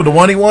second album, the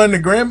one he won the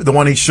Grammy, the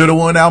one he should have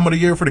won Album of the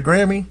Year for the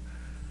Grammy,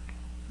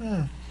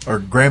 or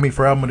Grammy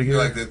for Album of the Year. You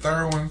like the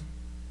third one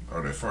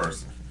or the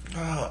first?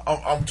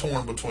 I'm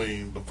torn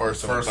between the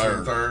first and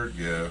the third.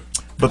 Yeah.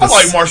 But I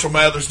like Marshall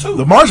Mathers too.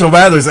 The Marshall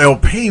Mathers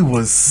LP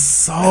was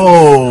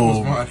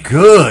so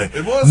good.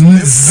 It was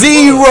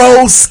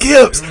zero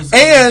skips,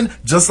 and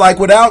just like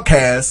with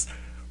Outkast,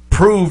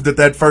 proved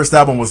that first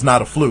album was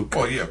not a fluke.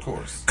 Oh yeah, of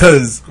course.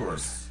 Because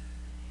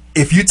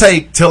if you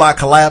take Till I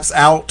Collapse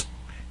out,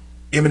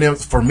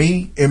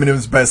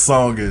 Eminem's best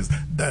song is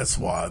 "That's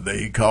Why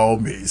They Call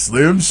Me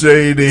Slim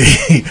Shady."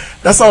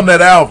 That's on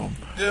that album.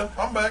 Yeah,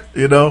 I'm back.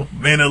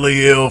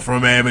 Mentally Ill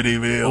from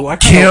Amityville.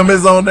 Kim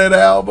is on that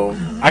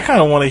album. I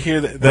kind of want to hear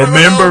that.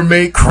 Remember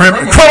Me,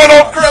 Criminal.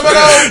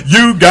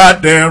 You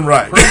goddamn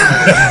right.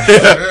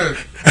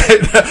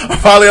 I'm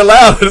probably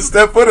allowed to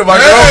step foot in my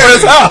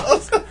girlfriend's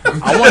house.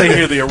 I want to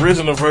hear the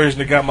original version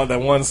that got that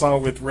one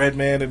song with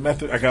Redman and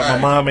Method. I got my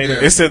mom made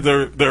it. It said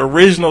the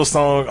original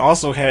song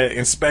also had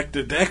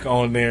Inspector Deck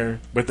on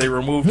there, but they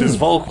removed his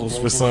vocals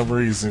for some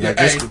reason. Yeah,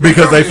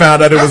 because they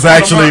found out it was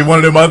actually one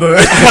of them other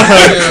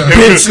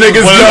bitch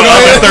niggas. One of the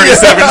other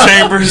 37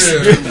 chambers.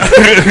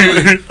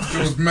 It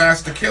was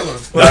Master Killer.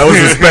 That was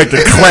Inspector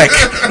Kleck.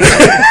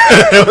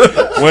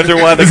 Wonder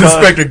why they called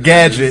Inspector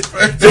Gadget.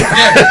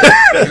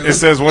 It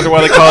says, wonder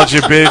why they called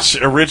your bitch.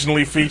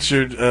 Originally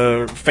featured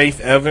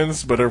Faith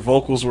Evans, but her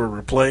vocals were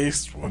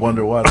replaced.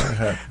 Wonder why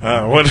that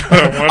happened. Wonder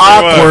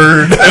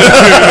awkward.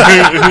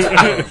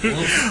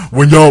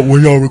 when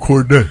y'all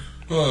record that?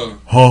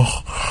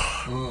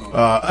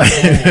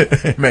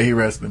 May he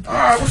rest in peace. All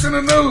right, what's in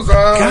the news?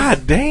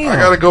 God damn. I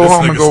gotta go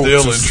home and go.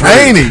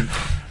 Ain't he?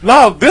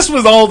 No, this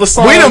was all the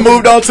songs. We done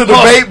moved on to the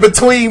debate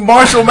between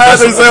Marshall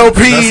Mathers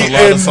LP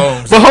and.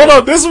 But hold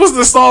on, this was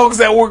the songs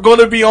that were going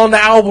to be on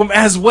the album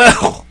as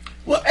well.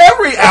 Well,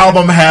 every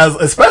album has,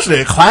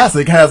 especially a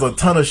classic, has a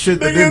ton of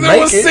shit that didn't make it.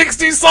 There was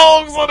 60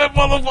 songs on that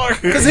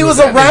motherfucker. Because he was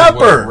a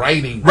rapper.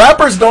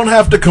 Rappers don't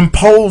have to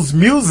compose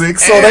music,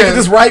 so they can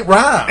just write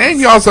rhymes.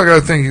 And you also got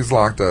to think he's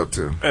locked up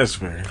too. That's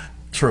fair.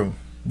 True.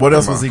 What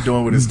else was he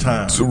doing with his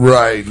time?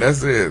 Right,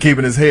 that's it.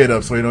 Keeping his head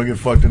up so he don't get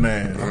fucked in the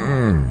ass. I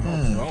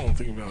don't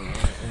think about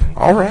that.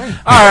 All right.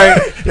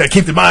 Yeah,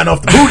 keep the mind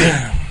off the booty.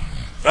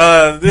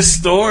 This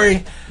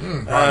story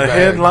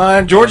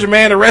headline: Georgia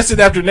man arrested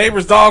after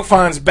neighbor's dog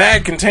finds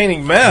bag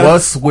containing meth.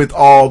 What's with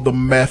all the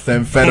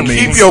methamphetamine?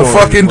 Keep your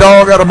fucking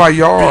dog out of my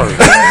yard.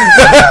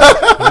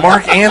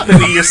 Mark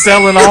Anthony is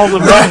selling all the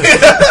meth.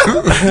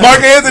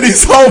 Mark Anthony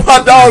sold my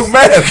dog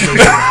meth.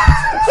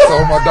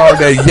 Sold my dog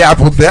that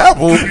yapple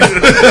dabble.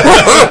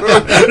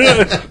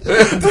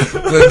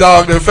 The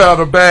dog that found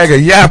a bag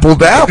of yapple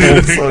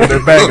dabble. Sold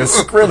that bag of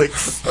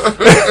Skrillex.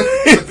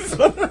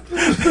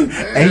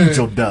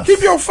 Angel dust.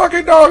 Keep your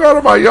fucking dog out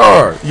of my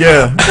yard.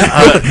 Yeah.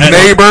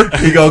 Neighbor.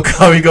 He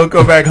gonna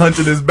come back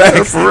hunting his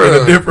bag for real.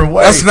 in a different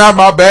way. That's not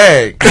my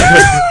bag.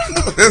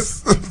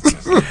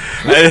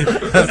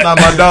 That's not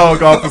my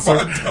dog, officer.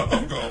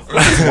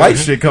 White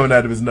shit coming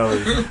out of his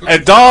nose. A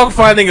dog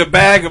finding a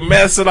bag of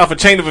meth set off a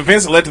chain of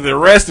events that led to the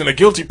arrest and a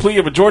guilty plea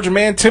of a Georgia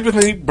man,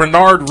 Timothy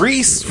Bernard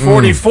Reese,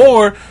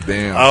 44.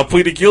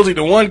 Pleaded guilty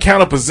to 1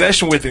 count of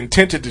possession with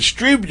intent to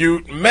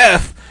distribute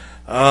meth.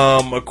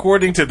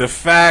 According to the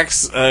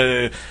facts,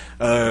 a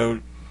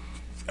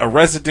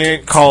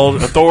resident called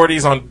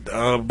authorities on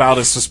about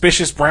a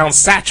suspicious brown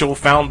satchel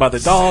found by the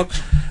dog.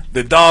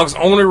 The dog's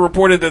owner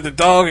reported that the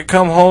dog had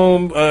come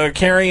home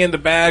carrying the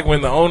bag.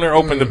 When the owner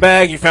opened the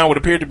bag, he found what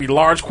appeared to be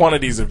large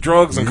quantities of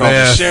drugs and called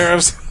the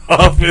sheriff's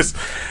office.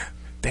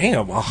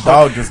 Damn,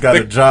 dog just got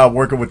a job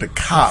working with the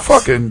cops.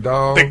 Fucking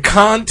dog. The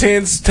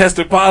contents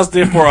tested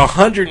positive for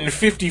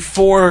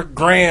 154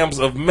 grams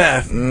of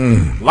meth.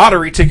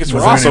 Lottery tickets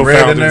were also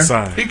found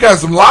inside. He got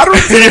some lottery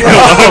tickets.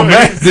 Oh,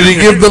 man. Did he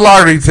give the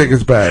lottery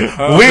tickets back?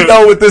 We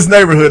know what this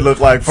neighborhood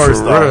looked like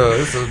first off.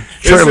 It's a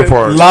trailer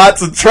park.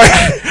 Lots of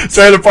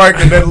trailer park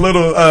and that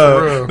little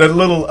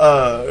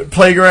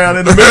playground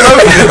in the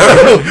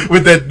middle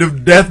with that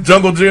death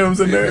jungle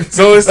gyms in there.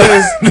 So it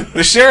says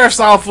the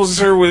sheriff's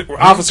officer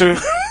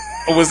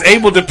was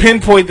able to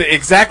pinpoint the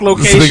exact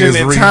location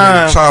and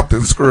time. Chopped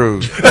and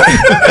screwed.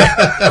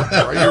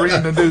 Are you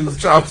reading the news?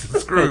 Chopped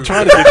and screwed. I'm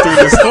trying to get through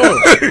this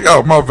story.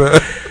 Oh, my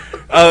bad.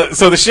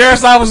 So the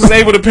sheriff's office was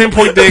able to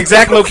pinpoint the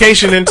exact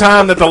location and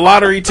time that the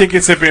lottery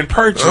tickets had been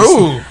purchased.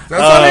 Ooh,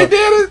 that's how they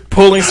did it?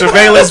 Pulling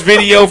surveillance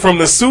video from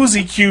the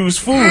Suzy Q's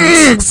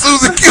Foods.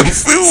 Suzy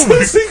Q's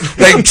Foods.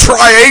 They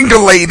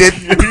triangulated.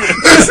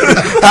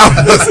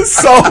 This is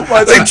so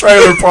much a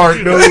trailer park,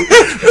 dude.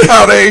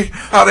 How they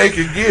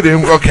can get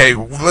him. Okay,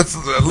 let's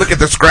look at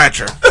the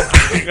scratcher.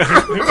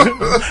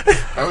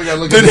 Now we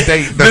gotta look at the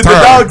date. Did the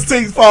dog's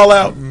teeth fall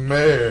out?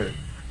 Man.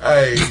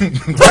 Hey,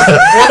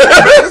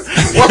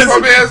 what's my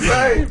man's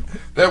name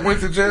that went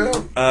to jail?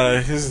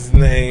 His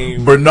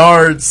name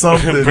Bernard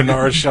something.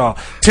 Bernard Shaw.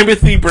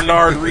 Timothy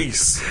Bernard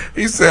Reese.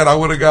 He said, "I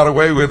would have got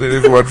away with it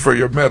if it wasn't for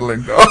your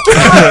meddling dog."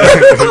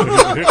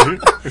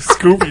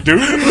 Scooby Doo.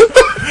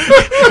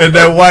 And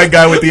that white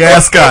guy with the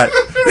ascot.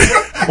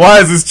 Why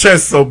is his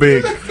chest so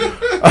big?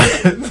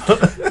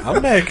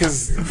 I'm mad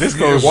because this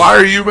goes. Why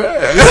are you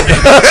mad?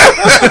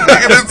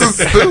 This is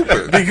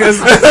stupid. Because,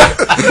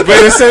 but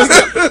it says,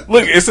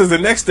 look, it says the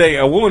next day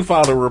a woman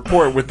filed a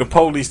report with the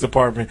police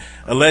department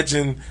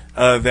alleging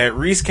that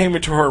Reese came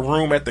into her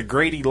room at the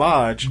Grady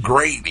Lodge.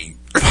 Grady.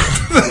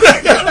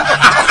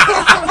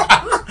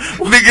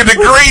 Nigga, the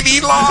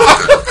Grady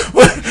Lodge.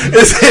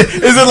 Is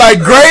it like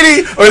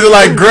Grady or is it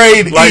like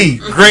Grade E?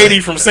 Grady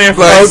from San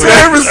Francisco.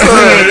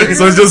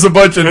 So it's just a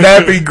bunch of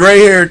nappy,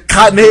 gray-haired,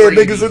 cotton-head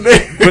niggas in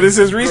there. But it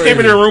says Reese came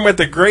in her room at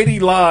the Grady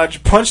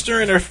Lodge, punched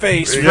her in her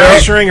face,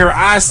 fracturing her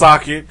eye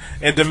socket,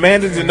 and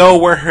demanded to know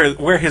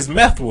where his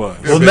meth was.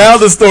 Well, now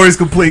the story's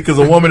complete because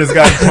a woman has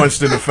gotten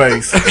punched in the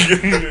face.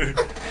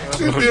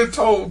 She's been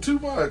told too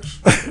much.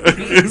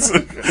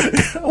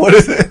 What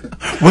is it?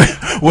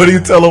 What do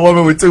you tell a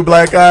woman with 2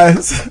 black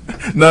eyes?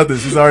 Nothing.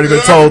 She's already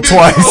been told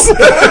twice.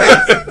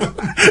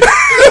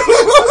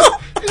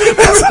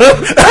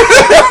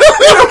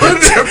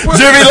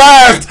 Jimmy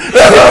laughed.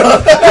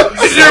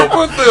 Did you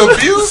put the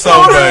abuse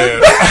so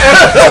bad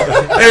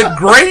at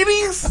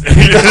Grady's?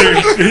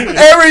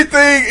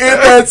 Everything in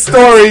that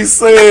story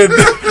said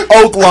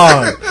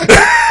Oaklawn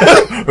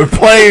or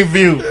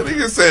Plainview. I think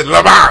it said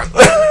Lamont.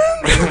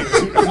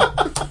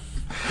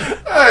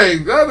 Hey,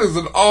 that is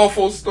an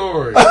awful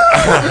story.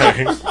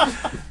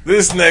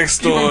 This next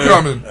story. Keep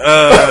 'em coming.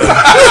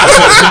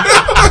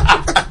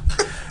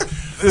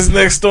 This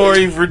next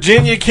story: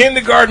 Virginia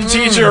kindergarten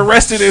teacher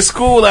arrested at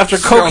school after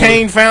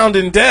cocaine found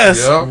in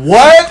desk. Yep.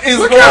 What is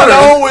going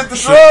on with the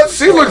drugs?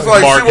 She looks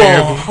like she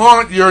will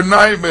haunt your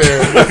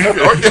nightmare.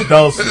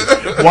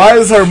 Why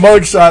is her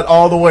mugshot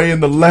all the way in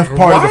the left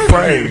part of the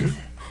frame?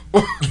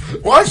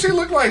 Why she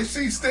look like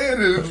she's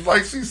standing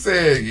like she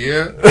said,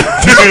 yeah?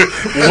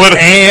 What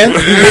and?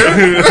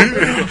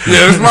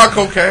 Yeah, it's my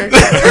cocaine.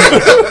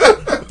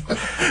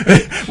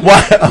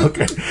 Why?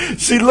 Okay,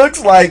 she looks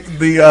like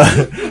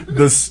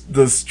the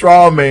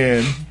straw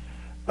man.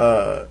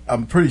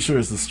 I'm pretty sure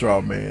it's the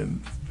straw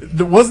man.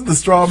 Wasn't the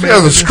straw man? She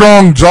has a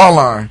strong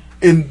jawline.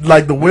 in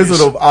like the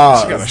Wizard of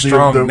Oz. She got a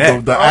strong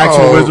neck. The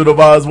actual Wizard of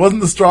Oz.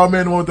 Wasn't the straw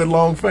man the one with that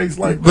long face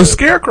like The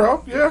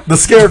Scarecrow, yeah. The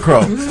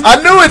Scarecrow.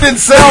 I knew it didn't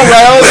sound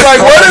right. I was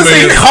like, what is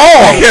he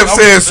called? He kept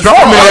saying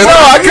straw man.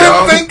 I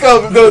couldn't think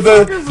of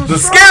the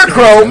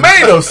Scarecrow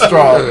made of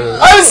straw.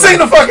 I haven't seen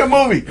the fucking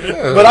movie,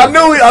 but I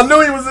knew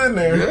he was in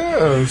there.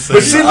 Yeah,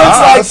 but she looks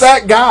like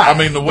that guy. I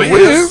mean, the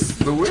Wiz.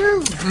 The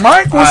Wiz.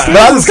 Mike was.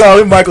 I just call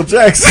him Michael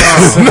Jackson.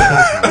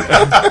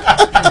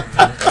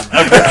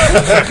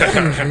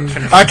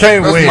 I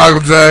can't win. Michael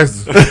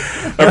Jackson.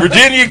 A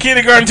Virginia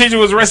kindergarten teacher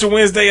was arrested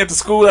Wednesday at the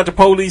school after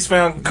police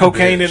found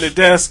cocaine in the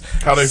desk.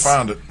 How they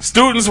found it?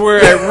 Students were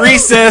at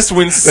recess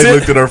when they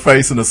looked at her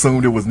face and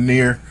assumed it was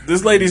near.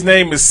 This lady's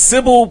name is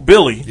Sybil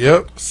Billy.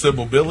 Yep.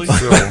 Sybil Billy?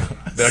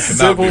 That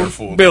cannot be her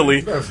full name.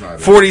 Billy,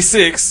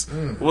 46,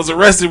 was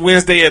arrested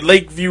Wednesday at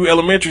Lakeview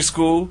Elementary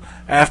School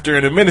after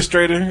an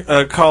administrator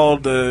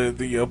called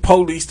the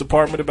police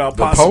department about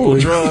possible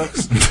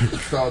drugs.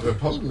 Called the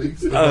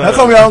police. How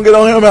come y'all don't get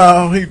on him?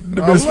 How he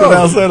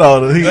mispronounced that all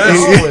the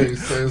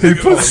He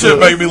put shit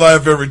make me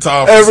laugh every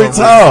time. Every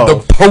time. The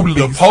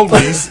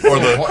police or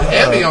the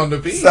heavy on the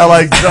beat. Sound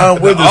like John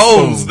Witherspoon.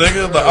 The O's,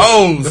 nigga. The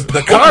O's. The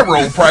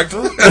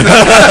chiropractor.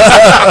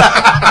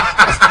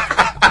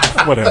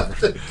 Whatever.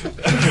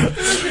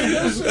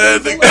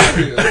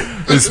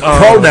 It's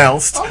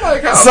pronounced. I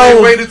like how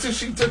they waited till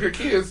she took her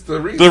kids to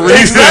read.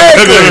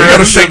 Exactly. You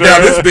gotta shake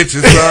down this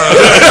bitch's.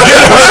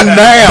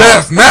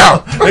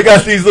 Now. They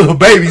got these little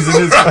babies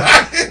in this.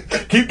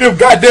 Keep them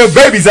goddamn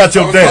babies out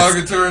your desk. I was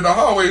talking to her in the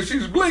hallway and she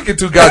was blinking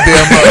too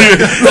goddamn much.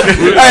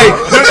 Hey,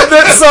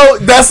 so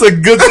that's a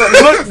good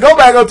thing. Look, go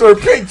back up to her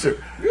picture.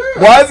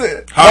 Why does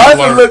it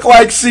look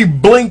like she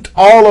blinked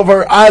all of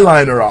her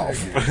eyeliner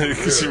off?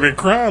 Because she been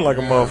crying like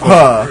a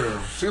motherfucker.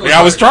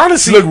 I was trying to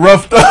see. She looked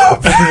roughed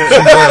up.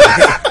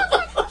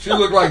 She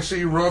looked like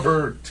she rubbed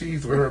her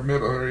teeth with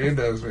her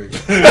index finger.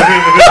 Trying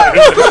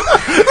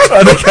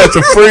to catch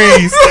a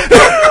freeze.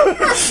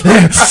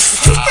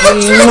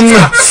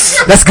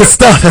 That's good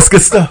stuff. That's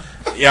good stuff.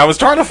 Yeah, I was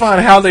trying to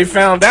find how they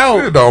found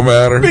out. It don't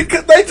matter.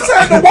 Because they just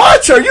had to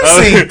watch her. You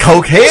seen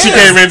cokehead. She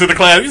came into the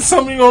class. There's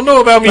something you don't know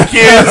about me,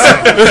 kids.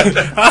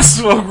 I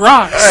smoke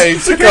rocks. Hey,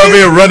 she come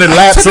in running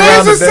laps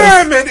around the desk. Today's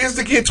assignment is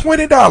to get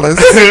 $20 out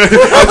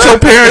your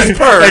parents'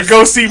 purse. And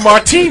go see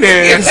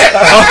Martinez.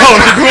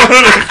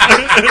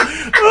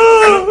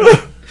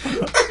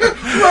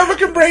 Whoever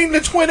can bring the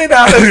 $20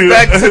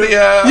 back to the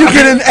you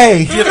get an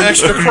A. Get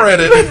extra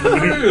credit.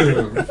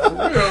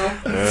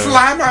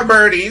 Fly my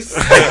birdies.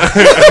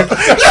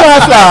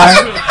 Fly.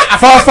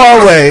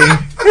 Far away.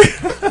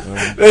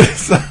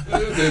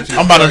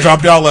 I'm about to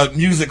drop y'all at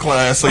music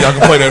class so y'all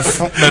can play that fish.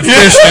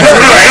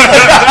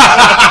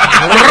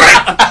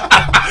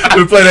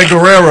 We play that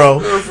Guerrero.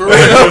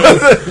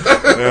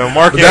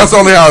 That's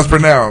only how it's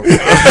pronounced.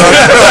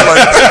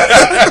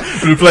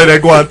 We play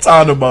that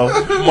Guantanamo.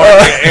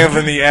 Mark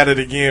Anthony at it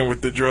again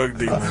with the drug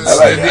dealers.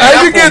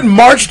 How you getting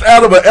marched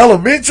out of an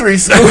elementary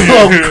school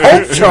on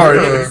coke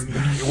charges?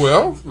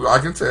 Well, I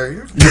can tell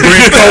you.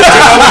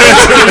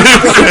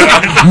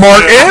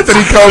 Mark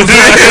Anthony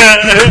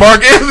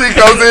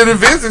comes in and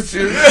visits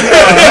you.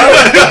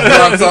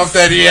 Drops off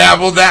that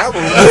yabble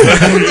dabble.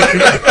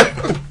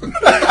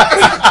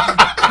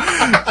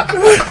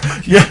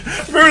 Yeah,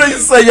 remember they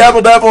used to say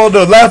yabble dabble on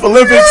the Laugh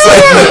Olympics?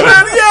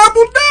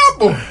 Yabble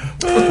dabble.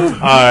 All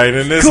right,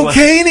 and this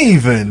cocaine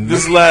even.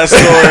 This last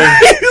story.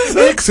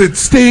 Exit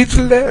stage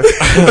left.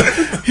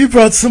 He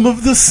brought some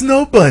of the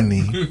snow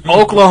bunny.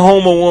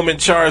 Oklahoma woman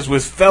charged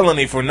with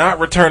felony for not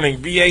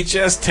returning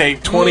VHS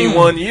tape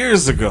 21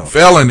 years ago.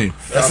 Felony.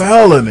 That's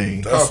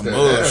felony. That's some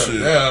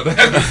bullshit.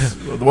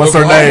 What's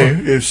her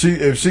name? If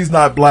she's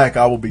not black,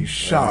 I will be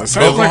shocked.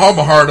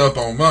 Oklahoma hard up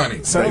on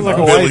money. Sounds like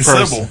a white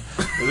person.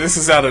 This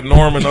is out of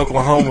Norman,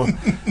 Oklahoma.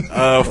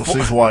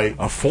 She's white.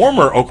 A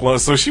former Oklahoma,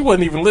 so she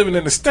wasn't even living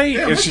in the state.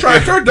 Yeah, and she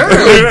tracked her down.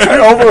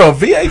 Over a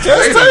VHS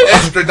tape?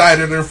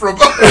 Extradited her from.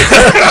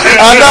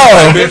 I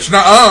know. Bitch, no.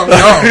 I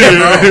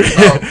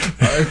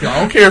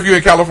don't care if you're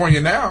in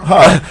California now.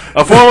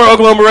 A former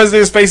Oklahoma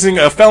resident is facing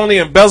a felony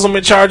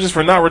embezzlement charges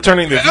for not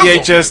returning the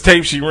VHS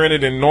tape she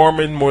rented in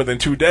Norman more than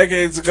 2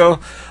 decades ago.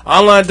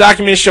 Online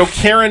documents show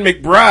Karen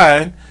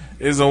McBride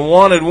is a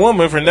wanted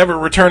woman for never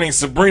returning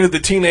Sabrina the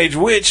Teenage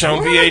Witch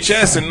on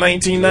VHS in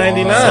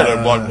 1999. Wow. So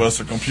that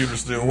Blockbuster computer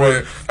still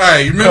works.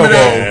 Hey, you remember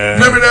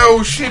that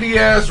old shitty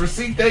ass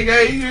receipt they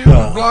gave you?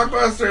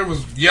 Blockbuster, it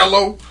was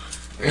yellow.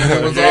 And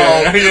it was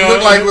it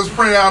looked like it was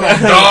printed out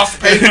on DOS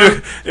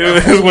paper.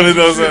 It was one of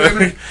those,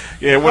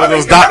 one of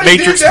those dot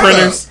matrix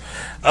printers.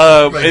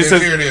 It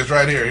says, here it is,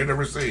 right here in the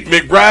receipt.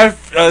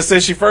 McBride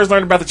says she first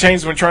learned about the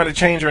change when trying to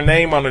change her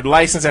name on her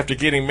license after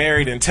getting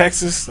married in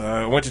Texas.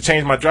 Went to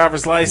change my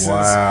driver's license.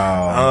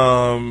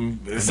 Wow.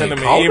 Sent them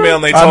an email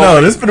and they told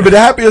me. This has been the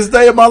happiest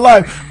day of my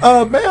life.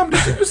 Ma'am,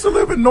 did you used to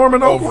live in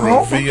Norman,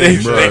 Oklahoma?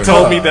 They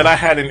told me that I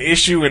had an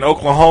issue in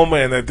Oklahoma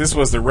and that this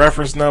was the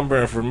reference number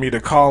and for me to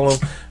call them.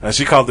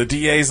 She called the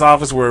DA's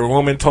office where a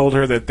woman told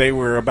her that they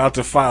were about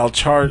to file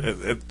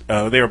charges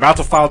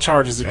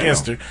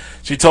against her.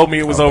 She told me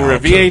it was over a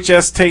VHS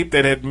VHS tape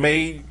that had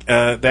made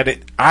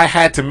I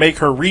had to make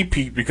her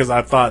repeat because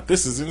I thought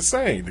this is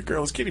insane. The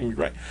girl is kidding me,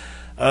 right?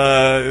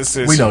 It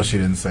says, We know she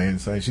didn't say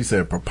insane. She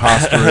said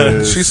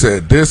preposterous. She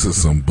said, "This is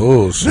some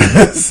bullshit."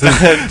 This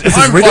is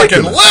I'm ridiculous.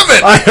 fucking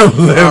livid. I am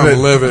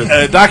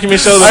livid.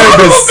 Documents show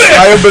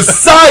I am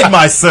beside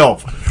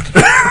myself.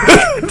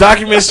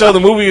 Documents show the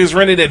movie was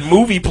rented at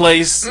Movie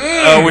Place,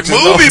 which is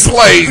Movie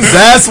Place.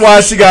 That's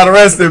why she got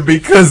arrested,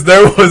 because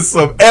there was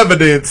some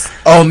evidence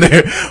on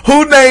there.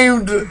 Who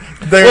named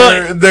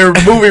their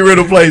movie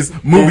rental place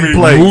Movie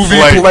Place?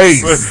 Movie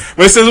Place.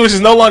 But it says which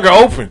is no longer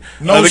open.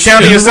 No the shit,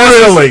 county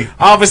assessor's really?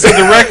 office said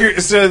the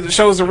record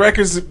shows the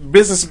record's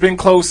business has been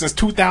closed since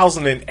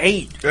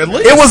 2008. At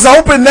least. It was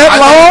open that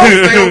long?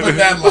 Stay open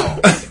that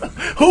long.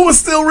 Who was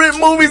still renting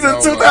movies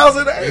in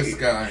 2008? This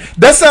guy.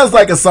 That sounds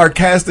like a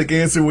sarcastic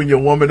answer when your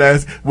woman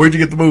asks, "Where'd you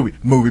get the movie?"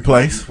 Movie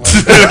Place.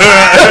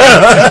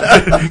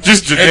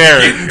 Just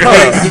generic.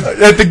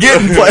 At the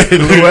Getting Place,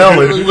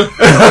 Llewellyn.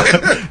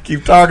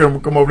 Keep talking, I'm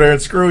gonna come over there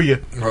and screw you.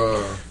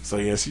 So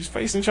yeah, she's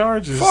facing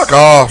charges. Fuck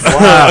off.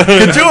 Wow.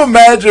 Could you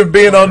imagine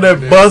being on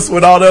that bus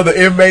with all the other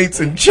inmates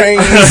in chains?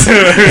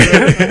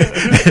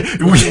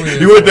 You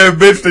with that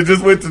bitch that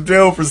just went to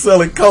jail for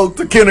selling coke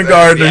to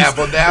kindergartners.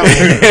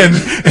 and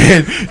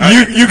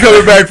you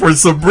coming back for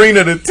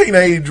Sabrina the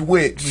Teenage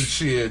Witch.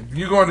 Shit,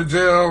 you going to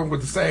jail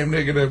with the same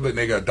nigga that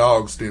they got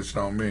dog stitched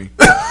on me.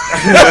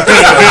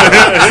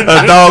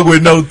 A dog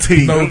with no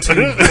teeth. No teeth.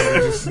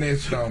 Just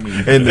snitched on me.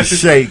 And the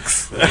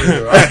shakes.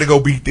 I had to go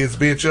beat this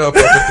bitch up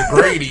at the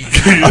Grady.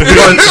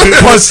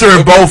 Punched her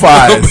in both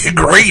eyes.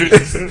 Grady.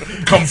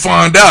 Come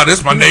find out,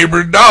 it's my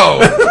neighbor's dog.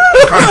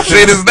 What kind of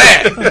shit is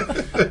that?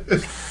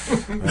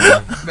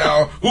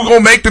 Now, who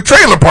gonna make the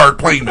trailer park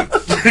payment?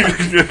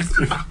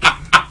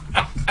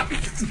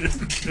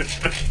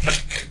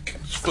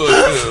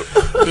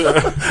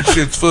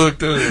 Shit's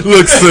fucked up.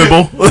 Look,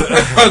 Sybil.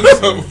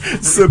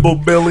 Sybil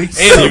Billy.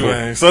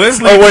 Anyway, so this.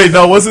 Oh wait,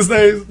 no. What's his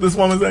name? This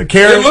woman's name?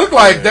 Karen. It looked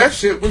like that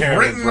shit was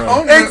written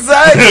on there.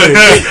 Exactly.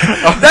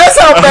 That's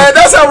how bad.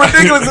 That's how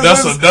ridiculous it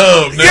That's is. a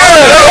dub. Yeah,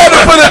 they had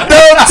to put a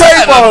dumb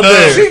tape on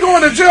there. She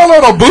going to jail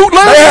on a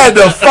bootleg? They had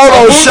to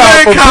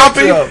Photoshop a copy.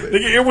 picture of it.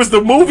 Nigga, it was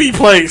the Movie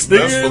Place.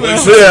 Nigga.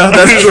 Yeah,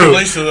 that's true.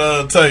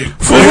 Felicia tape.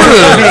 For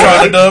real.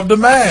 Trying to dub the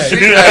mag.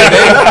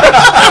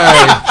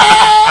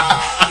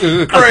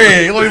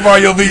 Craig, let me borrow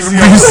your VCR.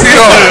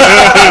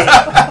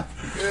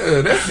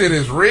 Yeah, that shit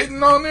is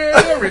written on there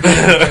and everything.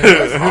 Man.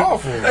 That's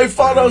awful. They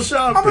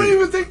photoshopped I don't it.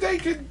 even think they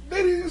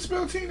didn't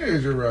spell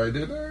teenager right,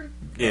 did they?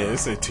 Yeah,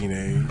 it's a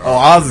teenage. Oh,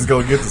 Oz is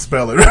gonna get the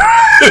spelling right.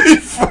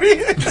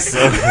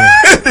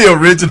 The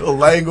original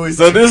language.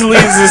 So this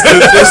leads us to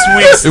this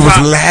week's. It was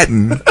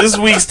Latin. This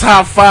week's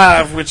top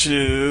 5, which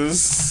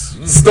is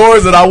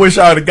stores that I wish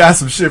I would have got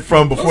some shit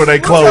from before they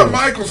What's closed. that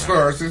Michael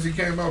star since he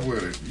came up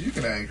with it? You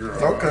can anchor.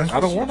 Okay. I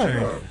don't want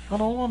to. I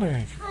don't want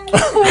to.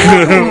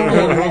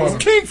 It's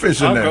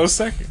Kingfish in I'll there. go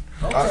second.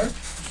 Okay.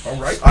 All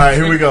right. All right,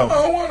 here we go.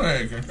 I don't want to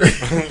anchor.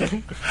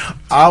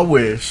 I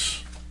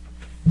wish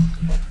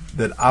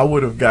that I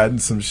would have gotten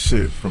some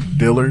shit from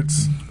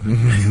Dillard's.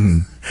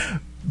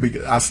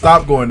 Because I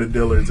stopped going to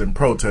Dillard's in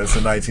protest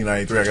in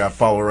 1993. I got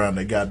followed around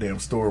that goddamn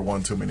store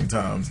one too many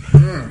times.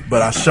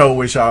 But I sure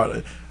wish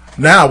I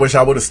wish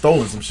I would have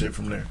stolen some shit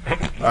from there. All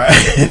right.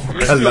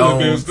 So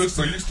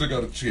you still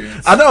got a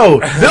chance. I know.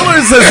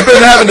 Dillard's has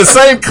been having the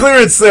same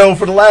clearance sale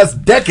for the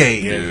last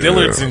decade. Yeah,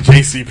 Dillard's and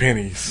J.C.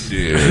 Penney's.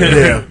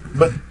 Yeah.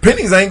 But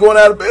Penny's ain't going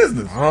out of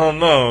business. I don't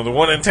know. The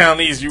one in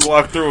Town East, you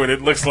walk through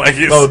it looks like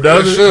it's Oh,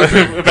 does it?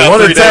 about The one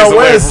 3 in days Town away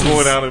West from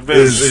going out of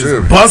business.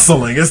 is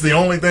bustling. It's the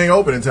only thing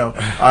open in town.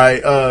 All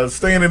right,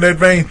 staying in that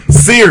vein,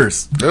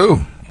 Sears.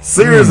 Oh.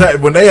 Sears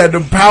had, when they had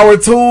them power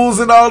tools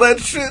and all that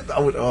shit. I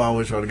wish I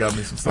would have got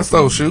me some stuff. I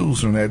stole shoes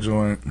from that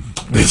joint.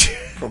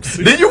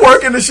 Did you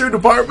work in the shoe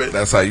department?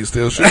 That's how you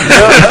steal shoes.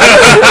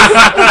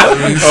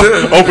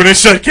 Open and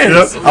shut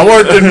cans. Yep. I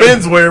worked in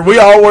menswear. We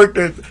all worked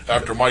at.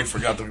 After Mike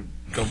forgot to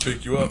come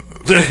pick you up.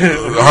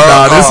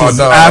 Nah, this is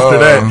after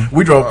that.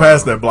 We drove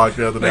past that block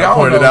the other day. I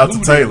pointed out to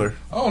Taylor.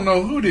 I don't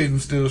know who didn't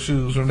steal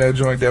shoes from that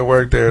joint that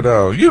worked there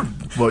though. You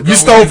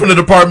stole from the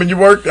department you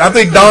worked. I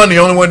think Dawn, the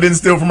only one, didn't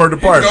steal from her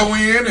department. go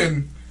in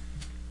and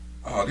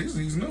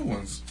these new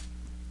ones.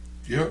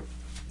 Yep.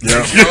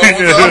 Yeah.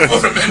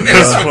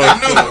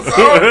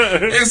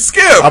 And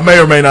skip. I may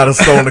or may not have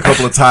stolen a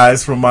couple of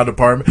ties from my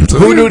department.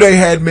 Who knew they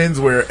had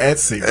menswear at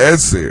Sears? At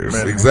Sears,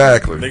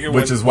 exactly.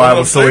 Which is why it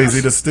was so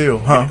easy to steal,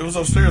 huh? It was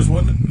upstairs,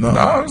 wasn't it? No,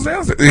 it was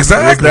downstairs. It was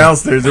Exactly.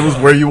 downstairs. It was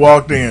where you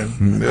walked in.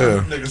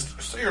 Yeah.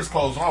 Niggas, Sears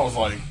closed when I was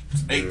like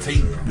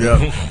 18.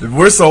 Yeah.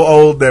 We're so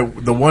old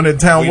that the one in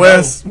Town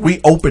West, we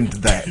opened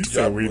that.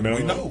 Yeah, we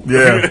know.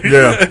 Yeah,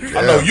 yeah.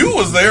 I know you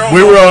was there.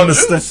 We were on the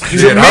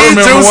Yeah, I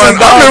remember it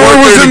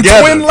was in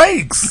Twin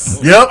Lakes.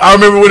 Yep, I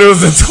remember when it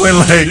was in Twin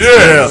Lakes.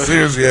 Yeah.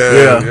 Sears,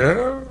 Yeah.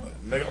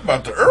 Nigga, I'm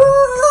about to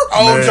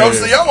old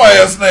Josie your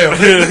ass now.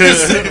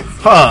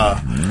 Huh.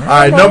 All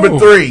right, number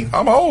 3.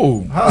 I'm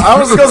old. I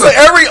was going to say,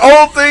 every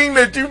old thing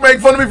that you make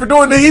fun of me for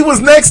doing, he was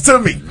next to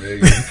me.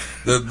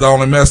 The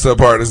only messed up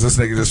part is this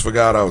nigga just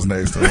forgot I was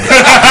next to him.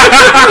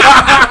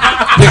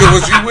 Nigga,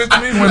 was you with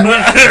me when?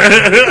 Yeah,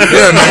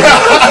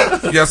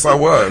 nigga. Yes, I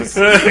was.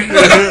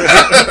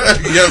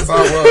 Yes,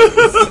 I was.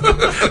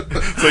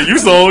 So you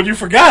sold, you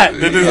forgot.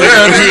 Yeah,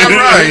 nigga,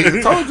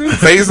 right. Told you,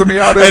 phasing me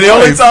out. And the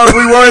only times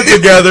we weren't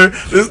together,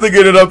 this nigga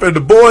ended up in the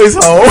boys'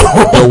 home.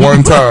 The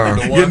one time.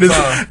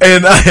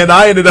 And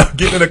I ended up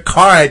getting in a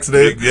car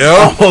accident.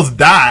 Yeah. Almost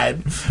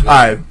died.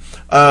 All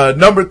right.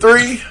 Number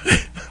 3,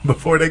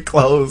 before they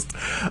closed,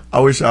 I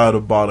wish I would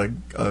have bought a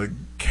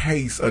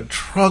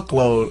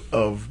truckload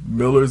of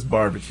Miller's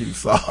barbecue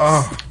sauce.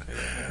 Oh.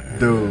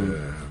 Dude.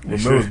 When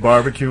Miller's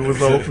barbecue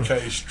was open. A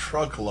case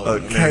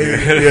truckload.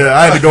 Yeah,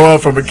 I had to go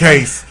up from a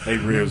case. They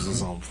ribs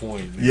was on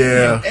point.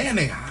 Yeah. And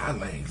they hot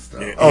links, though.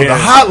 The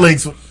hot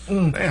links.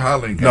 They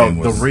hot link. No,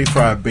 the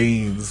refried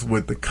beans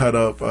with the cut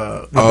up,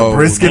 with the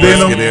brisket in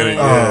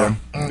them.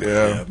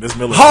 Yeah. This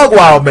Miller. Hog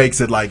Wild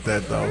makes it like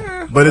that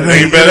though, but it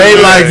ain't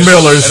like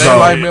Miller's. It ain't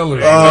like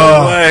Miller's.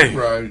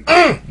 Right.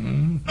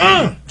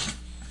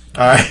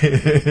 All right.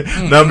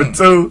 Number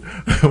 2,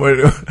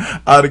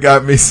 I'd have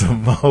got me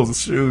some Mo's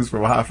shoes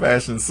from High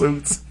Fashion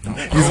Suits.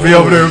 Used to be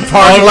over there in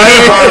Park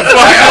Lane.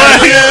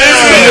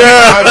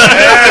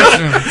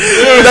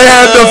 They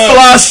had the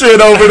fly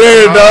shit over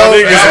there, dog.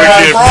 Niggas would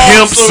get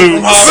pimp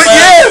suits.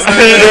 Yes.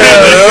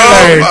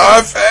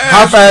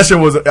 High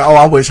Fashion was. Oh,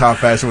 I wish High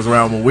Fashion was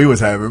around when we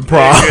was having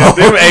problems.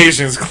 Them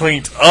Asians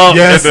cleaned up.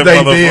 Yes, they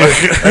did.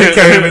 They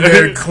came in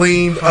there,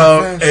 cleaned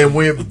up, and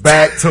went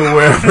back to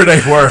wherever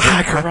they were.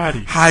 High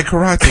karate. High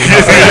karate.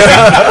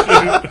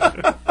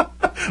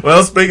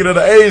 Well, speaking of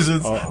the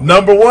Asians,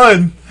 number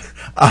 1,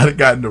 I'd have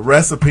gotten the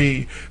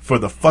recipe for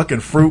the fucking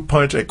fruit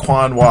punch at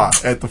Quan Wa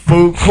at the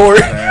food court.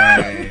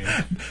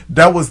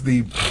 That was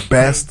the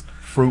best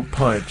fruit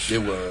punch. It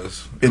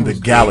was in the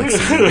galaxy.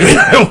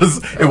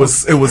 It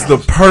was the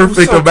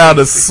perfect amount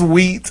of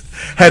sweet.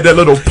 Had that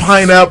little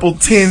pineapple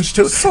tinge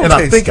to it, and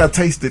tasty. I think I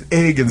tasted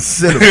egg and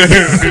cinnamon.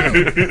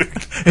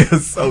 It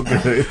was so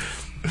good.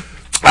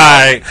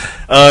 Alright,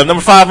 number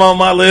 5 on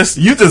my list.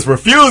 You just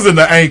refusing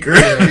to anchor.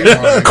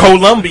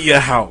 Columbia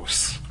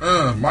House.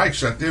 Mike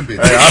shut them bitches.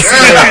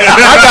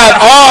 I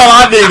got all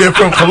I needed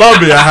from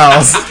Columbia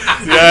House.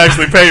 Yeah, I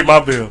actually paid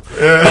my bill.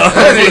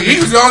 He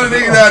was the only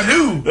nigga that I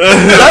knew.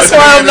 That's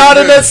why I'm not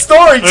in that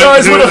story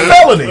charged with a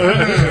felony.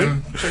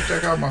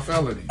 Check out my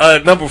felony.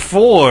 Number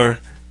 4,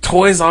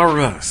 Toys R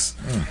Us.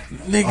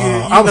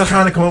 Nigga, I was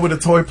trying to come up with a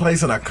toy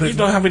place and I couldn't. You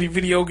know how many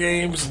video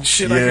games and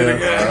shit I could have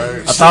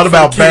got? I thought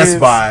about Best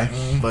Buy,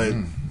 but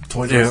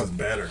Toys R Us is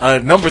better.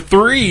 Number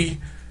 3,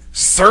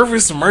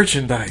 service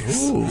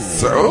merchandise. Ooh.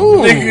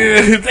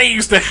 Nigga, they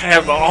used to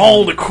have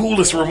all the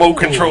coolest remote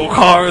control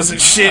cars and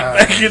shit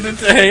back in the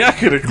day. I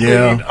could have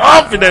cleaned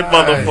up in that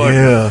motherfucker.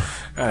 Yeah.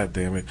 God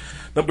damn it.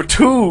 Number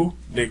 2,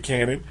 Nick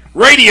Cannon,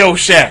 Radio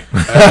Shack. The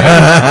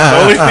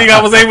only thing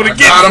I was able to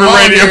get from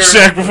Radio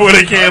Shack before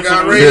they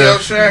canceled Radio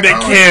Shack. Nick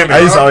Cannon. I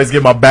used to always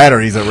get my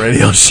batteries at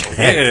Radio Shack.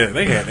 Yeah,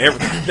 they had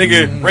everything.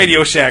 Nigga,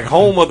 Radio Shack,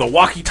 home of the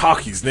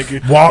walkie-talkies,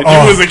 nigga. If you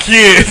was a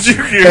kid, you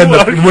could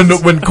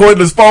when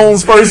cordless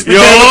phones first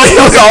began, it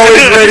was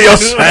always Radio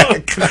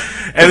Shack.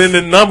 And then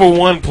the number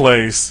 1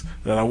 place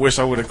that I wish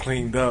I would have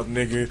cleaned up,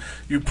 nigga,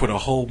 you put a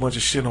whole bunch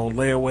of shit on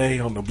layaway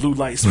on the blue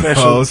light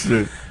special. Oh,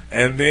 shit.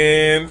 And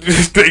then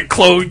they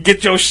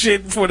get your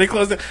shit before they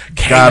close it.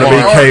 Gotta be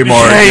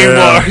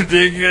Kmart.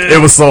 Nigga. It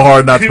was so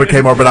hard not to put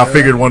Kmart, but I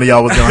figured one of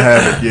y'all was gonna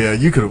have it. Yeah,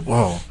 you could have.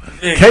 Whoa.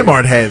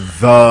 Kmart had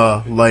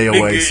the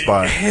layaway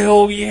spot.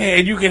 Hell yeah,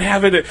 and you can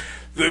have it.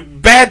 The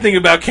bad thing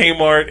about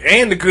Kmart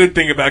and the good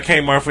thing about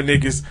Kmart for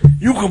niggas,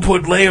 you can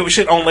put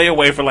shit on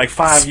layaway for like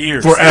 5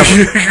 years.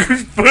 Forever.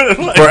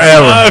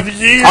 Forever. 5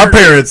 years. Our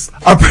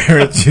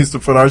parents used to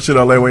put our shit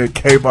on layaway at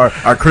Kmart,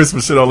 our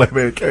Christmas shit on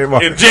layaway at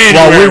Kmart. In January.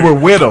 While we were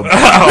with them.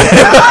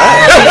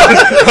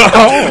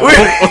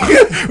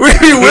 We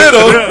be with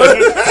them.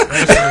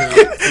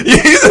 You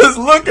just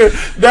looking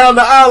down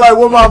the aisle like,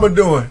 what mama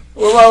doing?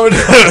 What mama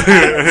doing?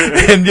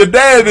 And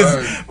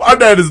our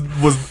dad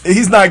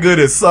he's not good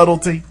at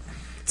subtlety.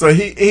 So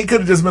he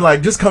could have just been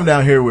like, just come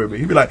down here with me.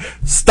 He'd be like,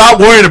 stop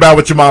worrying about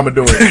what your mama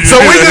doing. So we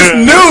just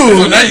knew.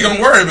 So now you're going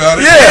to worry about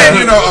it. Yeah. And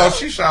you know, oh,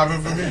 she's shopping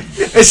for me.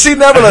 And she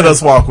never let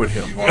us walk with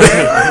him.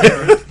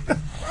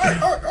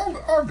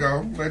 I'll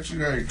go. Let you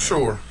know.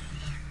 Sure.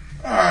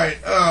 All right.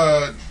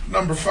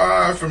 Number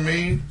 5 for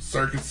me,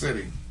 Circuit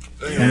City.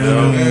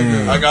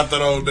 I got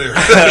that over there.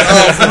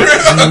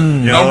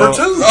 Number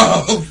 2.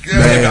 Oh,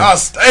 God. I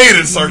stayed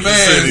in Circuit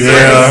City.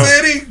 Yeah.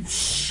 Circuit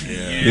City?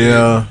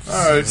 Yeah.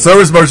 All right.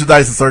 Service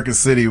merchandise in Circuit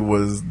City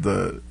was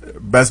the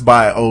Best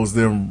Buy owes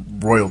them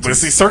royalties. But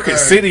see, Circuit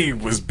City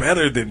was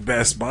better than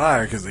Best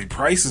Buy because their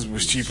prices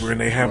was cheaper and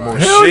they had more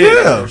Hell shit.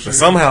 yeah. But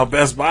somehow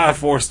Best Buy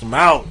forced them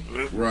out.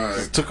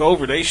 Right. Took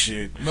over they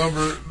shit.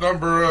 Number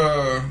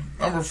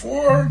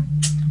 4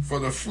 for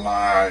the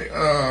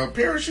fly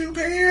parachute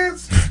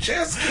pants,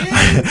 chest king.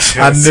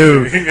 I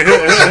knew.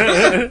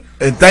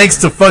 And thanks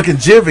to fucking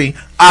Jivvy,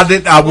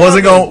 I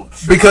wasn't going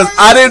because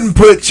I didn't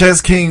put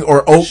Chess King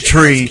or Oak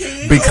Tree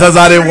because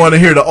I didn't want to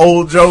hear the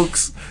old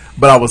jokes.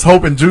 but I was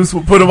hoping Juice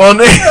would put them on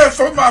there. Yeah,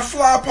 for my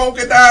fly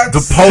polka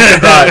dots. The polka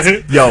dots.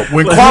 Yo,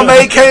 when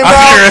Kwame came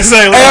out,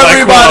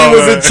 everybody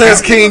was in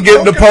Chess King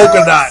getting the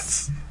polka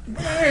dots.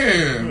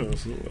 Man.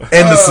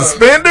 And the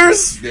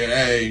suspenders. Yeah,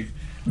 hey.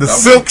 The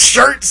silk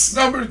shirts.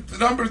 Number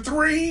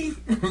 3.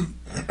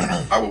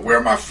 I would wear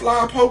my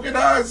fly polka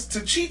dots to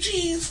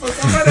Chi-Chi's for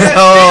some of that.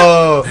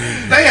 Oh,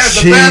 they had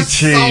the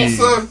best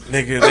salsa.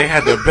 Nigga, they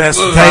had the best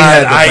They fried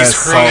had the ice best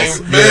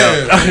cream. salsa.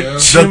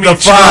 Yeah. The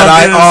fried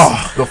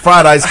ice. The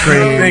fried ice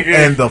cream Nigga.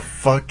 and the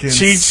fucking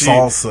Chi-Chi.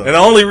 salsa. And the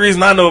only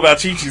reason I know about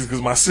Chi-Chi's is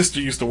because my sister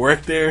used to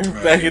work there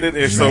back in it,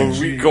 and so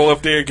we go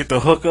up there and get the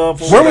hookup.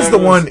 Where was the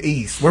one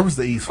east? Where was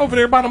the east? Over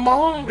there by the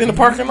mall, in the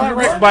parking lot,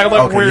 right by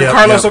Okay, where yep,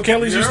 Carlos yep.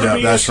 O'Kelly's used to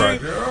be. That's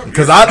and right. shit.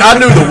 Because I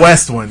knew the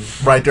west one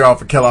right there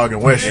off of Kellogg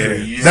and West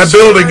Street. That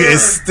building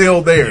is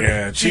still there.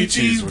 Yeah,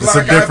 Chi-Chi's. It's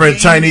a different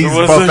Chinese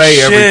buffet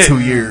every 2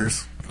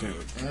 years.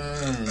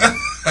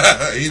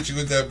 Hit you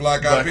with that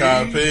black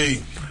eyed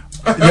pea.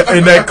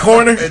 In that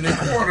corner? In the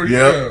corner,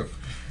 Yep.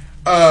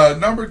 yeah.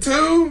 Number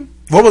 2.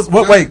 What was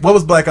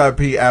Black Eyed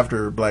Pea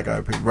after Black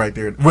Eyed Pea? Right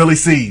there, Willie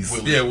C's.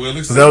 Yeah,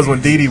 Willie C's. So that was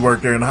when Dee Dee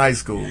worked there in high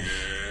school. Yeah,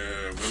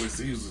 Willie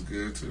C's was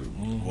good too.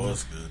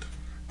 Was good.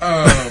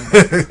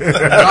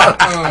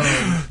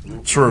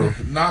 True.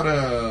 Not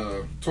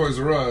Toys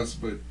R Us,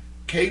 but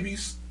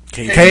KB's.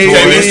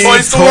 KB's Toy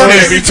Store.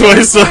 KB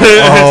Toy Store.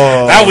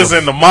 Oh. That was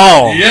in the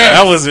mall. Yeah.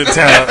 That was in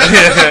town.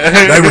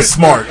 They were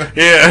smart.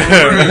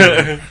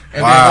 Yeah.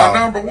 And Wow. then my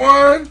number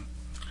 1,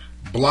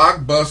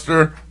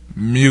 Blockbuster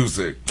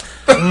music.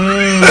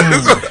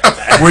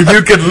 Where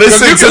you could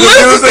listen to the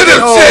music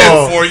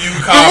Before you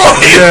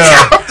call.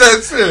 Yeah. Drop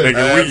that shit.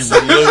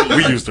 Nigga,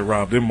 we used to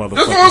rob them That's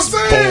what I'm motherfuckers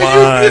saying.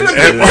 blind.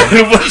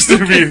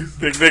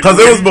 Because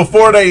it was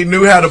before they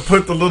knew how to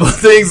put the little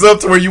things up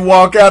to where you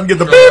walk out and get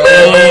the beep,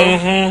 beep,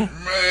 beep.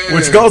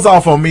 Which goes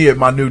off on me at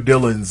my New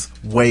Dillons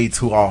way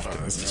too often.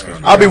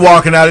 I'll be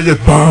walking out and just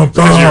bum,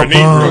 bum,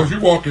 bum. You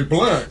walking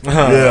black.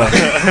 Yeah.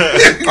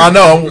 I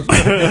know.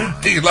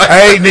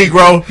 Hey,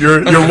 Negro,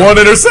 you're one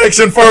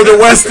intersection further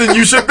west than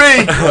you should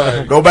be.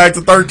 Right. Go back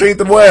to 13th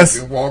and West.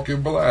 You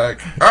walking black.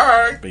 All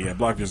right. But yeah,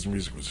 Blockbuster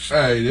music was a shit.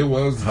 Hey, it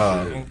was.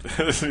 And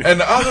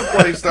the other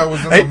place that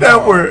was in Ain't the that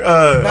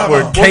mall.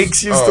 where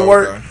Cakes used to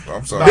work? Okay.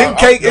 I'm sorry. Didn't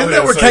Cake? Isn't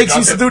that where Cakes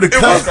used to do the It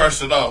was- cut?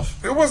 Crushed it off.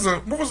 It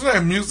wasn't. What was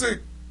that?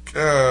 Music.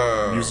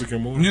 Music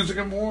and More? Music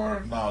and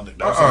More. No, that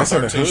That's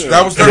in the was hood.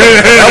 That was 13.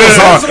 That was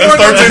hard.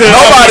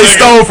 Nobody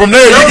stole from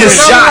there. You There get was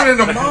another shot. one in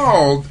the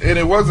mall, and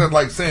it wasn't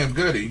like Sam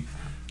Goody,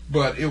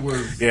 but it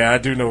was. Yeah, I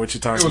do know what you're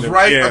talking It was about.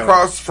 right Yeah.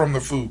 across from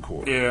the food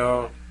court.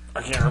 Yeah.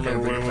 I can't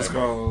remember what it was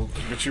called,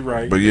 but you're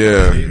right. But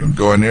yeah, you can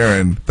go in there,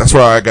 and that's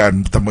where I got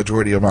the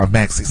majority of my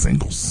maxi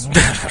singles.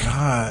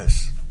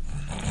 Gosh.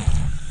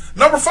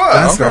 Number 5.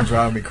 That's going to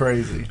drive me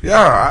crazy.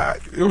 Yeah,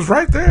 it was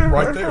right there.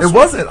 Right there. It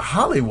wasn't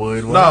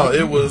Hollywood. No,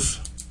 it was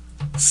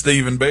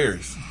Stephen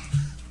Barry's.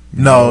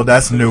 No,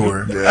 that's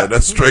newer. Yeah,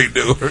 that's straight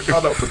newer.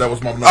 I know, but that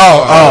was my number.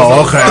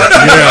 Oh, okay.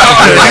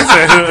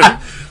 Yeah.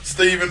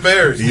 Stephen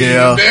Barry's.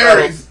 Yeah.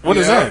 Barry's. What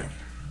is that?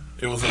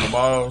 It was in the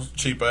malls,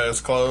 cheap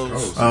ass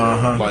clothes,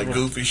 Uh-huh. like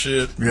goofy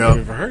shit. I've Yeah.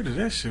 never heard of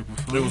that shit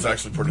before. It was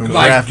actually pretty good.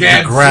 Like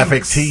Gadsden.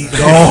 graphic tee.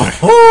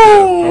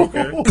 Oh.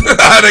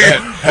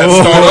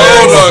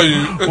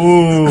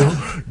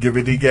 Ooh. Give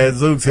me the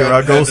gadzooks. Here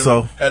I go.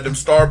 So. Had them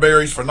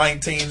Starberries for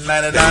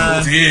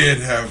 $19.99.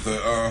 Did have the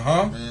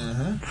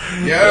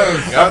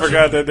Yes. I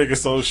forgot that nigga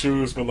sold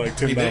shoes for like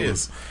He did.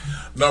 $10.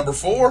 Number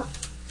 4,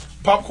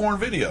 popcorn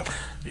video.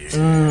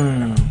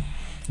 You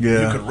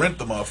Yeah. could rent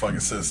the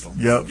motherfucking system.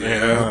 Yep.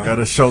 Yeah. Got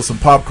to show some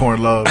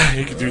popcorn love.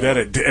 You could do that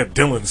at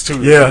Dillon's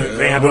too. Yeah.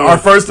 They had Our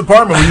first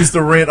apartment, we used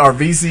to rent our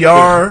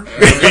VCR.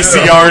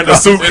 VCR in the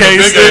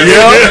suitcase.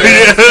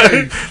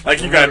 Yeah.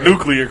 Like you got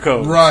nuclear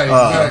code. Right,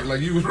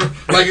 exactly.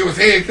 Like it was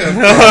handcuffed.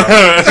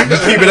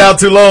 Keep it out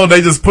too long,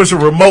 they just push a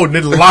remote and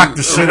it lock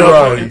the shit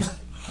up on you.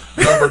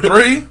 Number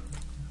 3,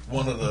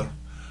 one of the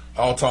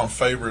all-time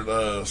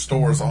favorite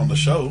stores on the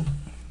show,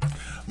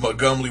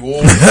 Montgomery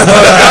Ward.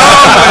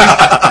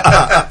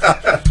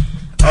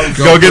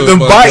 Go get them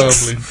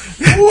bikes.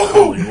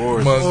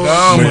 Montgomery.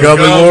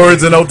 Montgomery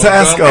Wards and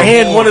Otasco.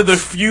 And one of the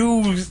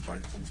few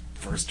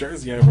first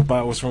jersey I ever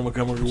bought was from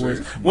Montgomery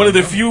Wards. One of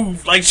the few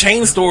like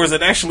chain stores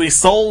that actually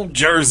sold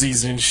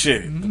jerseys and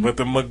shit. But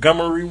the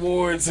Montgomery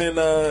Wards in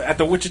at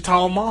the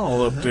Wichita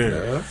Mall up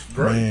there. That's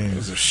great. Man. It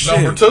was a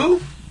shit. Number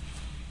 2,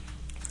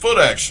 Foot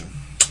Action.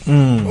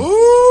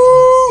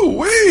 Ooh,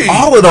 wee.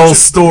 All of those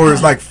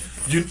stores, like,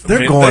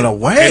 they're going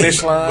away.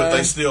 Finish line. But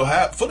they still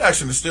have Foot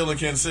Action is still in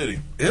Kansas City.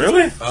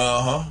 Really?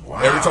 Wow.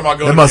 Every time I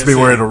go, That to must Kansas be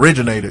where it City,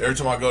 originated. Every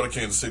time I go to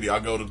Kansas City, I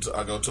go to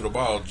the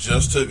mall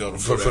just to go to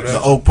Foot Action.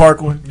 The Oak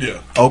Park one?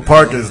 Yeah. Oak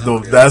Park is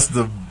that's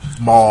the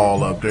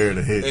mall up there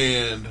to hit.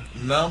 And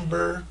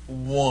number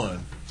 1,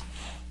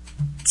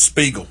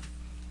 Spiegel.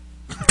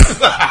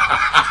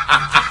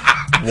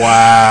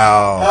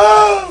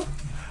 Wow.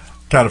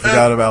 Kind of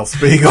forgot about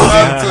Spiegel.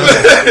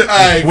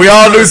 Hey, We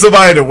all knew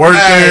somebody that worked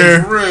hey,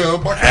 there. for real.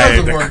 My Hey,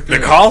 cousin worked the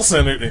there. call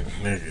center,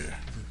 nigga.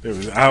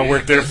 I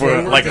worked there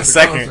for like a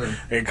second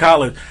in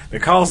college. The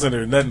call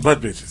center, nothing but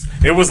bitches.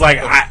 It was like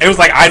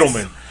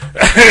Idleman.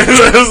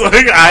 It was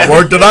like I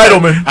worked at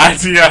Idleman.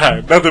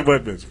 ITI, nothing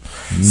but bitches.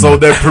 So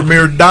that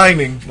Premier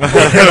Dining at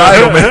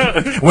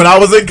Idleman when I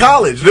was in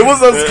college. There was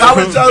those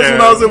college jobs when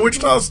I was in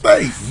Wichita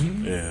State.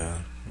 Yeah,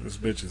 it was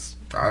bitches.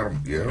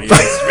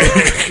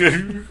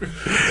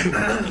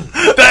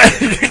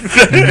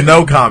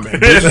 No comment.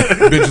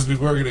 Bitches be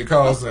working at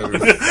call centers.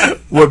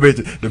 What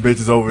bitches? The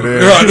bitches over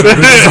there.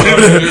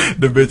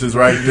 The bitches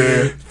right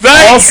there.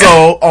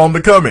 Also on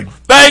the coming.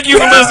 Thank you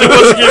for listening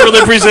once again. Really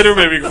appreciate it.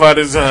 Maybe you can find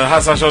us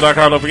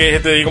HotSauceShow.com. Don't forget,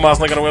 hit the Eagle Moss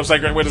link on the website.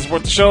 Great way to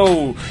support the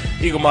show.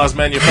 Eagle Moss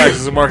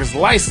manufactures and markets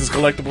licensed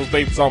collectibles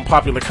based on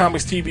popular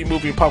comics, TV,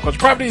 movie, and pop culture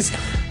properties.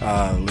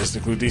 Lists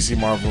include DC,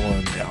 Marvel,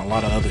 and a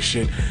lot of other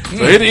shit. So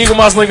hit the Eagle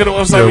Moss link on the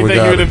website. We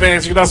thank you in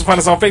advance. You can also find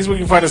us on Facebook. You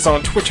can find us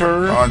on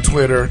Twitter.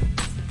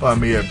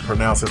 Find me at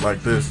Pronounce It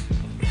Like This.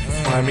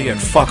 Find me at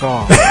Fuck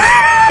Off.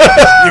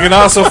 You can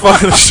also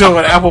find the show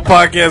at Apple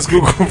Podcasts,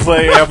 Google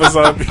Play,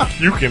 Amazon.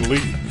 You can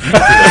leave.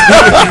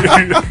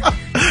 I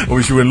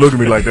wish you wouldn't look at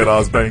me like that,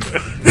 Ozbank.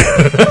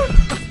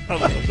 I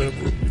love that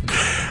movie.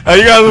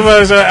 You guys can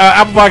find us at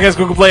Apple Podcasts,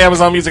 Google Play,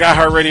 Amazon Music,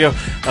 iHeartRadio.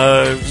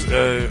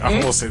 I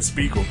almost said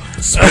Spiegel.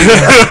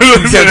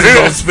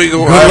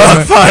 Spiegel. Good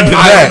luck finding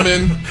that.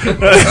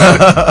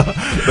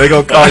 They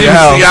gonna call your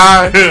house.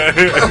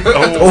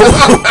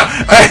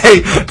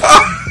 Hey.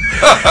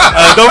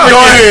 Don't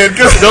forget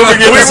to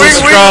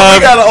subscribe. We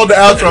got on the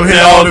outro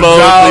here.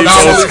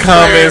 Those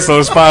comments,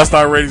 those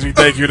 5-star ratings. We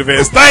thank you in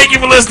advance. Thank you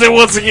for listening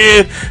once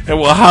again, and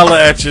we'll holler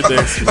at you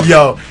next week.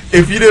 Yo,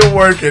 if you didn't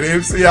work at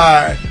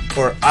MCI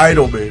or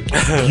Idleman,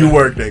 you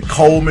worked at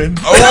Coleman.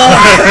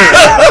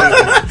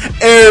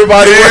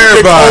 Everybody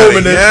worked at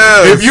Coleman.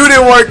 Yes. If you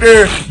didn't work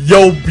there,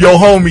 your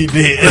homie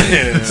did.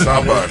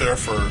 I worked there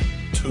for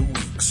 2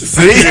 weeks.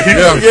 See?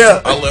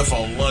 Yeah. I left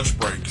on lunch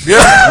break.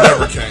 Yeah.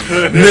 Never came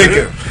back.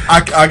 Nigga,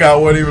 I got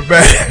one even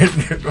better.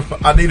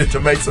 I needed to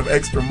make some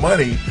extra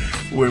money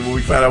when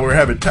we found out we were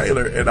having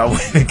Taylor, and I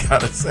went and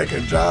got a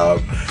second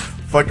job.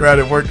 Fucked around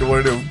and worked at one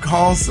of them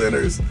call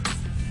centers.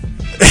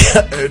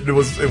 It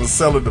was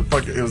selling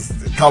it was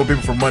calling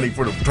people for money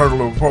for the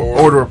fraternal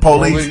order of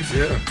police.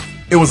 Yeah.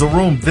 It was a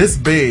room this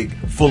big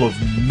full of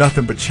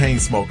nothing but chain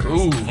smokers.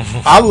 Ooh.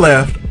 I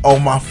left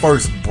on my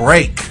first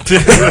break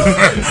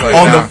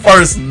on the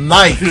first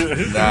night.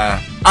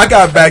 I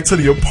got back to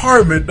the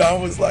apartment and I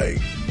was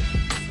like,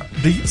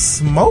 do you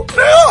smoke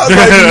now? I was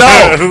like,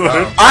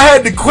 no. I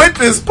had to quit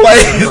this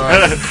place.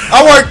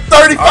 I worked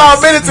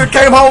 35 minutes and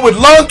came home with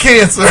lung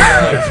cancer.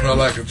 I smell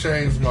like a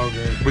chain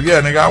smoker. But yeah,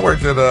 nigga, I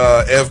worked at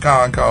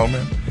FCon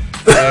Coleman.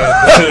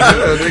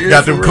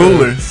 Got them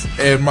coolers.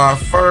 And my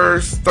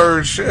third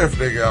shift,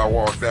 nigga, I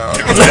walked out.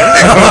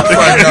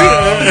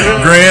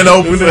 Grand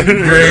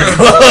opening. Grand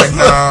close.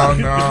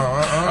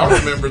 I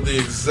remember the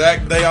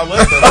exact day I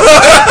left.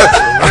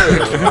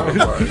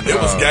 It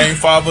was Game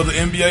 5 of the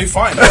NBA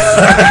Finals.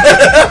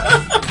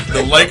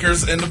 The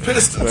Lakers and the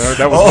Pistons.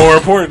 That was more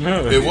important,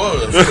 huh? It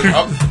was.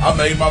 I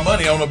made my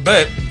money on a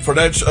bet for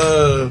that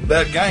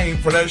game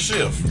for that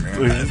shift.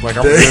 Like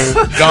I'm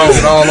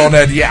gone all on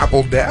that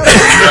Yapple dap.